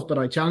myself, but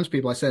I challenged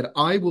people. I said,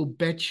 I will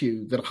bet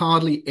you that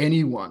hardly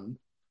anyone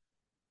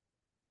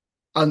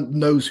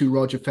knows who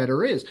Roger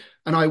Federer is.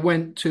 And I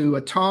went to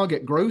a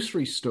Target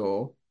grocery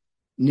store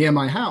near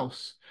my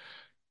house.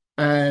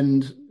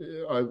 And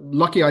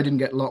lucky I didn't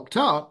get locked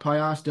up. I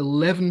asked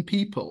 11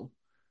 people,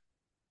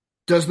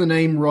 does the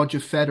name Roger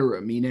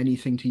Federer mean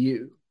anything to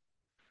you?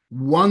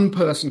 One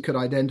person could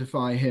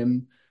identify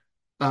him.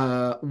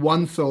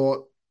 One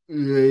thought,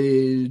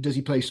 does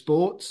he play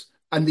sports?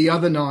 And the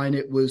other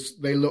nine,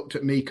 they looked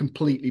at me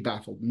completely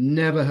baffled.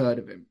 Never heard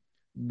of him.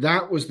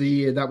 That was the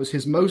year. That was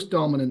his most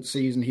dominant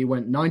season. He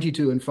went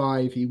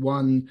 92-5. He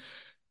won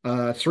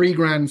 3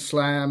 Grand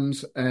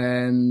Slams,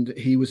 and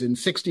he was in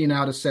 16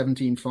 out of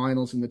 17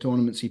 finals in the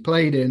tournaments he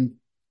played in.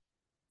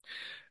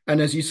 And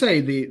as you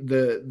say,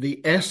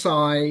 the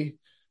SI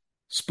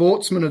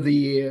Sportsman of the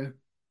Year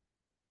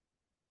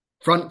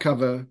front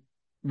cover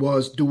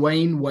was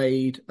Dwayne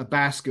Wade, a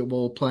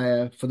basketball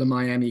player for the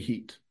Miami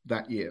Heat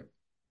that year.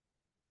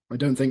 I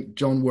don't think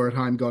John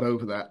Wertheim got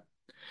over that.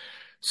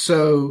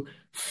 So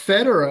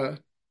Federer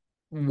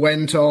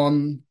went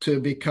on to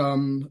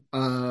become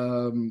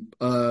a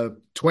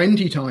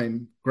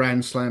 20-time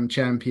Grand Slam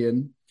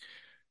champion.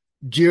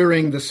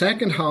 During the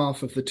second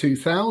half of the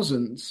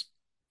 2000s,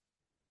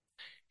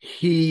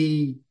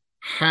 he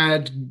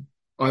had,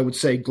 I would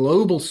say,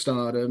 global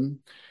stardom.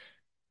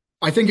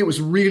 I think it was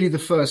really the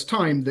first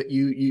time that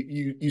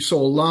you saw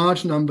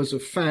large numbers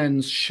of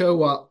fans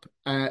show up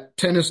at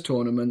tennis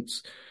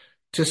tournaments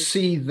to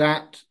see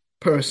that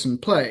person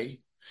play.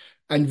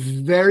 And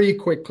very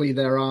quickly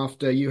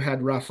thereafter, you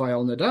had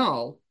Rafael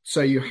Nadal.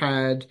 So you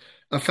had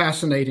a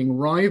fascinating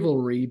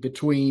rivalry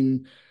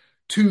between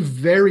two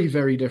very,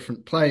 very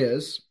different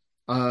players.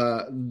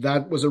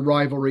 That was a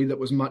rivalry that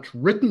was much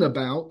written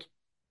about.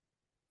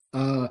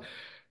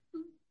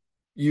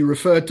 You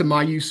referred to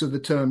my use of the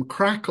term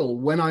crackle.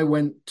 When I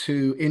went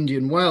to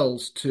Indian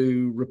Wells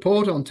to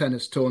report on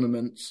tennis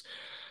tournaments,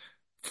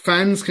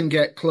 fans can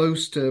get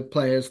close to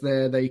players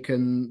there. They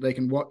can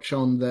watch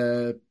on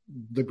the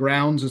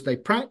grounds as they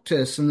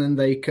practice, and then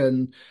they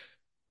can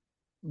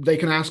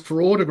ask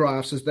for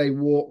autographs as they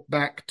walk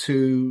back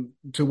to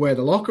where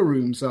the locker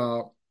rooms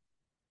are.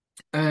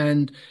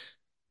 And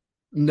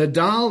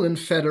Nadal and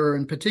Federer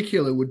in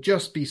particular would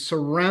just be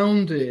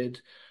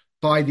surrounded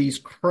by these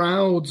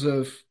crowds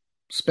of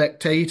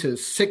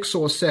spectators, 6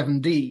 or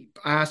 7 deep,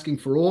 asking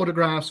for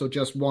autographs or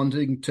just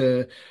wanting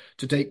to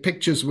take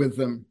pictures with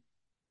them.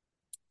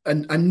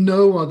 And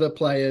no other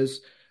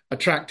players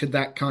attracted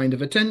that kind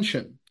of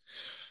attention.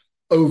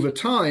 Over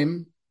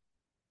time,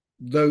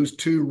 those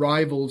two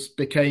rivals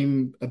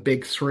became a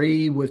big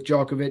three with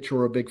Djokovic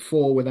or a big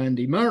four with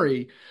Andy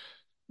Murray.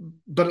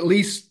 But at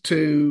least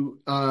in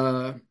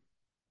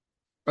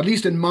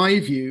my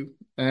view,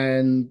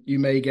 and you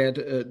may get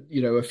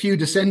a few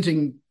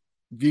dissenting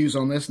views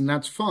on this, and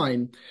that's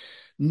fine.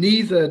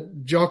 Neither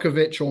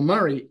Djokovic or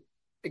Murray,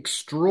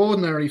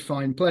 extraordinary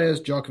fine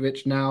players.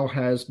 Djokovic now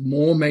has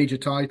more major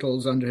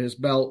titles under his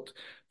belt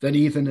than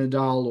either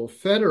Nadal or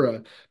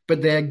Federer,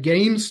 but their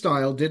game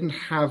style didn't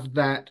have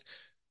that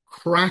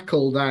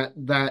crackle,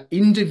 that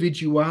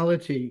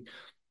individuality,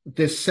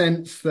 this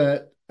sense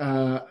that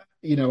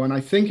and I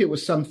think it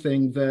was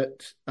something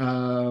that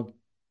Kandap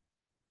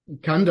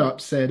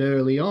said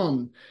early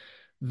on,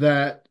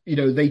 that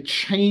they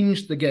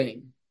changed the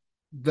game,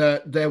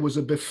 that there was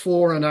a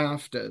before and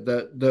after,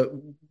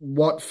 that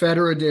what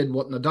Federer did,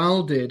 what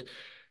Nadal did,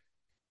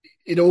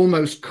 it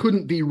almost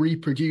couldn't be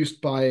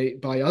reproduced by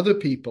other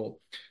people.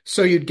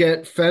 So you'd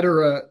get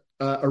Federer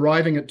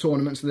arriving at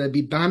tournaments, and there'd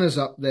be banners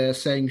up there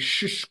saying,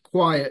 "Shush,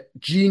 quiet,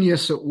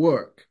 genius at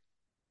work."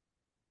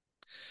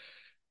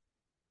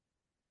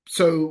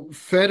 So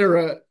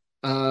Federer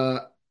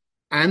and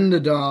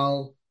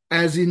Nadal,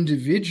 as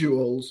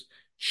individuals,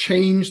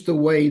 changed the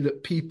way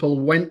that people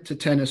went to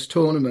tennis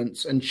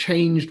tournaments and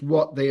changed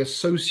what they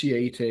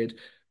associated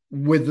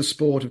with the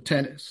sport of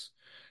tennis.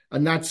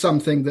 And that's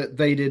something that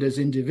they did as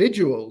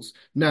individuals.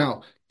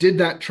 Now, did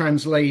that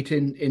translate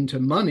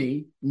into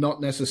money? Not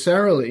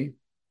necessarily.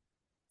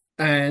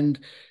 And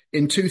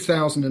in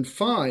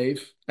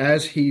 2005,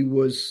 as he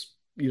was,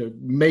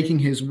 making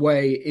his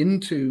way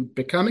into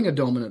becoming a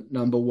dominant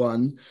number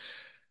one,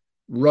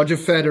 Roger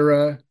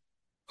Federer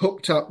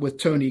hooked up with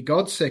Tony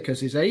Godsick as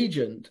his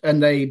agent,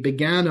 and they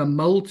began a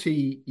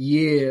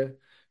multi-year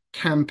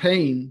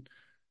campaign,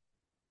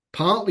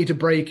 partly to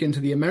break into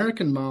the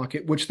American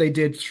market, which they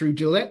did through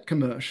Gillette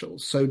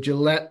commercials. So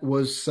Gillette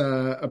was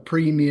a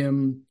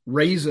premium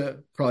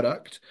razor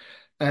product,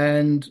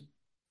 and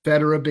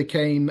Federer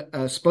became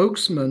a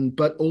spokesman,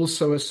 but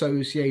also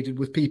associated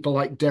with people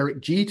like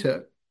Derek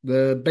Jeter,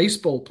 the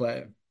baseball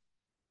player.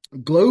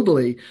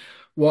 Globally,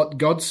 what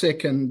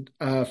Godsick and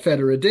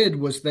Federer did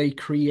was they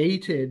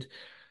created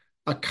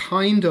a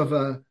kind of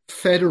a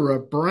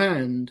Federer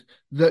brand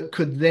that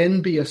could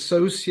then be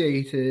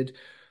associated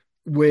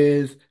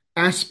with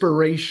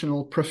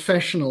aspirational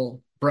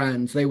professional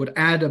brands. They would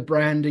add a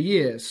brand a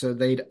year. So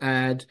they'd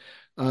add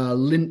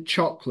Lindt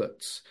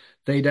chocolates.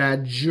 They'd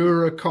add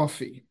Jura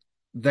coffee.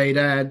 They'd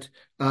add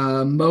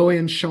Moët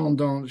and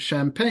Chandon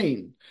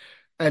champagne.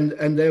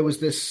 And there was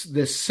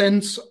this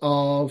sense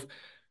of,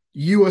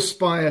 you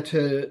aspire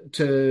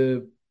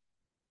to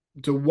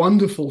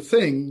wonderful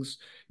things.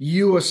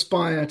 You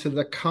aspire to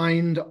the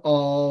kind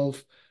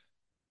of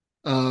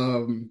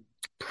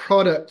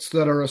products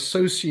that are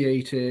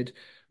associated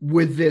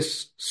with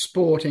this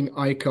sporting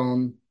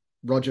icon,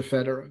 Roger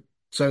Federer.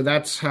 So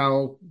that's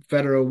how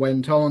Federer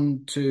went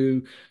on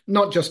to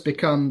not just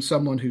become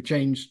someone who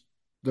changed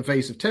the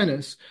face of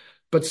tennis,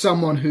 but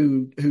someone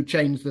who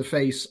changed the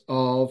face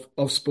of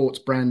sports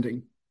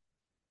branding.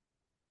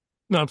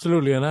 No,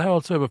 absolutely. And I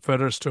also have a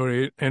Federer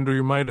story. Andrew,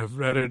 you might have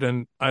read it,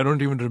 and I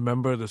don't even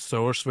remember the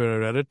source where I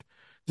read it.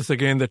 This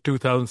again, the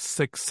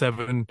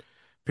 2006-07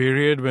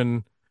 period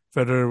when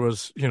Federer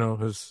was, he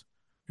was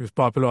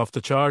popular off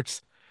the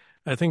charts.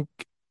 I think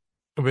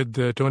with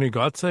Tony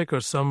Godsick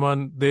or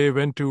someone, they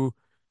went to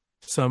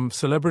some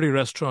celebrity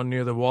restaurant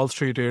near the Wall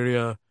Street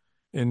area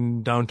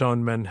in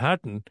downtown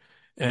Manhattan.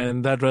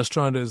 And that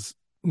restaurant is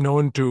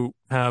known to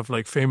have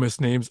like famous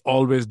names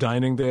always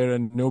dining there,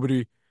 and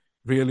nobody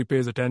really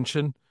pays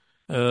attention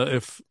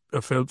if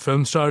a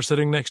film star is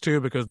sitting next to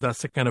you, because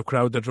that's the kind of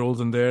crowd that rolls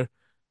in there.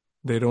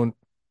 They don't,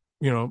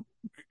 you know,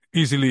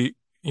 easily,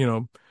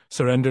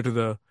 surrender to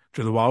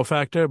the wow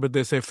factor. But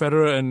they say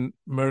Federer and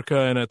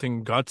Mirka and I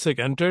think Godsick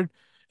entered,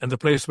 and the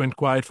place went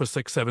quiet for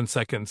 6-7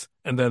 seconds,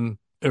 and then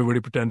everybody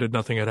pretended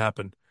nothing had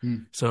happened.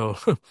 So,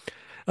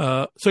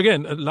 so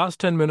again, last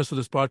 10 minutes of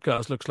this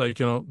podcast looks like,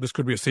 this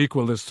could be a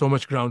sequel. There's so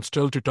much ground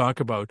still to talk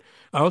about.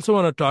 I also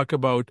want to talk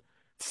about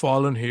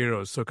fallen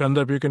heroes. So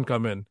Kandap, you can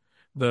come in.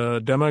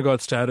 The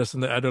demigod status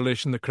and the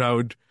adulation, the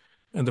crowd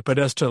and the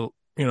pedestal,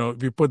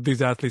 we put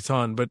these athletes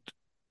on, but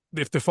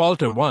if they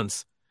falter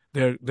once,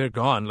 they're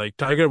gone. Like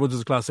Tiger Woods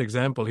is a classic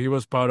example. He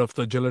was part of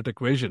the Gillette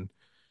equation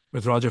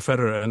with Roger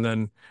Federer, and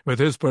then with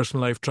his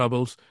personal life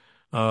troubles,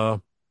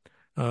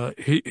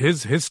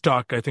 his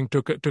stock, I think,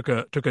 took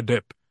a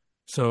dip.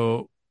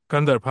 So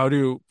Kandap, how do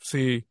you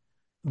see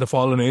the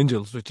fallen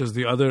angels, which is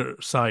the other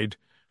side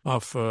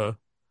of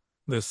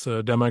this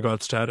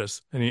demigod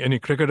status? Any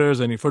cricketers,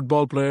 any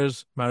football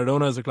players?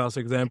 Maradona is a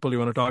classic example. You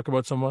want to talk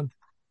about someone?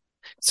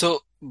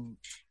 So,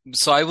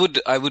 I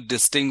would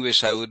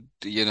distinguish. I would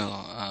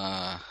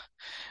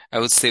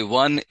say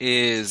one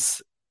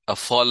is a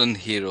fallen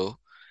hero,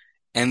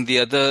 and the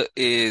other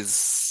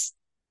is,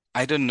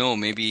 I don't know,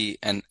 maybe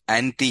an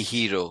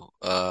anti-hero.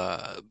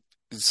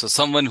 So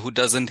someone who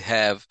doesn't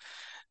have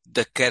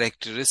the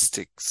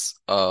characteristics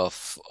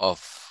of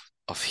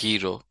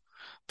hero,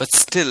 but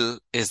still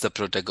is the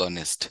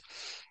protagonist.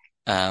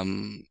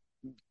 Um,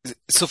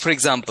 So, for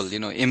example,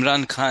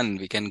 Imran Khan,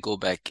 we can go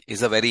back,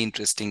 is a very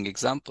interesting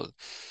example.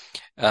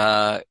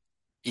 Uh,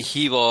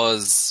 he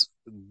was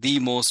the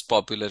most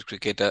popular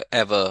cricketer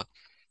ever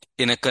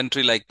in a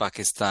country like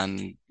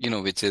Pakistan,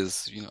 which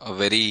is, a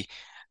very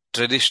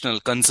traditional,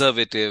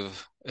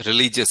 conservative,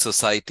 religious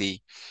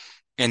society.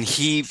 And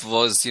he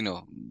was,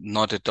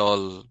 not at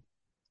all,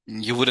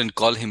 you wouldn't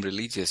call him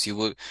religious.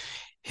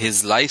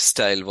 His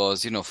lifestyle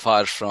was,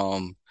 far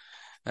from,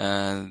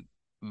 uh,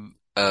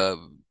 uh,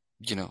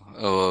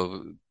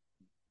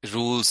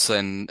 rules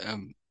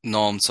and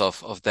norms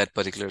of that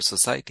particular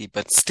society.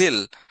 But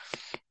still,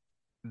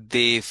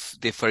 they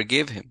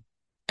forgave him,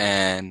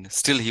 and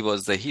still he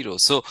was the hero.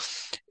 So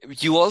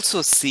you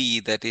also see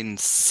that in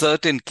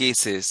certain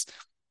cases,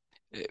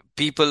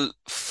 people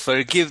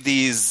forgive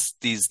these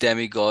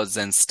demigods,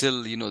 and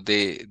still,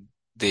 they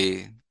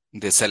they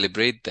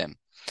celebrate them.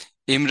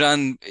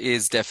 Imran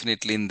is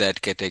definitely in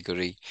that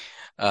category.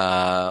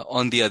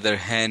 On the other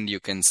hand, you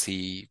can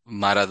see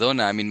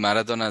Maradona. I mean,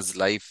 Maradona's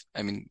life,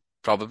 I mean,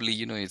 probably,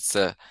 it's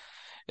a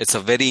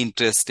very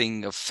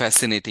interesting,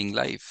 fascinating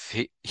life.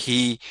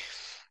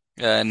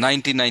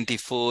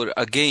 1994,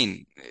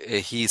 again,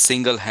 he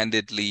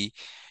single-handedly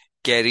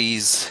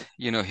carries,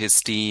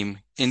 his team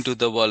into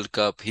the World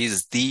Cup.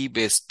 He's the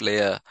best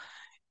player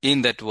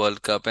in that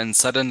World Cup, and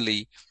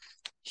suddenly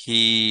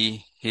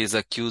he is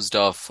accused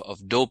of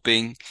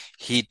doping.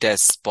 He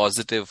tests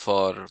positive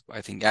for,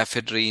 I think,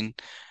 ephedrine,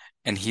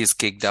 and he is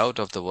kicked out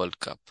of the World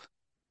Cup.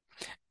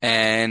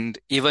 And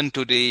even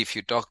today, if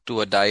you talk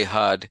to a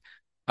diehard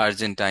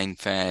Argentine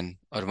fan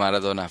or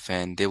Maradona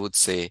fan, they would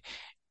say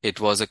it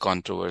was a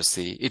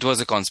controversy. It was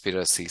a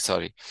conspiracy,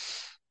 sorry.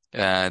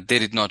 They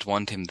did not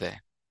want him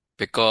there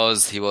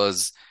because he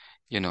was,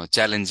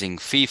 challenging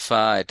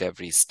FIFA at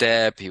every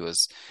step. He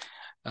was,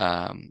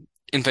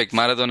 in fact,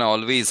 Maradona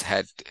always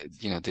had,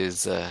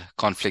 these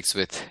conflicts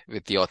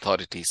with the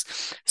authorities.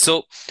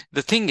 So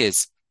the thing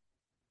is,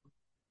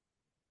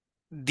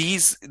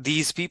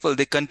 these people,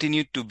 they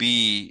continue to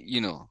be,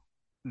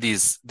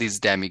 these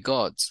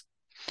demigods.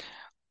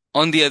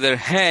 On the other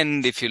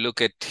hand, if you look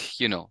at,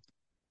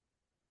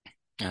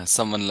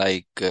 someone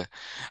like,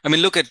 I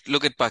mean, look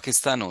at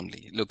Pakistan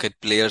only. Look at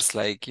players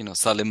like,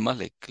 Salim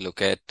Malik.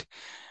 Look at,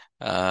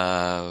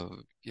 uh,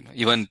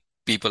 even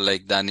people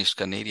like Danish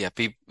Kaneria.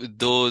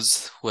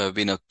 Those who have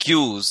been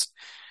accused,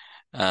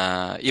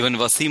 even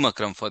Wasim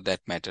Akram for that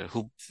matter,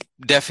 who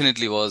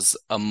definitely was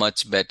a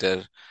much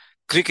better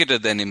cricketer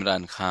than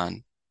Imran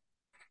Khan,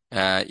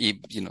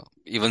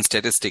 even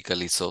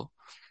statistically so.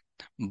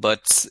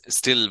 But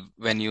still,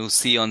 when you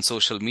see on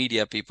social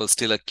media, people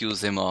still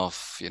accuse him of,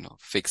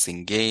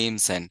 fixing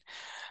games and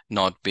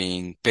not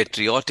being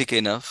patriotic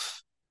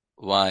enough,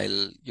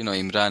 while,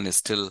 Imran is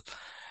still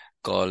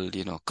called,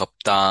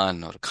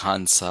 Kaptan or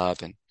Khan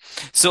Saab. And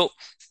so,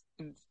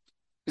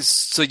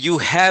 you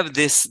have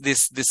this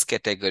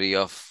category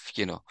of,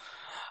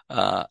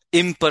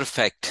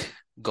 imperfect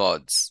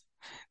gods.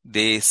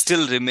 They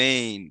still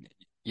remain,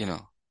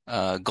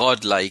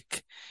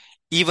 godlike,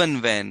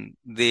 even when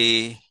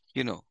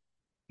you know,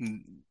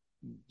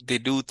 they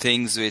do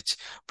things which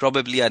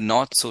probably are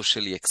not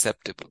socially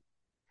acceptable,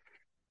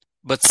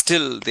 but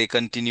still they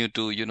continue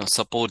to,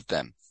 support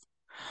them.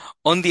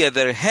 On the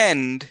other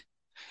hand,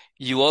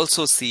 you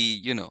also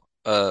see, here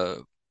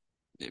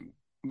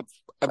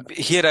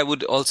I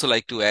would also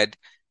like to add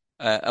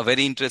a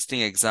very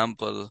interesting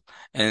example,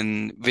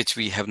 and which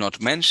we have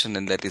not mentioned,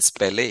 and that is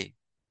Pele.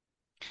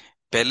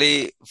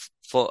 Pele,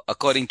 for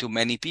according to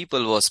many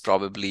people, was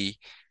probably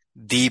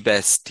the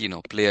best,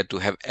 player to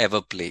have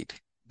ever played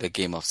the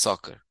game of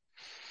soccer.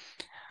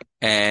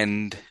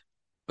 And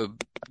uh,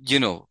 you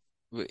know,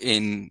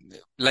 in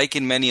like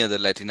in many other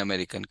Latin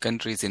American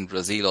countries, in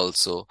Brazil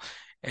also,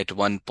 at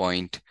one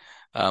point,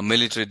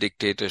 military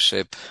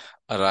dictatorship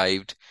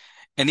arrived,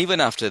 and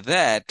even after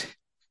that,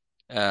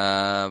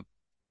 uh,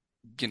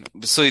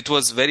 so it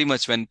was very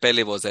much when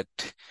Pele was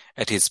at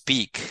his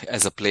peak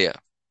as a player.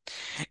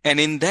 And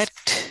in that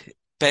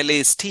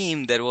Pele's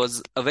team, there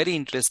was a very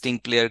interesting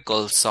player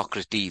called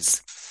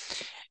Socrates.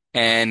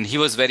 And he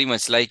was very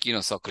much like,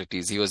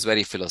 Socrates. He was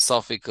very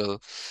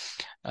philosophical.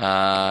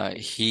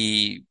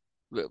 He,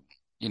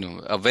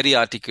 a very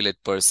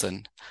articulate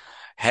person,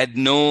 had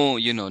no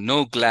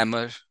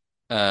glamour,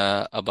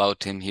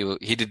 about him.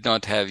 He did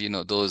not have,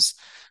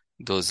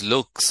 those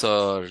looks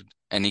or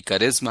any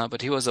charisma,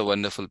 but he was a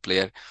wonderful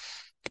player.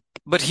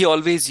 But he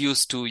always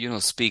used to,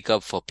 speak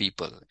up for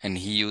people, and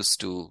he used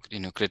to,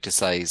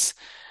 criticize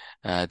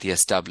the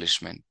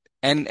establishment.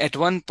 And at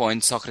one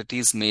point,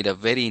 Socrates made a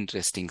very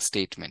interesting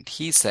statement.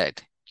 He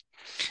said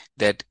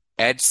that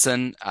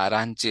Edson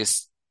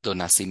Arantes do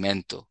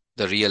Nascimento,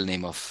 the real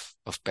name of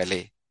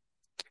Pele,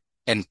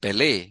 and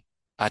Pele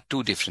are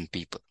two different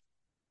people.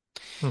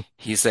 Hmm.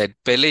 He said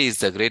Pele is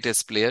the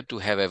greatest player to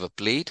have ever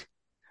played,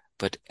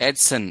 but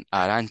Edson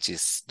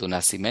Arantes do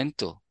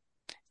Nascimento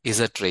is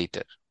a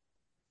traitor.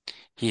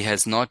 He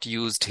has not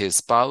used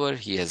his power,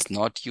 he has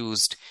not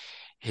used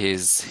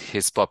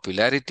his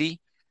popularity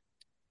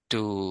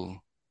to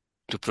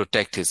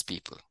protect his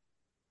people.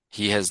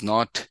 He has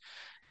not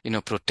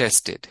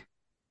protested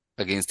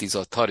against these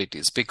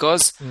authorities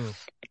because Mm.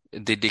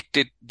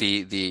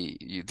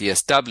 the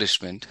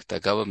establishment, the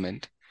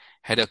government,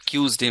 had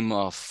accused him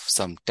of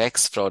some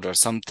tax fraud or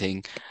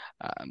something.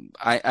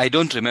 I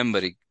don't remember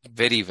it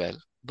very well,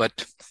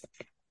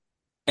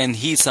 and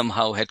he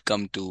somehow had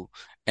come to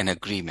an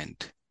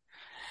agreement.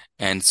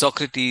 And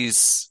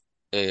Socrates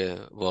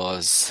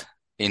was,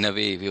 in a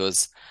way, he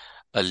was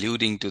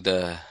alluding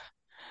to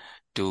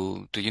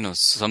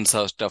some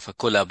sort of a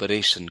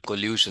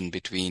collusion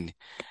between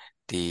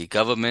the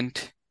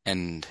government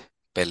and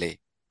Pele.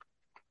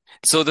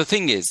 So the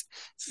thing is,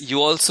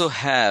 you also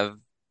have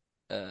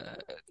uh,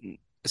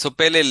 so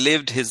Pele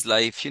lived his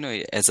life,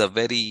 as a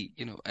very,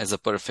 as a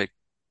perfect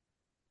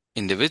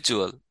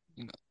individual,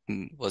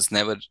 was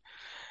never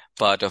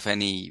part of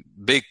any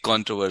big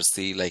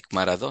controversy like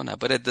Maradona.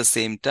 But at the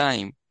same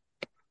time,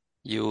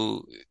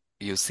 you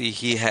you see,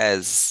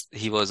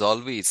 he was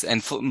always,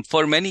 and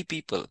for many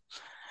people,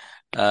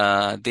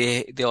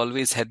 they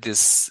always had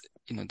this,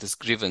 this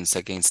grievance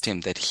against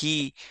him that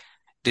he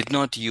did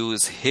not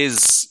use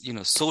his,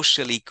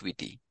 social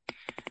equity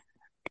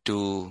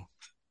to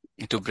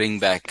bring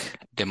back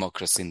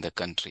democracy in the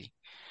country.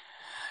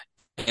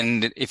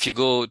 And if you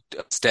go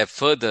a step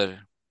further,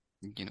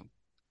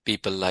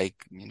 people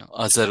like,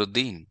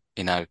 Azharuddin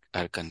in our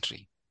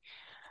country.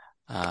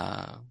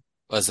 Uh,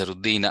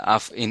 Azharuddin,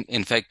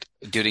 in fact,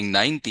 during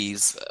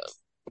 90s,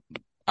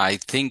 I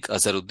think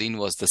Azharuddin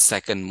was the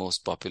second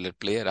most popular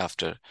player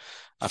after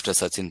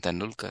Sachin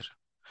Tendulkar.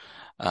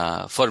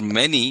 For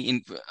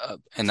many,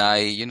 and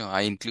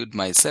I include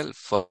myself,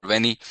 for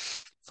many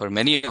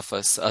of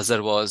us,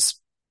 Azhar was,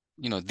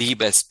 the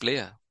best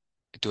player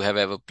to have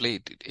ever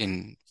played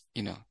in,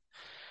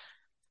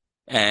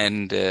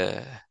 and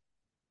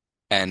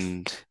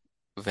and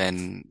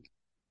when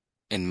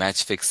in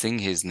match fixing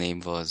his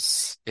name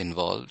was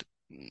involved,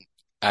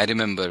 I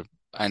remember,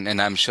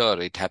 and I'm sure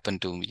it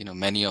happened to,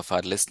 many of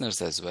our listeners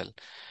as well,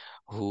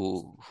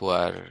 who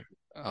are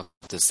of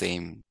the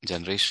same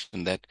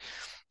generation, that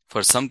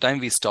for some time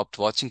we stopped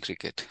watching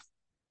cricket.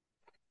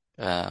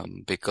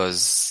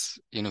 Because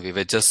we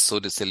were just so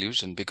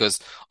disillusioned, because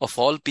of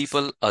all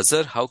people,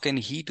 Azhar, how can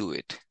he do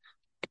it?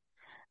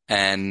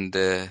 And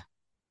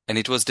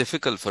it was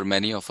difficult for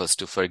many of us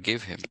to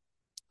forgive him.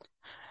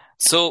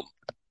 So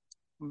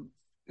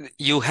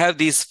you have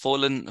these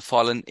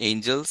fallen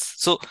angels.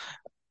 So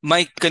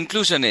my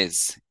conclusion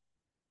is,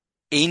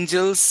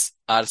 angels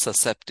are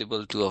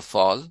susceptible to a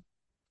fall,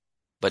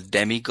 but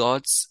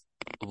demigods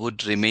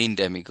would remain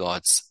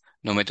demigods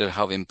no matter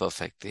how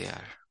imperfect they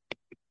are.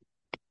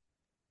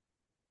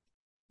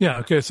 Yeah,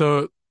 okay,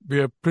 so we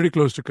are pretty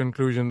close to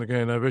conclusion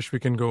again. I wish we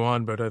can go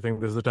on, but I think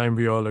this is the time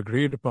we all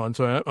agreed upon.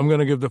 So I'm going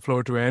to give the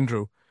floor to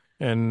Andrew.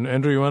 And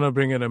Andrew, you want to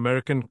bring an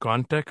American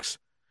context?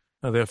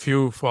 There are a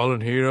few fallen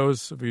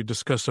heroes. We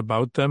discussed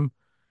about them.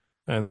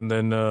 And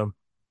then,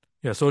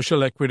 yeah,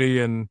 social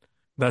equity. And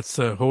that's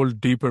a whole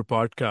deeper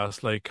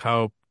podcast, like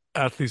how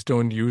athletes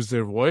don't use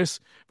their voice.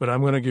 But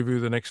I'm going to give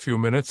you the next few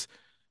minutes,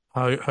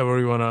 however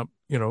you want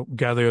to,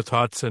 gather your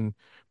thoughts and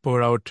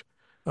pour out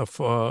of,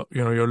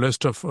 your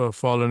list of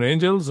fallen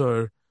angels,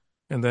 and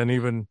then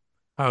even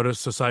how does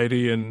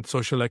society and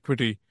social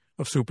equity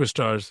of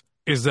superstars,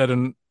 is that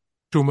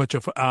too much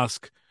of an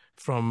ask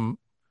from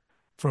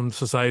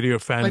society or I,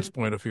 fans'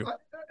 point of view? I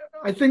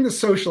I think the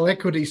social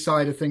equity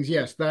side of things,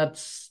 yes,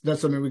 that's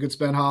something we could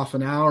spend half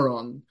an hour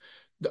on.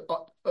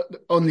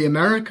 On the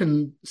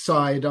American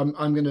side, I'm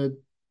going to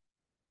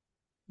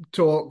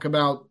talk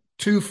about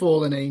two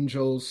fallen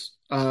angels.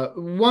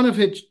 One of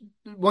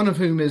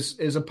whom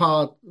is a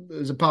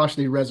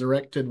partially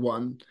resurrected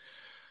one.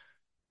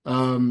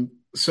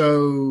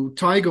 So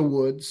Tiger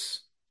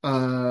Woods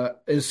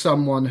is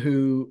someone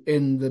who,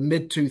 in the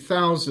mid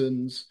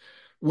 2000s,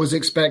 was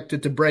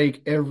expected to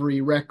break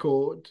every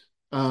record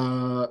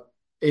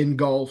in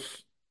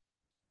golf,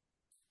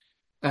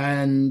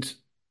 and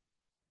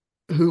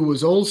who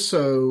was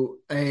also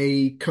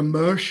a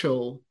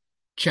commercial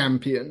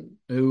champion,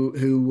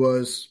 who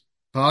was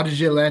part of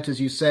Gillette, as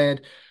you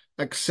said.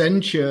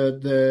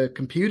 Accenture, the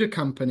computer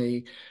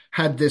company,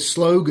 had this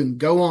slogan,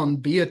 "Go on,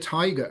 be a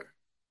tiger."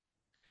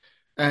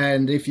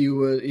 And if you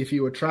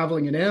were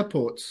traveling in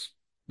airports,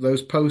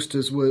 those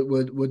posters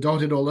were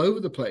dotted all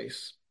over the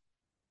place.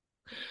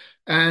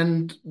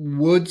 And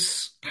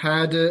Woods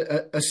had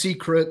a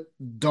secret,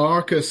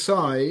 darker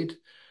side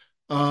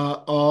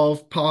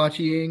of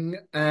partying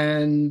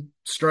and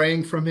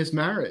straying from his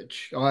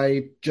marriage.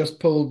 I just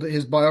pulled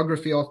his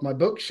biography off my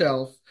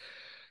bookshelf,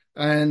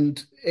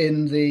 and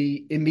in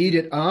the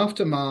immediate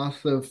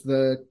aftermath of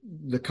the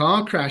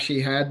car crash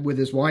he had with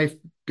his wife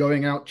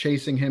going out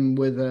chasing him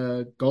with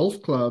a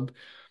golf club,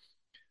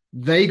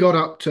 they got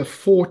up to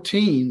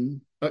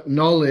 14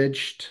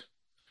 acknowledged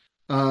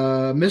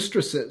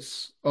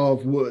mistresses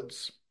of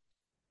Woods.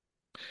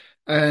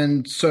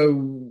 And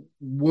so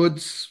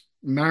Woods'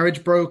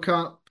 marriage broke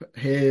up,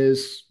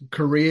 his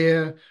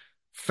career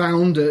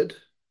foundered,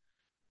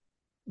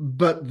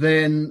 But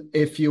then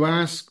if you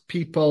ask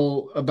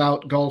people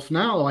about golf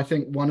now, I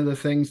think one of the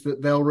things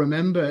that they'll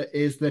remember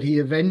is that he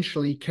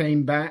eventually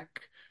came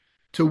back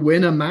to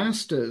win a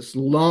Masters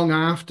long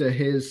after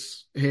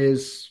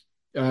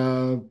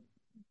uh,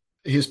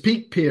 his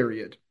peak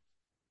period.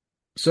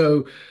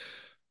 So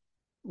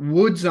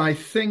Woods, I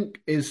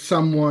think, is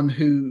someone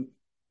who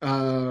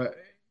uh,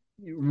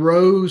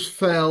 rose,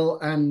 fell,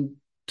 and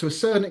to a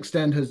certain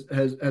extent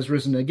has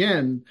risen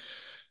again.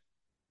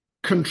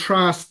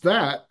 Contrast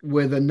that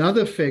with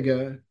another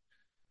figure,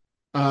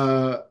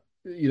 uh,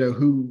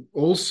 who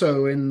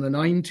also in the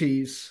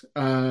 90s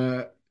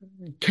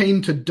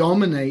came to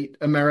dominate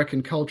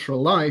American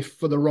cultural life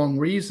for the wrong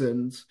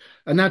reasons,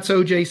 and that's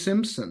O.J.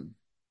 Simpson.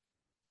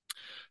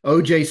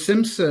 O.J.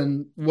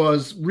 Simpson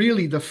was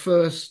really the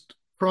first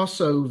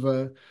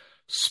crossover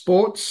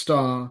sports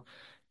star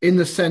in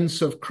the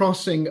sense of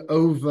crossing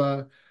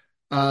over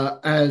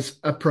as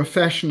a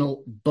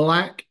professional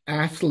black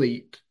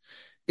athlete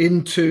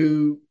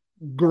into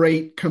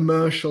great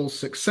commercial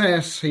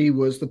success. He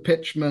was the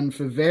pitchman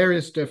for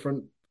various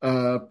different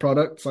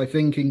products, I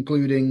think,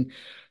 including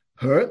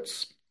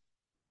Hertz.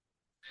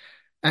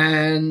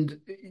 And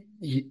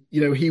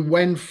he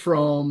went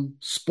from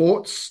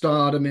sports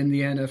stardom in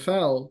the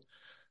NFL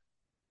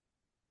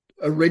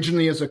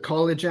originally as a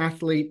college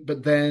athlete,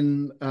 but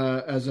then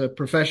as a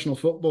professional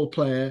football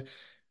player,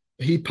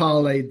 he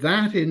parlayed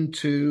that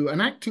into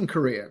an acting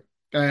career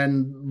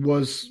and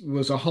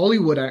was a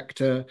Hollywood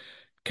actor,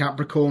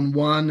 Capricorn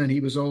One, and he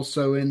was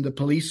also in the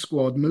Police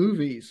Squad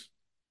movies.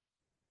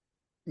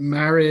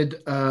 Married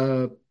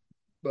a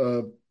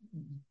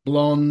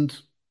blonde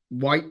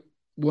white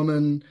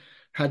woman,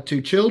 had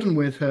two children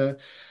with her,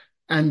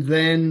 and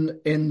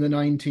then in the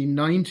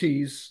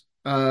 1990s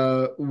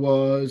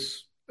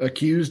was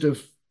accused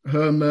of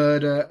her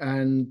murder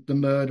and the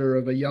murder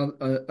of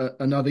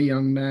another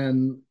young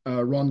man,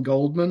 Ron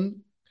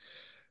Goldman,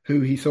 who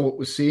he thought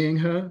was seeing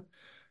her.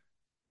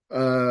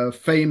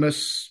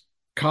 Famous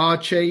car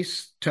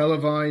chase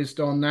televised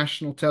on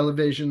national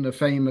television, a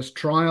famous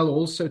trial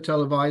also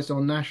televised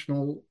on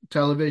national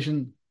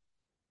television,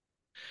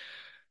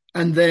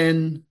 and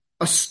then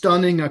a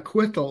stunning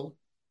acquittal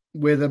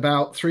with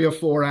about 3 or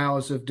 4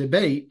 hours of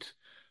debate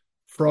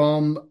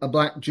from a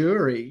black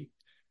jury.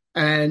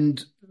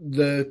 And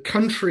the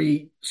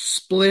country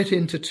split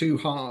into two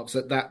halves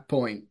at that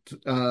point.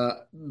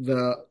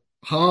 The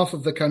half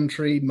of the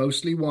country,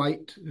 mostly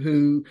white,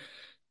 who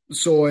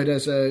saw it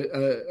as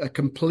a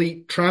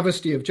complete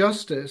travesty of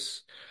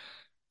justice,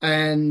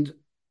 and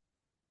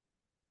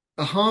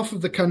a half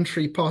of the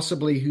country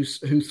possibly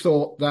who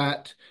thought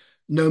that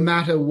no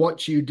matter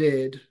what you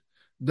did,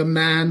 the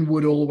man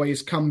would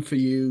always come for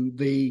you.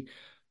 The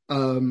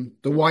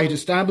white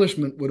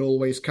establishment would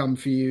always come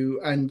for you,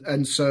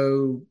 and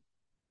so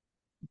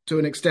to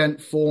an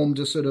extent formed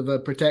a sort of a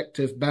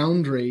protective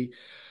boundary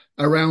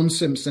around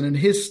Simpson, and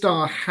his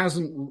star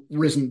hasn't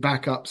risen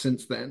back up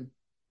since then.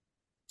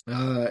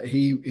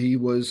 He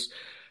was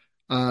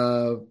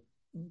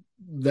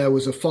there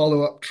was a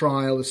follow-up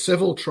trial, a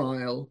civil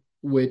trial,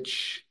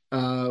 which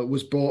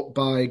was brought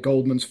by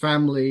Goldman's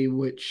family,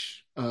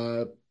 which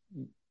the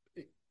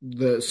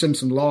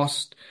Simpson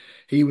lost.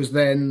 He was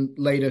then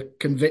later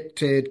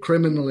convicted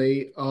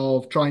criminally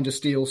of trying to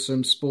steal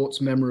some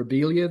sports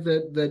memorabilia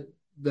that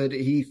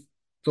he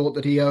thought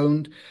that he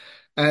owned,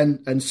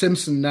 and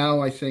Simpson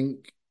now I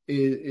think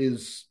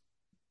has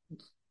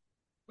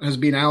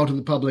been out of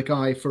the public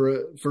eye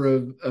for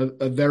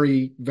a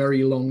very,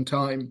 very long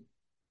time.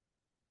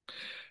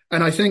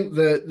 And I think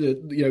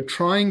that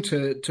trying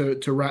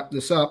to wrap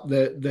this up,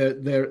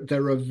 that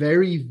there are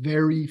very,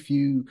 very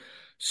few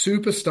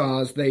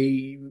superstars.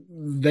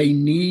 They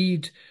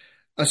need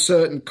a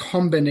certain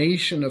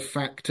combination of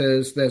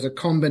factors. There's a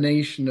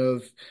combination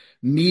of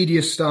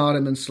media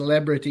stardom and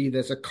celebrity.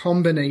 There's a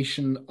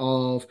combination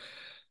of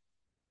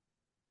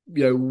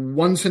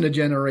once in a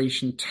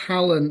generation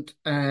talent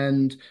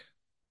and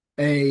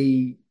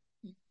the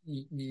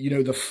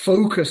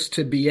focus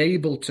to be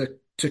able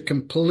to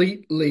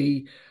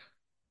completely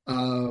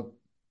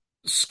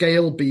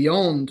scale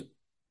beyond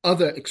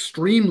other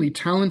extremely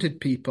talented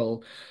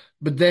people.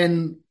 But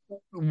then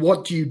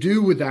what do you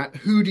do with that?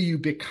 Who do you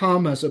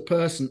become as a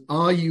person?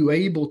 Are you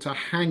able to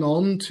hang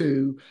on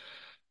to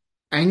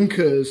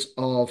anchors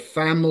of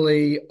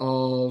family,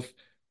 of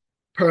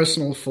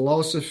personal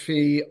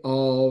philosophy,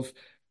 of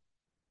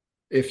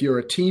if you're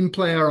a team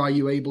player, are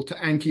you able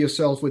to anchor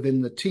yourself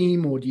within the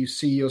team, or do you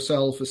see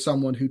yourself as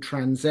someone who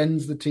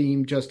transcends the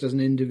team just as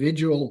an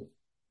individual?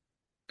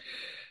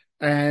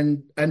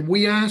 And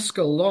we ask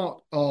a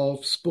lot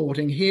of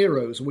sporting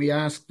heroes. We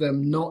ask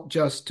them not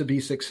just to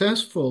be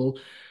successful.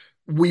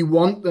 We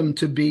want them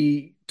to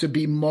be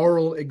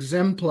moral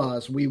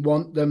exemplars. We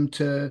want them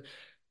to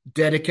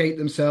dedicate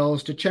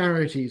themselves to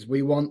charities.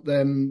 We want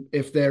them,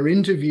 if they're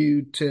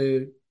interviewed,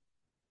 to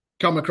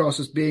come across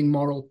as being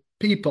moral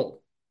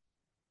people.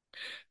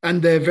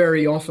 And there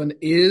very often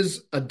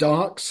is a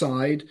dark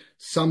side.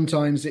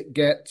 Sometimes it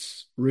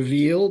gets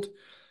revealed,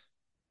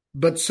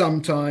 but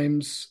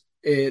sometimes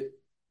it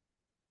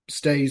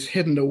stays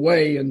hidden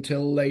away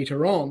until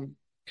later on.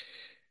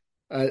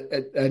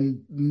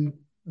 And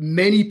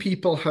many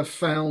people have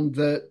found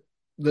that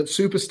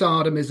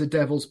superstardom is a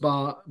devil's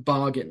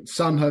bargain.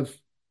 Some have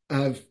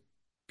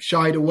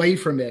shied away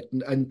from it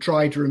and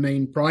tried to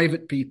remain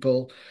private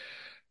people,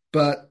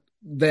 but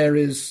there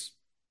is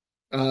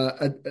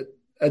a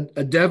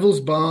devil's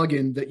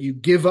bargain that you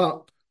give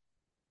up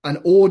an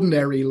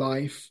ordinary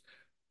life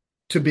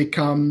to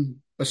become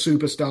a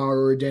superstar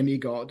or a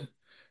demigod.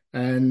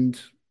 And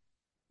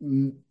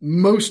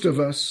most of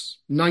us,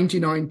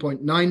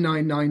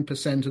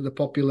 99.999% of the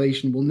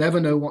population, will never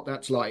know what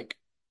that's like.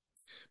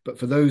 But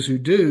for those who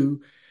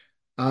do,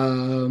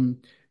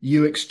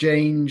 you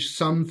exchange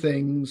some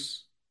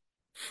things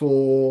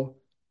for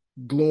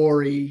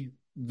glory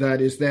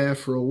that is there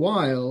for a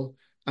while,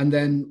 and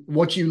then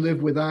what you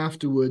live with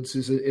afterwards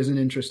is an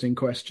interesting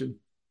question.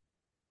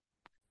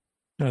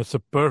 That's a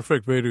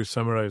perfect way to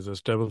summarize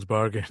this devil's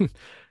bargain.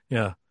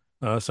 Yeah.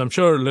 So I'm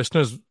sure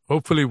listeners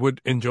hopefully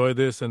would enjoy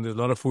this, and there's a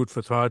lot of food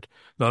for thought,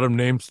 a lot of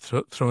names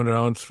thrown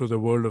around through the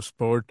world of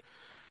sport.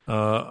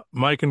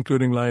 My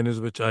concluding line is,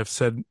 which I've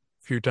said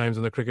a few times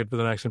on the Cricket with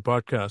an Accent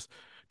podcast,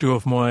 two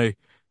of my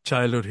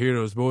childhood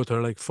heroes, both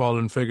are like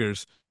fallen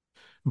figures,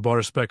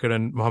 Boris Becker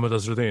and Mohammad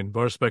Azharuddin.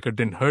 Boris Becker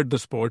didn't hurt the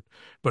sport,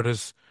 but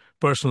his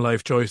personal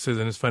life choices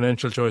and his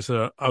financial choices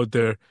are out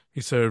there. He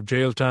served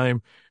jail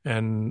time,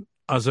 and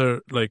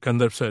Azhar, like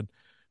Kandar said,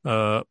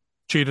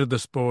 cheated the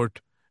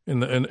sport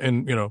in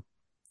a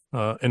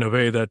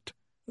way that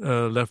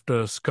left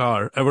a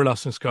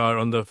everlasting scar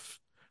on the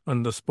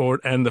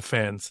sport and the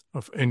fans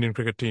of Indian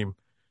cricket team.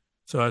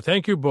 So I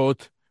thank you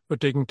both for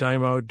taking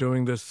time out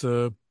doing this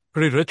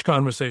pretty rich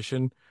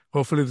conversation.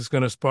 Hopefully this is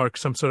going to spark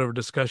some sort of a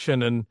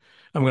discussion, and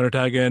I'm going to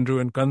tag Andrew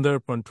and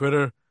Kandar on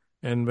Twitter,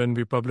 and when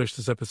we publish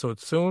this episode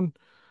soon.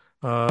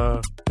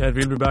 We'll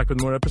be back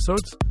with more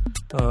episodes.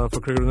 For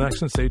Cricket with an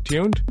Accent, stay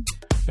tuned.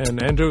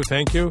 And Andrew,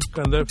 thank you.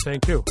 Kandar,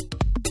 thank you.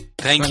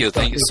 Thank you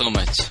so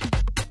much.